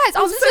a joke. Guys,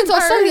 I was listening to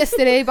a song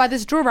yesterday by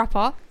this drill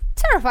rapper.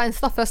 Terrifying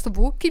stuff, first of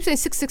all. Keep saying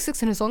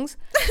 666 in his songs.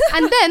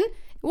 And then,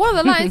 one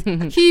of the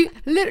lines, he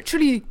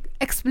literally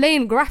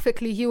explained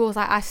graphically, he was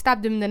like, I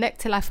stabbed him in the neck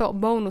till I felt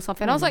bone or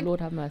something. I was like,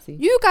 Lord have mercy.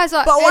 You guys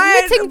are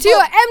admitting to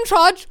your M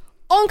charge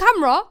on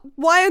camera.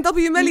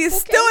 YNW Melly is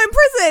still in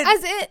prison.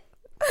 As it...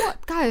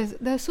 What guys?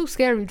 They're so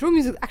scary. Drill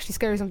music is actually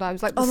scary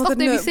sometimes. Like the stuff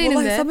they be saying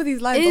in there. Some of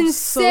these lines are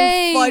so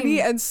funny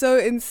and so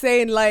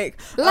insane. Like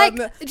I've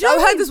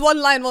heard this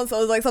one line once that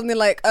was like something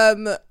like,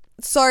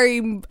 sorry,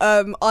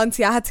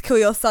 auntie, I had to kill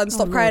your son.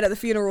 Stop crying at the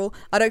funeral.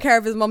 I don't care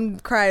if his mum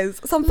cries.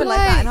 Something like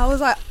that. And I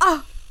was like,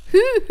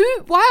 Who?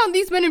 Why aren't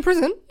these men in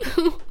prison?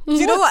 Do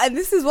you know what? And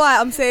this is why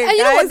I'm saying,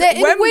 guys,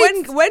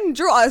 when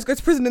drill artists go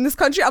to prison in this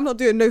country, I'm not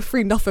doing no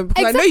free nothing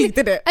because I know you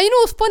did it. And you know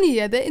what's funny?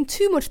 Yeah, they're in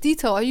too much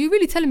detail. Are you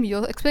really telling me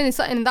you're explaining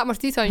something in that much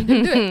detail and you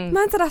didn't do it?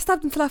 Man said I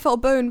stabbed until I felt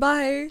a bone.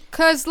 Bye.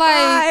 Because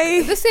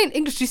like this ain't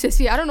English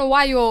GCSE. I don't know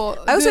why you're.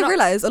 I also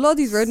realised a lot of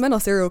these road men are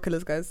serial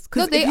killers, guys.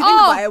 Because if you think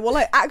about it, well,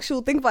 like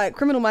think about it,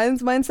 criminal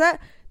mindset.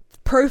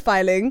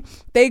 profiling,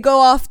 they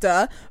go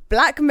after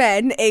black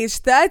men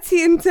aged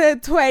 13 to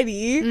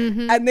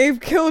 20 and they've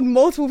killed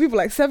multiple people,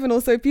 like 7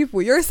 or so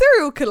people. You're a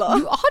serial killer.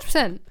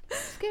 100%.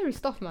 Scary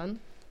stuff, man.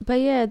 But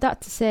yeah,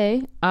 that to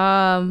say,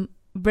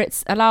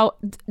 Brits allow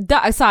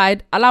that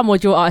aside, allow more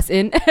drill artists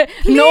in.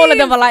 Not all of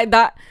them are like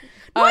that.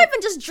 Not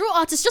even just drill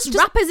artists, just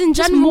rappers in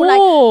general. More.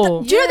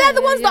 Like, do you know they're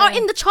the ones that are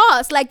in the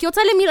charts? Like, you're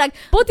telling me, like,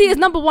 Body is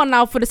number 1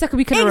 now for the second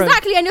week in a row.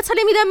 Exactly, and you're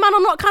telling me them man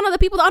are not kind of the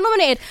people that are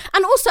nominated.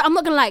 And also, I'm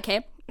not gonna lie,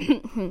 okay?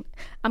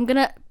 I'm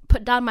gonna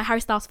put down my Harry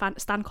Styles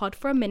stan card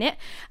for a minute.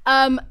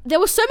 There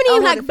were so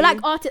many black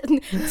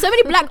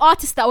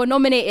artists that were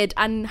nominated,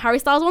 and Harry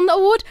Styles won the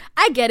award.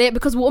 I get it,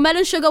 because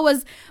Watermelon Sugar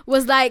was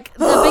like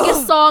the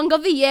biggest song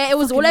of the year. It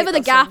was all over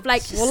the gaff.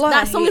 Like,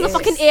 that song is a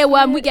fucking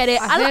earworm. We get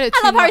it. I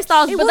love Harry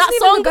Styles, but that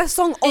song, the best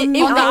song on the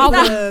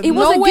album. It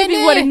wasn't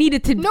giving what it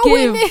needed to give.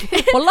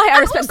 Wallahi, I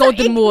respect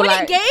Golden more.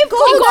 Like,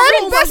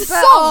 Golden best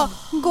song.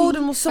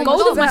 Golden was so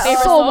Golden's my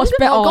favorite. So much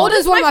better.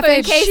 Golden's one of my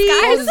favorites.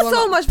 She's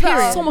so much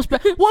better. So much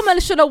better.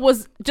 Watermelon Sugar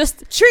was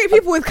just treat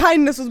people with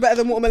kindness was better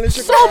than Watermelon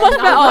Sugar. So much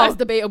better. That's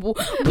debatable.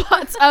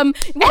 But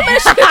Watermelon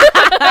Sugar.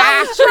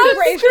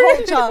 British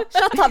culture.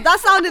 Shut up. That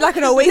sounded like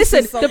an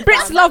Oasis song. The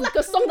Brits love like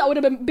a song that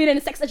would have been in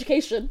sex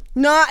education.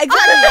 Nah,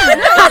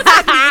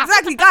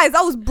 exactly. Guys,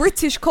 that was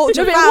British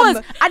culture. It was,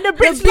 and the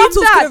Brits loved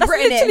that. That's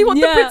literally what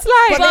the Brits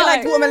like. But they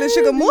like Watermelon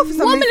Sugar more for some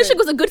reason. Watermelon Sugar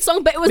was a good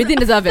song, but it was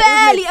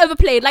fairly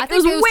overplayed. Like, it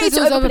was way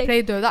too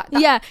overplayed though.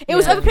 It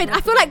was overplayed.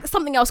 I feel like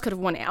something else could have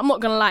won it. I'm not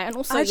gonna lie. And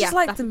also,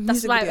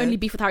 that's why I only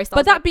beef with Harry Styles.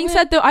 But that being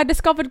said, though, I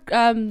discovered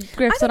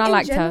Griff's and I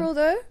liked her.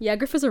 Though. Yeah,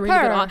 Griff was a really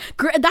good art.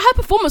 Her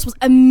performance was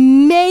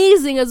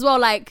amazing as well.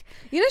 Like,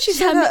 you know, she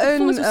had her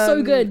own was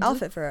so good.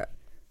 outfit for it.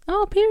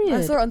 Oh, period.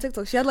 I saw it on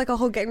TikTok. She had like a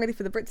whole getting ready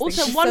for the Brits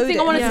also, thing. one thing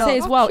I wanted to say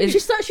as well is she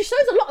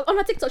shows a lot on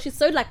her TikTok. She's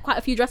sewed like quite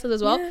a few dresses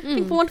as well. I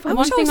think for one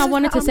thing I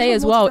wanted to say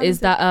as well is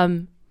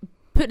that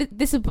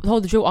this is the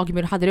whole drill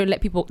argument, how they don't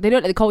let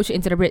the culture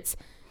into the Brits.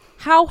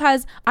 How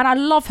has, and I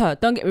love her,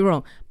 don't get me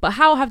wrong, but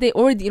how have they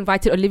already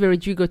invited Olivia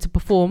Rodrigo to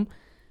perform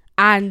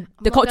and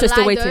the culture is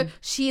still waiting?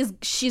 She's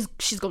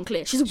gone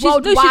clear. She's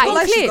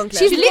worldwide.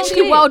 She's literally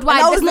clear.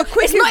 worldwide.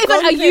 It's not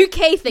even a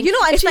UK thing. You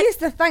know, and she used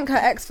to thank her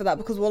ex for that,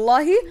 because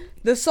wallahi,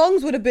 the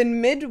songs would have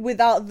been mid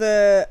without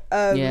the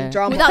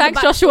drama.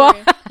 Thanks, Joshua.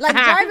 Like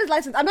Driver's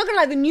License. I'm not gonna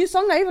like the new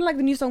song. I even like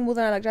the new song more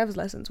than I like Driver's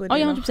License. Oh,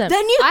 yeah, 100%.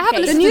 I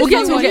haven't listened to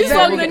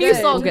the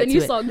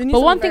new song.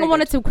 But one thing I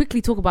wanted to quickly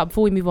talk about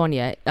before we move on,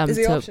 to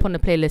put on the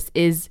playlist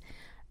is,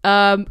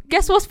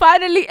 guess what's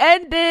finally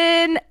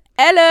ending?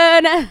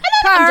 Ellen. I'm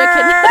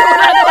joking.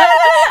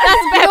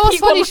 That's what's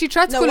funny. She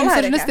tried to call him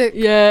misogynistic.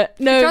 Yeah,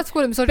 no. She tried to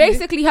call him misogynistic.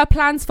 Basically, her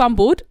plans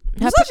fumbled.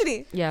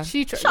 Misogyny. Yeah.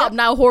 Shut up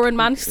now, whoring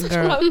man. Exactly,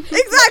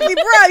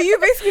 bro. You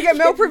basically get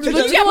male privilege.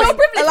 You get male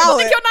privilege. You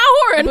think you're now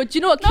whoring. But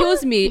you know what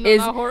kills me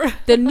is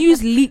the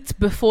news leaked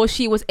before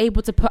she was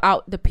able to put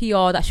out the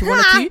PR that she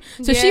wanted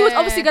to. So she was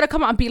obviously gonna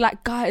come out and be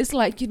like, guys,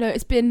 like, you know,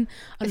 it's been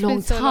a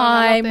long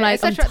time.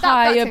 Like, I'm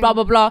tired. Blah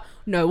blah blah.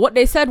 No, what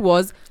they said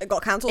was it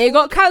got cancelled. It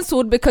got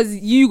cancelled because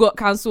you got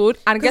cancelled,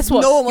 and guess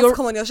what? No one wants to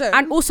come on your show.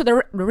 And also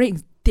the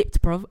ratings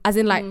dipped, bro. As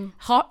in like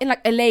in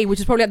like LA, which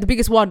is probably like the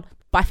biggest one,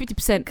 by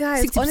 50%,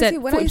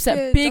 60%,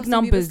 40%, big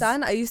numbers.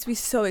 I used to be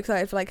so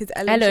excited for like his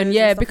Ellen,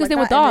 yeah, because they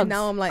were dogs.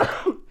 Now I'm like,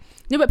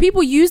 no, but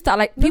people used that,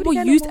 like, people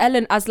used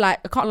Ellen as like,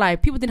 I can't lie,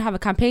 people didn't have a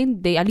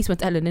campaign, they at least went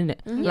to Ellen, innit?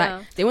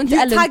 Like, they went to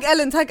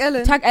Ellen. Tag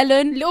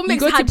Ellen. Little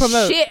Mix had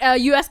shit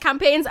US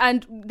campaigns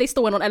and they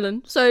still went on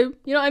Ellen. So,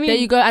 you know what I mean? There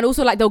you go. And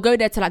also, like, they'll go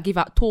there to like give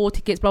out tour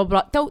tickets, blah,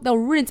 blah, blah. They'll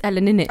rinse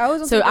Ellen,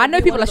 innit? So I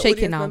know people are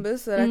shaking now.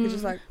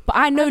 But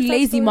I know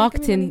lazy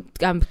marketing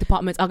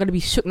departments are going to be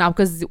shook now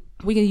because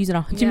we're going to use it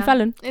now. Jimmy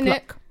Fallon.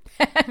 That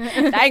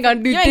ain't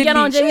gonna do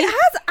diddly. She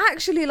has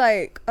actually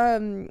like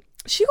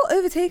she got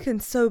overtaken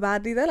so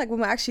badly though, like when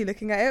we're actually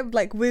looking at it,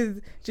 like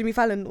with Jimmy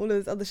Fallon, all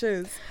those other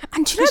shows.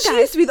 And you know, she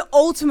used to be the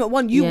ultimate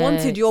one. You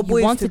wanted your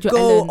boys to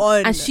go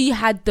on, and she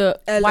had the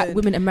White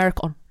Women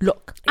America on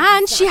look.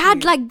 And she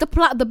had like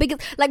the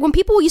biggest, like when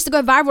people used to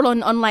go viral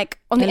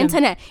on the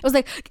internet, it was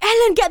like,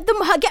 Ellen, get them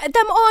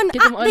on.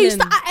 They used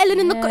to at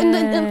Ellen in the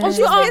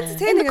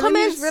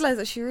comments. You realize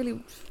that she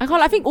really.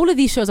 I think all of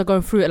these shows are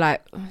going through it.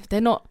 Like, they're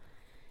not.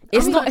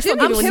 It's not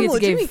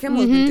Jimmy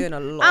Kimmel's been doing a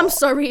lot. I'm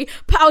sorry,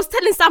 but I was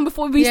telling Sam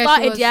before we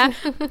started,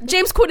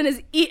 James Corden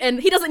is eating.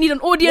 He doesn't need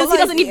an audience. He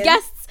doesn't need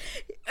guests.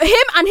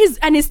 Him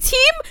and his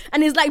team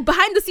and his like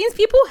behind the scenes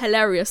people,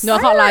 hilarious. No,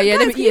 I can't lie. Yeah,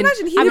 guys, can you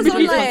imagine he was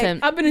on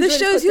like the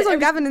shows? He was on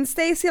Gavin and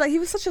Stacey. Like, he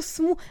was such a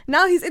small.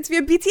 Now he's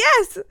interviewing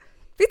BTS.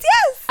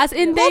 As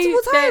in multiple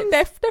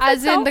times.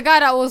 As in the guy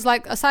that was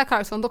like a side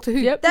character on Doctor Who.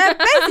 Yep. They're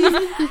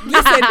basically.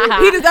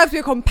 Listen, he deserves to be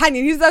a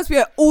companion. He deserves to be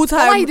an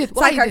all-time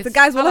side character.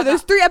 Guys, one of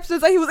those 3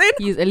 episodes that he was in.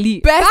 He's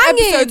elite. Best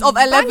episodes of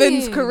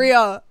Eleven's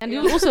career. And he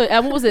was also,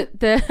 what was it?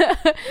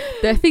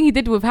 The thing he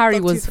did with Harry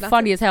was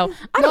funny as hell.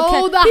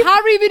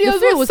 Harry videos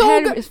was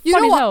so good. You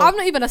know what? Hell. I'm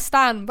not even a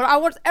stan, but I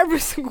watched every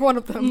single one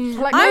of them.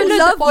 Like, I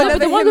love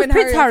the one with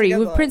Prince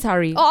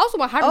Harry. Oh, also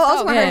my Harry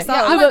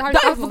Styles.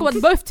 I forgot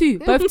both too.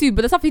 But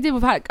the stuff he did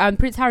with Harry Black and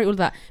Prince Harry, all of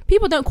that.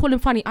 People don't call him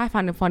funny. I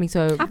find him funny,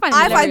 so I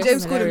find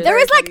James Corden. There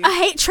is like a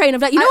hate train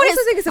of like, you know what?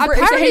 It's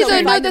apparently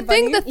though. No, the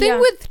thing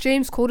with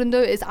James Corden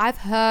though is I've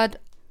heard.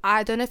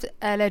 I don't know if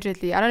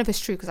allegedly. I don't know if it's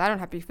true because I don't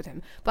have beef with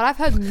him. But I've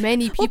heard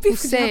many people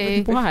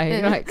say why.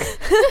 Like,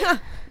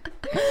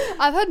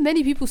 I've heard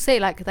many people say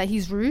like that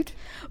he's rude.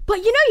 But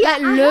you know,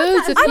 like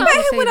loads of people. I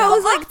met him when I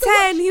was like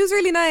 10. He was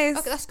really nice.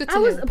 Okay, that's good to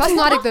know.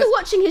 After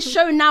watching his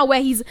show now, where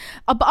he's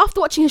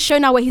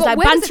like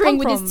bantering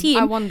with his team,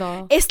 I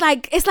wonder. It's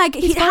like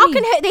how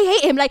can they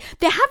hate him? Like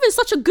they're having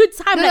such a good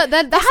time. No,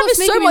 they're having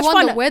so much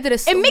fun. Where did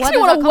it makes me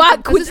want to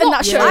work within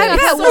that show. I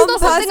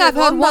bet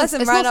one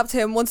person ran up to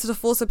him, wanted to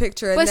force a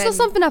picture. But it's not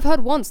something I've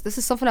heard once. This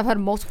is something I've heard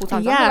multiple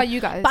times. I don't know about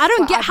you guys. But I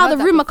don't get how the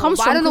rumor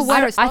comes from. I don't know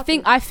where it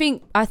started.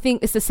 I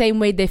think it's the same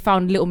way they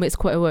found Little Mix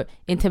quite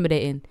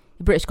intimidating.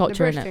 British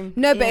culture, innit?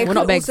 No, but it could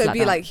also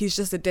be like he's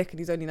just a dick and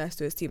he's only nice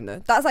to his team,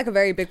 though. That's like a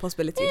very big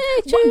possibility.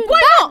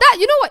 Why not?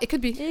 You know what? It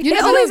could be.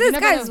 It always is,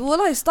 guys. Well,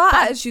 like, star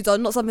attitudes are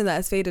not something that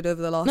has faded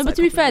over the last. No, but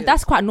to be fair,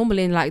 that's quite normal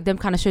in like them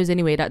kind of shows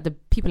anyway. That the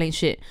people ain't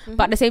shit.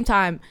 But at the same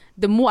time,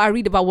 the more I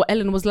read about what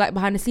Ellen was like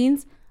behind the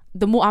scenes,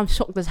 the more I'm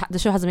shocked that the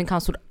show hasn't been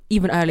cancelled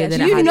even earlier than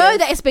it has. You know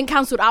that it's been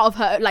cancelled out of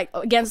her, like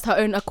against her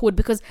own accord,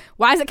 because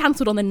why is it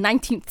cancelled on the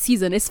 19th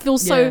season? It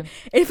feels such an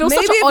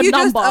odd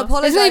number.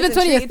 It's not even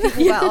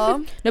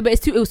 20th. No, but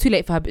it was too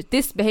late for her. But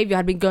this behaviour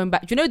had been going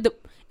back. Do you know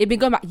it'd been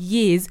going back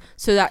years,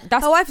 so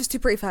that's her wife is too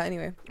pretty for her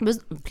anyway. But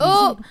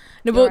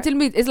tell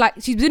me, it's like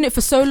she's doing it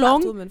for so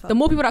long. The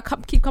more people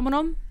that keep coming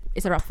on,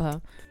 it's a wrap for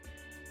her.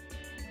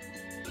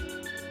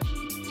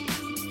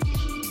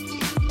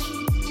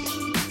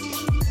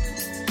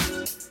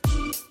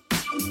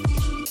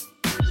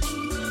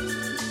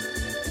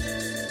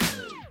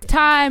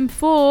 Time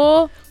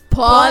for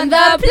Pon the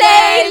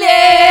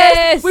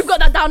Playlist. We've got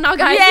that down now,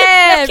 guys.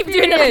 Yeah, keep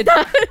doing it.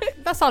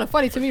 That sounded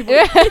funny to me,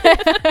 boy.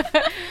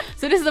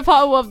 So this is the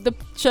part of the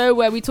show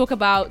where we talk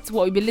about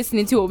what we've been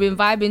listening to, what we've been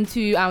vibing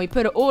to, and we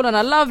put it all on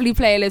a lovely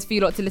playlist for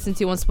you lot to listen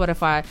to on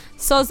Spotify.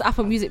 So's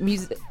Apple Music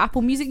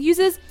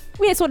users,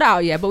 we ain't sorted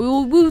out yet, but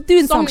we'll do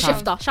in song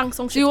shifter. Song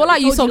shifter. You all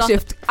like you song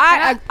shift.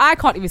 I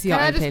can't even see how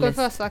I just go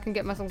first so I can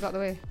get my songs out of the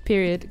way.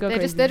 Period.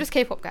 They're just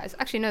K-pop guys.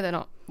 Actually, no, they're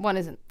not. One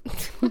isn't.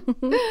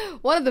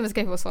 One of them is a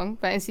K-pop song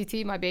by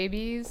NCT, My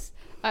Babies.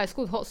 It's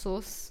called Hot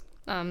Sauce.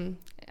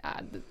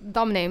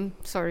 Dumb name.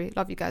 Sorry,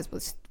 love you guys, but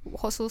it's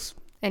Hot Sauce.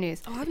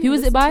 Anyways, who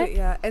was it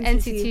by?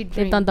 NCT Dream.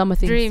 They've done dumber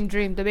things.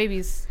 Dream. The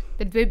babies.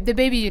 The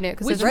baby unit.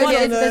 Because there's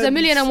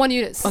 1,000,001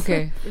 units.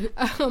 Okay.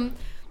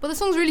 But the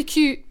song's really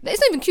cute. It's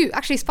not even cute.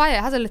 Actually, it's fire.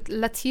 It has a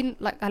Latina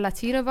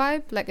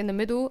vibe, like in the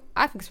middle.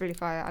 I think it's really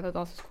fire. I don't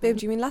know. Cool. Babe,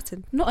 do you mean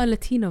Latin? Not a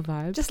Latino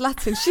vibe. Just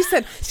Latin. She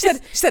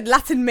said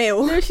Latin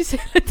male. No, she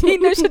said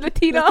Latino. She said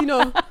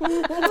Latino.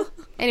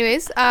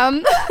 Anyways,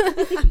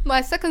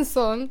 my second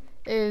song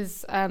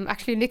is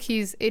actually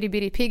Nicki's Itty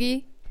Bitty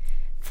Piggy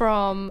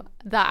from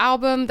the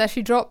album that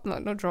she dropped.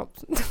 Not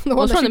dropped. The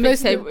one that she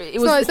posted.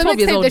 It's the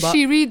mixtape that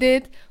she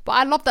redid. But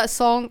I love that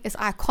song. It's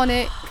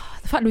iconic.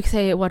 The fact we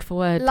say it word for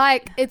word,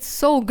 like it's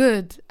so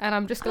good, and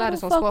I'm just glad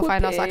it's on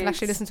Spotify now, so I can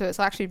actually listen to it.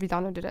 So I actually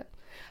re-downloaded it.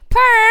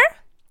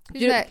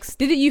 Who's next?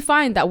 Didn't you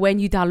find that when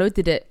you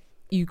downloaded it,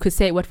 you could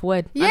say it word for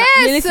word? Yes,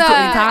 you listened to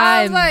it in time.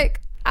 I was like,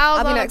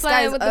 I'll be next,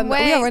 guys.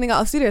 We are running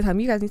out of studio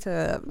time. You guys need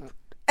to.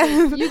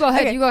 You go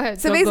ahead. Okay. You go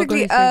ahead. So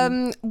basically,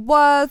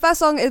 well, the first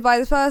song is by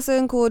this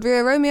person called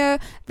Rio Romeo.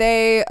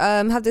 They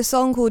have this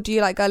song called Do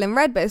You Like Girl in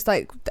Red, but it's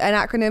like an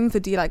acronym for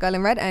Do You Like Girl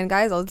in Red. And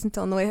guys, I'll listen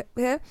to it on the way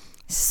here.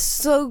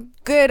 So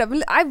good.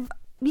 I've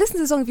listened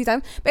to the song a few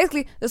times.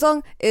 Basically, the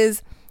song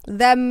is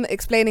them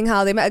explaining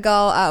how they met a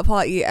girl at a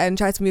party and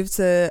tried to move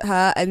to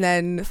her, and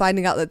then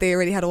finding out that they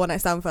already had a one-night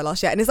stand with her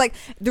last year. And it's like,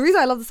 the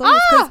reason I love the song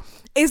is because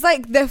it's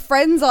like their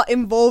friends are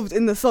involved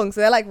in the song,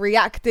 so they're like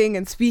reacting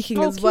and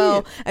speaking as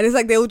well, and it's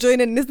like they all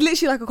join in, and it's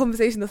literally like a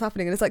conversation that's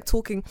happening, and it's like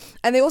talking.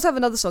 And they also have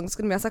another song, it's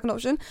gonna be our second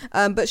option,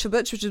 Butch,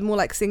 which is more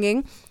like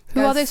singing.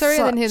 Who are they? Sorry,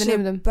 I didn't hear the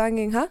name of them.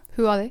 Banging her.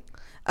 Who are they?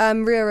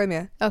 Rio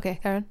Romeo. Okay,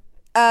 Karen.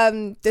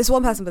 There's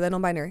one person, but they're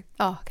non-binary.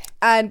 Oh, okay.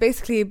 And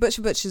basically Butch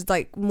is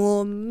like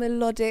more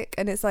melodic,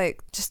 and it's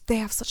like just they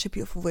have such a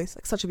beautiful voice,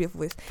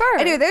 Fair.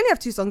 Anyway, they only have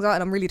 2 songs out,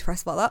 and I'm really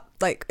depressed about that.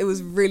 Like, it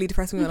was really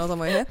depressing me when I was on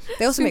my way here.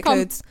 They also make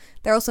clothes.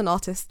 They're also an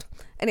artist.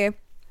 Anyway,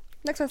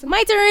 next person.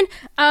 My turn.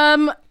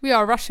 We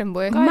are Russian,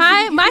 boy.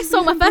 My first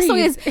song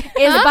is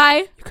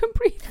by. You can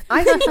breathe.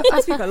 I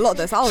speak a lot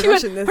this. I was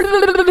rushing this.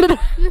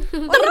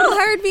 Oh,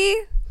 heard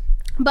me.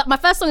 But my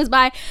first song is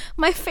by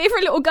my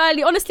favorite little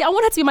girlie. Honestly, I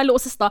want her to be my little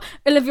sister,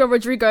 Olivia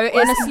Rodrigo.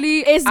 Honestly,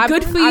 it's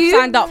good for you. I've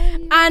signed up.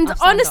 And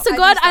honest to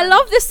God, I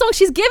love this song.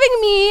 She's giving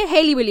me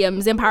Hayley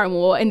Williams in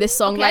Paramore in this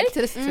song. Okay, like, I need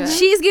to listen to it.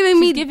 She's giving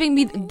me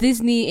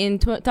Disney in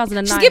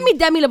 2009. She's giving me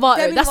Demi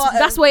Lovato.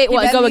 That's where it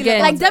was. Go again.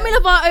 Like Demi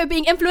Lovato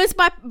being influenced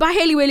by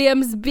Hayley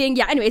Williams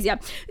being anyways.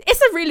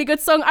 It's a really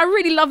good song. I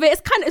really love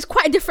it. It's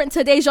quite different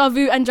to Deja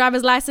Vu and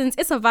Driver's License.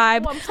 It's a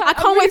vibe. I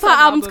can't wait for her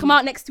album to come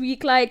out next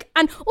week. Like,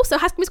 and also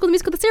High School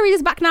Musical, the series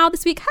Nicki's back now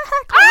this week.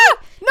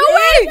 No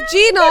way!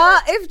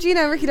 If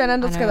Gina and Ricky don't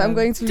end up together, I'm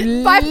going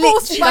to by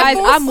force. Guys,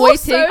 I'm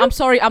waiting. I'm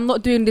sorry, I'm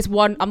not doing this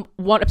one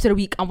episode a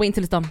week. I'm waiting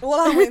till it's done.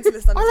 Well, I'm waiting till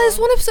it's done. There's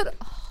one episode.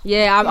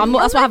 Yeah, I'm not.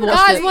 That's why I haven't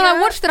watched it. Guys, when I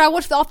watched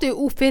it after it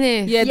all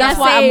finished. Yeah, that's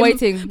why I'm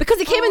waiting. Because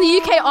it came in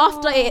the UK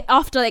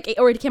after like it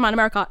already came out in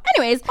America.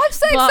 Anyways, I'm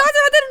so excited.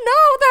 I didn't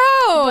know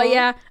though. But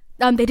yeah.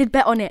 They did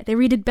bet on it. They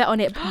redid bet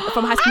on it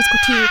from High School Musical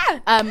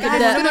 2.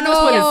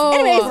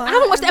 Anyways, I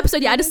haven't watched the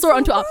episode yet. I just saw it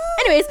on Twitter.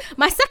 Anyways,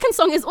 my second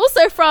song is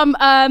also from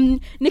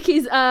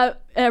Nicki's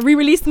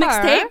re-released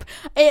mixtape.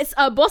 It's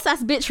a Boss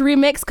Ass Bitch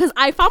remix because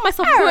I found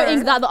myself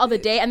quoting that the other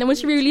day, and then when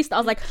she re-released it, I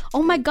was like,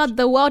 oh my god,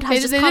 the world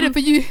has just come. They did it for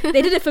you.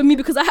 They did it for me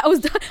because I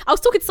was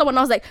talking to someone and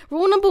I was like,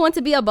 rule number 1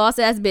 to be a boss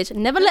ass bitch,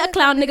 never let a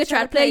clown nigga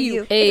try to play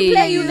you. If he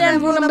play you,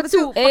 then rule number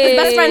 2, his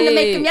best friend to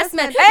make him yes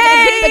man. And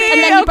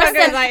then you press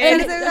him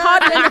and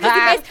hard in the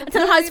face and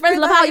tell him how his friends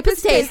love how your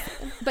pussy tastes.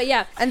 But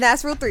yeah, and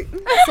that's rule 3.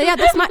 So yeah,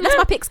 that's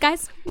my picks,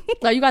 guys.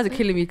 Like, you guys are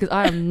killing me because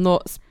I am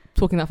not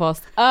talking that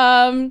fast.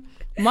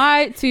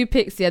 My 2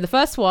 picks, the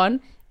first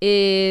one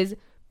is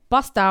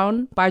Bust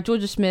Down by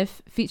Georgia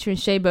Smith featuring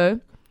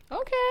Shabo.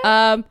 Okay.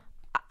 I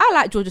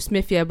like Georgia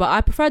Smith, but I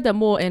prefer them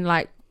more in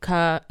like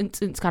her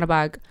instance kind of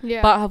bag.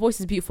 Yeah. But her voice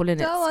is beautiful in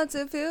it. Don't want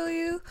to feel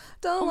you,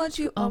 don't want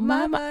you on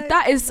my mind.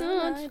 That is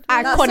iconic.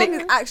 That song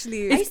is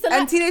actually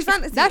and Teenage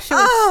Fantasy. That shit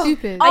was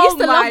stupid. I used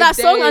to love that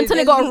song until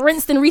it got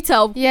rinsed in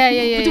retail. Yeah.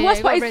 But the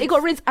worst part is it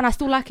got rinsed and I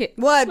still like it.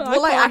 Word.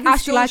 I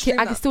actually like it.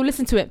 I can still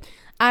listen to it.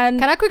 And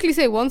can I quickly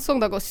say one song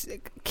that got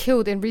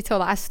killed in retail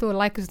that I still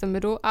like is The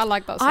Middle? I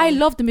like that song. I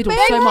love The Middle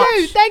so much.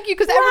 Thank you,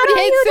 because everybody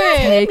hates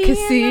it. Take a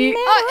seat. It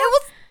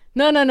was.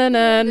 No.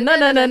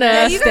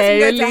 Yeah, you guys can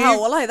go to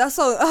hell. Like that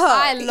song.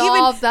 I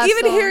love that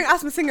even song. hearing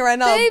Asma sing it right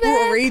now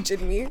brought a rage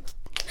in me.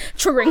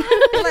 Triggering.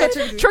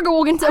 Trigger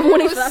walking to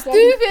morning for that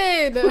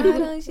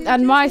Stupid.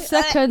 And my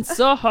second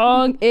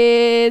song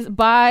is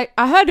by,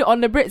 I heard it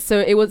on the Brits, so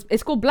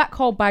it's called Black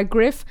Hole by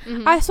Griff.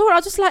 I saw it, I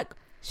was just like,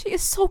 she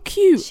is so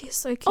cute. She is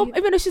so cute.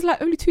 Even though she's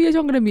like only 2 years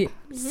younger than me.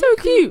 So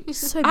cute.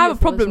 So I have a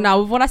problem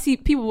now when I see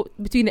people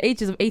between the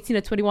ages of 18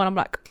 and 21. I'm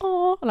like,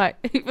 oh, like,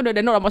 even though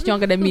they're not that much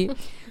younger than me.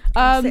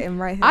 I'm sitting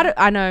right here.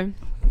 I know.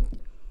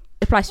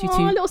 It applies to you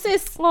too. Little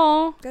sis.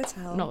 Oh, go to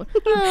hell. No.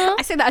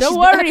 I say that. Don't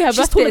worry, her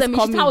she's birthday taller is than me.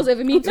 coming. She towers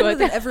over me. Taller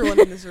than everyone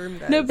in this room,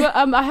 guys. No, but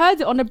I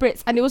heard it on the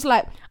Brits, and it was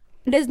like,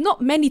 there's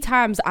not many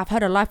times I've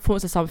heard a live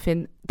performance of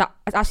something that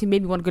has actually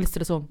made me want to go listen to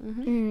the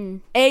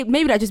song.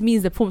 Maybe that just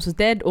means the performance was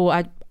dead, or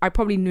I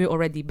probably knew it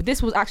already. But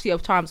this was actually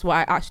of times where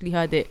I actually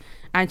heard it,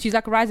 and she's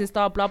like a rising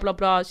star, blah blah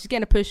blah. She's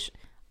getting a push.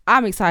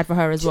 I'm excited for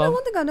her as well. You know,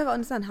 one thing I never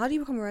understand: how do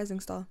you become a rising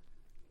star?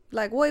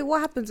 Like,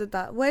 what happens with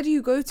that? Where do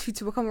you go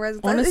to become a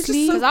rising star?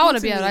 Honestly, because I want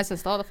to be a rising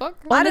star. The fuck?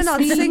 I don't know how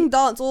to sing,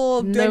 dance,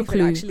 or do anything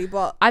clue. Actually,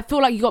 but I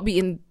feel like you got to be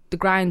in the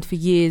grind for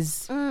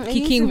years.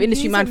 Kicking with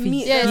industry man for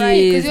years.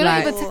 Because you're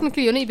not even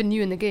technically, you're not even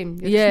new in the game.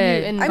 You're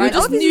just new I mean,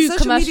 obviously social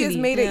commercially.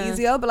 media's made it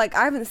easier, but like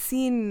I haven't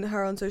seen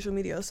her on social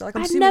media, so like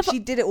I'm assuming she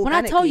did it organically.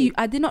 When I tell you,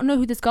 I did not know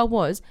who this girl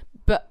was,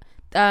 but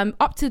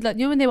up to like,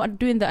 you know, when they were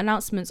doing the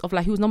announcements of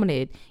like who was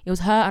nominated, it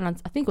was her and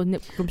I think it was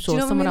Nick Grimshaw,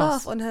 someone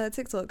else. Laugh on her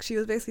TikTok. She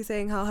was basically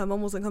saying how her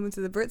mum wasn't coming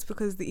to the Brits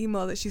because the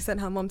email that she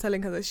sent her mum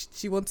telling her that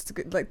she wanted to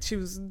go, like she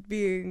was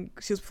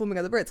performing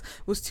at the Brits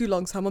was too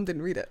long, so her mum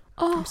didn't read it.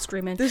 I'm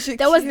screaming.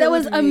 There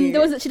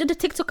was she did a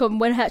TikTok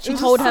when she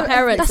told her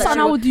parents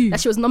that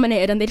she was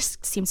nominated, and they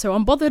just seemed so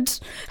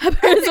unbothered. Her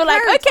parents were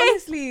like, okay,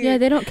 honestly, yeah,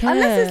 they don't care.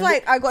 Unless it's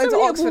like I got into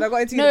Oxford, I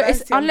got into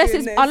university.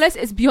 Unless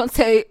it's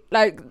Beyonce,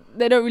 like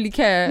they don't really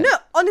care. No,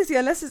 honestly,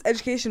 unless it's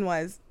education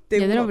wise, they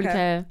don't really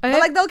care. But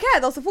like they'll care,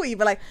 they'll support you.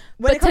 But like,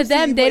 when to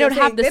them, they don't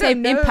have the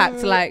same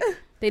impact. Like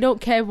they don't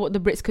care what the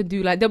Brits could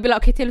do. Like they'll be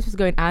like, okay, Taylor Swift's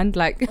going, and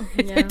like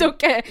they don't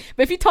care.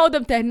 But if you told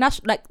them their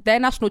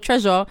national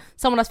treasure,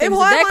 someone that's famous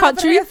in their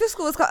country,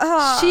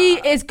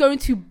 she is going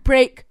to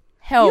break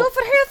hell. You're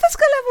for her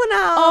fiscal level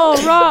now.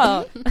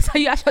 Oh, right. That's how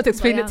you actually have to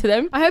explain it to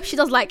them. I hope she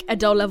does like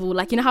Adele level.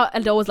 Like, you know how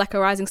Adele was like a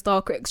rising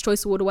star, Critics'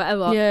 Choice Award or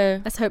whatever. Yeah.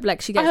 Let's hope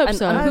like she gets. I hope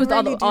so. And who's the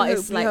other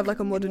artists? We have like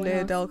a modern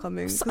day Adele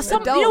coming. You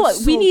know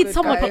what? We need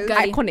someone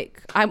iconic.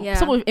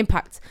 Someone with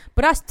impact.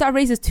 But that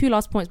raises 2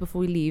 last points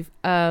before we leave.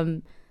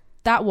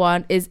 That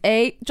one is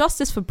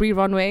Justice for Brie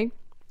Runway.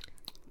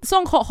 The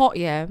song Hot,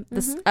 yeah.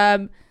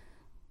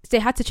 They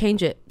had to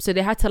change it. So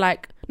they had to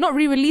like not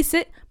re-release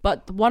it,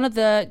 but one of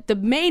the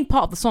main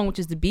part of the song, which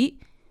is the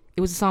beat,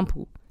 it was a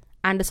sample.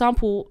 And the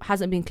sample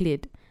hasn't been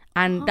cleared.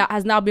 And that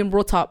has now been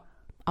brought up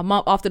a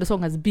month after the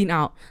song has been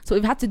out. So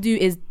what we've had to do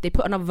is they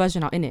put another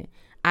version out in it.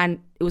 And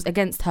it was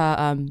against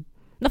her,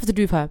 nothing to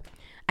do with her.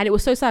 And it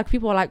was so sad.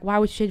 People were like, why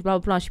would she change blah,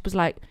 blah, blah. She was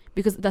like,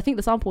 because I think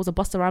the sample was a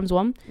Busta Rhymes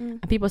one.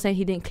 And people were saying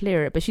he didn't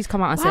clear it. But she's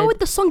come out and said... Why would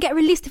the song get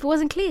released if it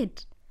wasn't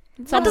cleared?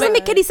 That doesn't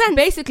make any sense.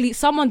 Basically,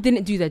 someone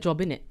didn't do their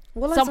job, innit?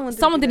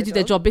 Someone didn't do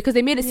their job because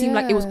they made it seem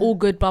like it was all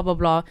good, blah blah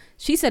blah.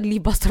 She said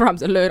leave Busta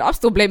Rhymes alone. I'm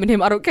still blaming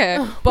him, I don't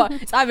care. But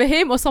it's either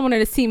him or someone in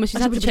the team, and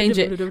she's had to change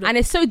it. And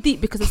it's so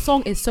deep because the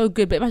song is so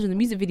good. But imagine the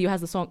music video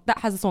has the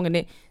song in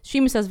it.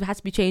 Streaming says it has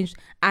to be changed,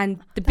 and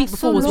the beat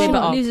before was way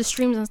better. Loses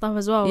streams and stuff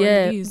as well.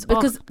 Yeah,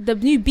 because the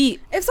new beat.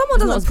 If someone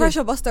doesn't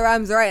pressure Busta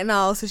Rhymes right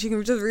now, so she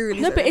can just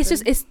re-release it. No, but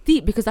it's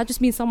deep because that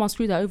just means someone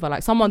screwed her over.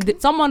 Like someone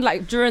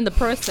like during the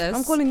process.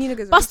 I'm calling you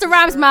niggas Busta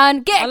Rhymes,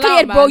 man, get it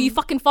cleared, bro. You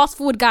fucking fast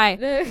forward guy.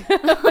 If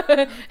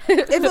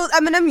it was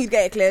Eminem, you'd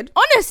get it cleared.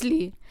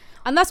 Honestly.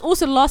 And that's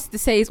also the last to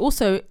say is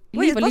also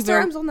wait, Busta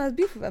Rhymes on that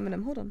beef with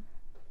Eminem? Hold on,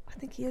 I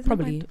think he is.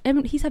 Probably.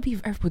 He's had beef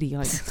with everybody,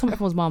 like some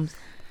everyone's mums.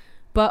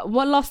 But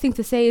one last thing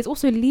to say is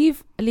also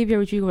leave Olivia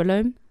Rodrigo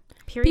alone.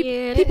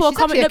 Period. People are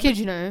coming. She's actually a kid,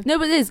 you know. No,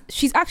 but it is.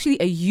 She's actually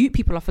a youth.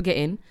 People are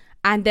forgetting.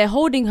 And they're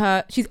holding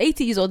her, she's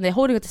 80 years old, and they're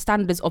holding her to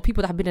standards of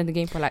people that have been in the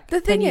game for like 10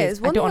 years. The thing is,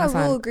 one thing I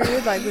will agree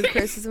with, like, with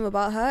criticism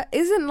about her,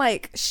 isn't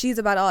like she's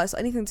a bad artist or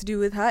anything to do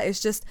with her.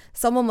 It's just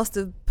someone must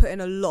have put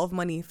in a lot of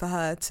money for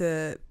her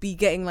to be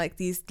getting like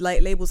these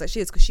like labels that she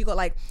is, because she got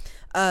like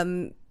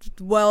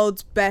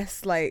world's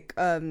best, like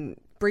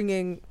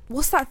bringing,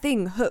 what's that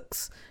thing,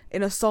 hooks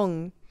in a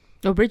song.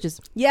 Oh, Bridges.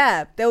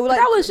 Yeah, they were like,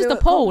 that was just a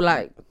poll,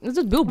 like it was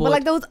just Billboard. But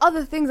like there was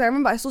other things. I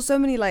remember I saw so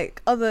many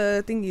like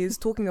other thingies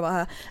talking about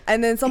her,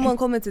 and then someone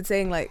commented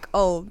saying like,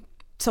 oh,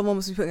 someone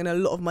must be putting in a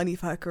lot of money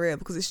for her career,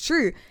 because it's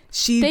true.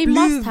 She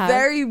blew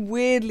very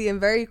weirdly and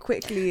very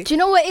quickly. Do you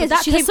know what it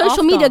is? She's a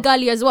social media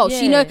girly as well.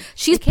 Yeah.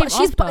 She's part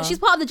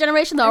of the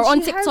generation that are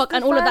on TikTok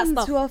and all of that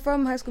stuff. Who are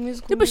from High School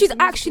Musical. No, but she's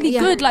actually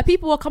good. Like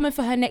people were coming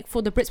for her neck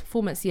for the Brits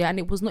performance, and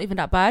it was not even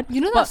that bad. You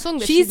know that song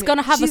that she's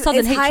gonna have a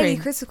southern hate train. Highly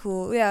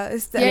critical. Yeah,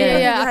 it's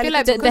I feel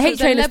like the hate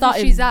train is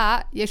starting. She's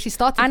at she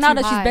started. And now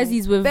that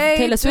she's Bezzies with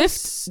Taylor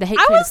Swift, the hate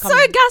train is coming.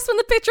 I was so gassed when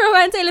the picture of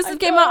her and Taylor Swift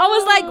came out. I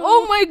was like,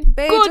 oh my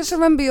god. Just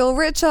remember, you're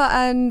richer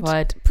and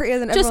prettier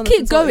than everyone. Just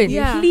keep going.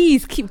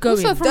 Please keep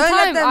going. Also, from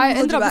time I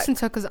ended up listening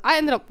to her because I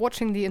ended up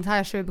watching the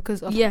entire show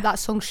because of that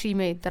song she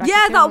made.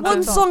 That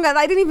one song that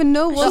I didn't even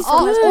know was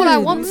All I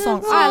Want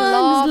song.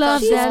 I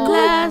love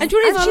that. And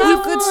she's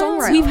a good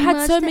songwriter. We've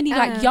had so many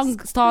like young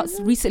stars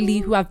recently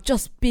who have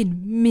just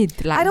been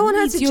mid. Like I don't want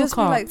her to just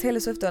be like Taylor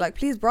Swift though. Like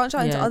please branch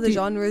out into other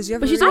genres.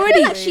 But she's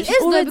already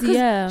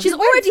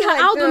her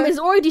album is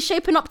already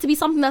shaping up to be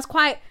something that's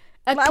quite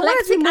I want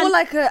her to be more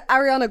like a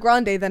Ariana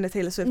Grande than a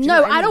Taylor Swift.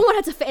 No, I don't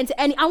want her to fit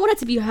into any. I want her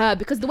to be her,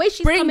 because the way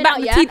she's coming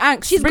out,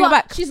 she's got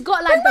like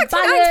the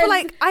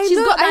balance. I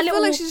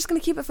feel like she's just gonna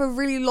keep it for a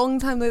really long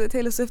time though, that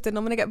Taylor Swift, and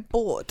I'm gonna get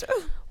bored.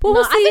 No,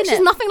 I think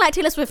she's nothing like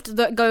Taylor Swift,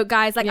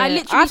 guys. Like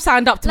I've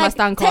signed up to my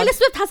stan card. Taylor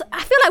Swift has.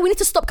 I feel like we need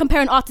to stop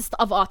comparing artists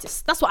to other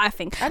artists. That's what I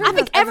think. I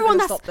think everyone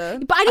has.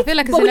 But I feel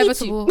like it's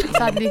inevitable.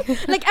 Sadly, like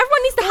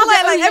everyone needs to have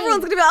like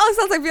everyone's gonna be like, oh,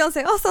 sounds like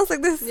Beyonce. Oh, sounds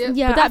like this.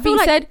 Yeah. But that being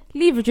said,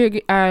 leave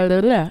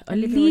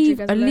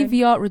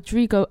Olivia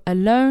Rodrigo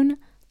alone.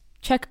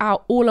 Check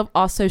out all of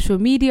our social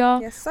media.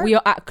 Yes, sir. We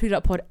are at Clued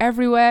Up Pod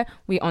everywhere.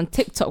 We're on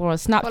TikTok. We're on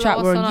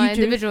Snapchat. We're on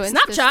YouTube.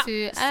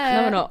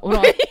 Snapchat? No,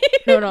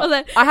 we're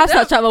not. I have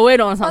Snapchat, but we're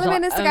not on Snapchat. Follow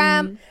me on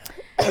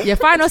Instagram.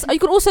 Find us. You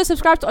can also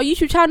subscribe to our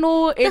YouTube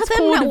channel. It's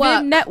called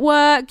Vim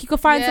Network. You can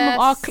find some of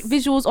our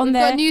visuals on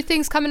there. We've got new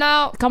things coming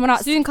out.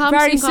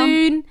 Very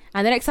soon.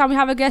 And the next time we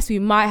have a guest, we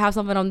might have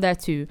something on there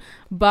too.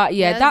 But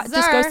that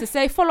just goes to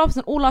say, follow us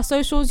on all our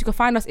socials. You can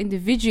find us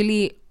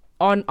individually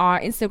on our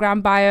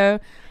Instagram bio.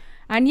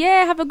 And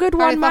have a good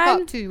one, man.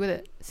 Fuck up too with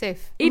it.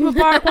 Safe. Eid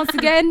Mubarak once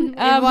again.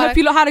 Hope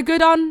you lot had a good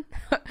one.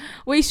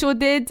 We sure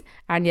did.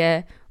 And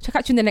check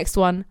out you in the next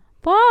one.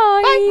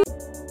 Bye.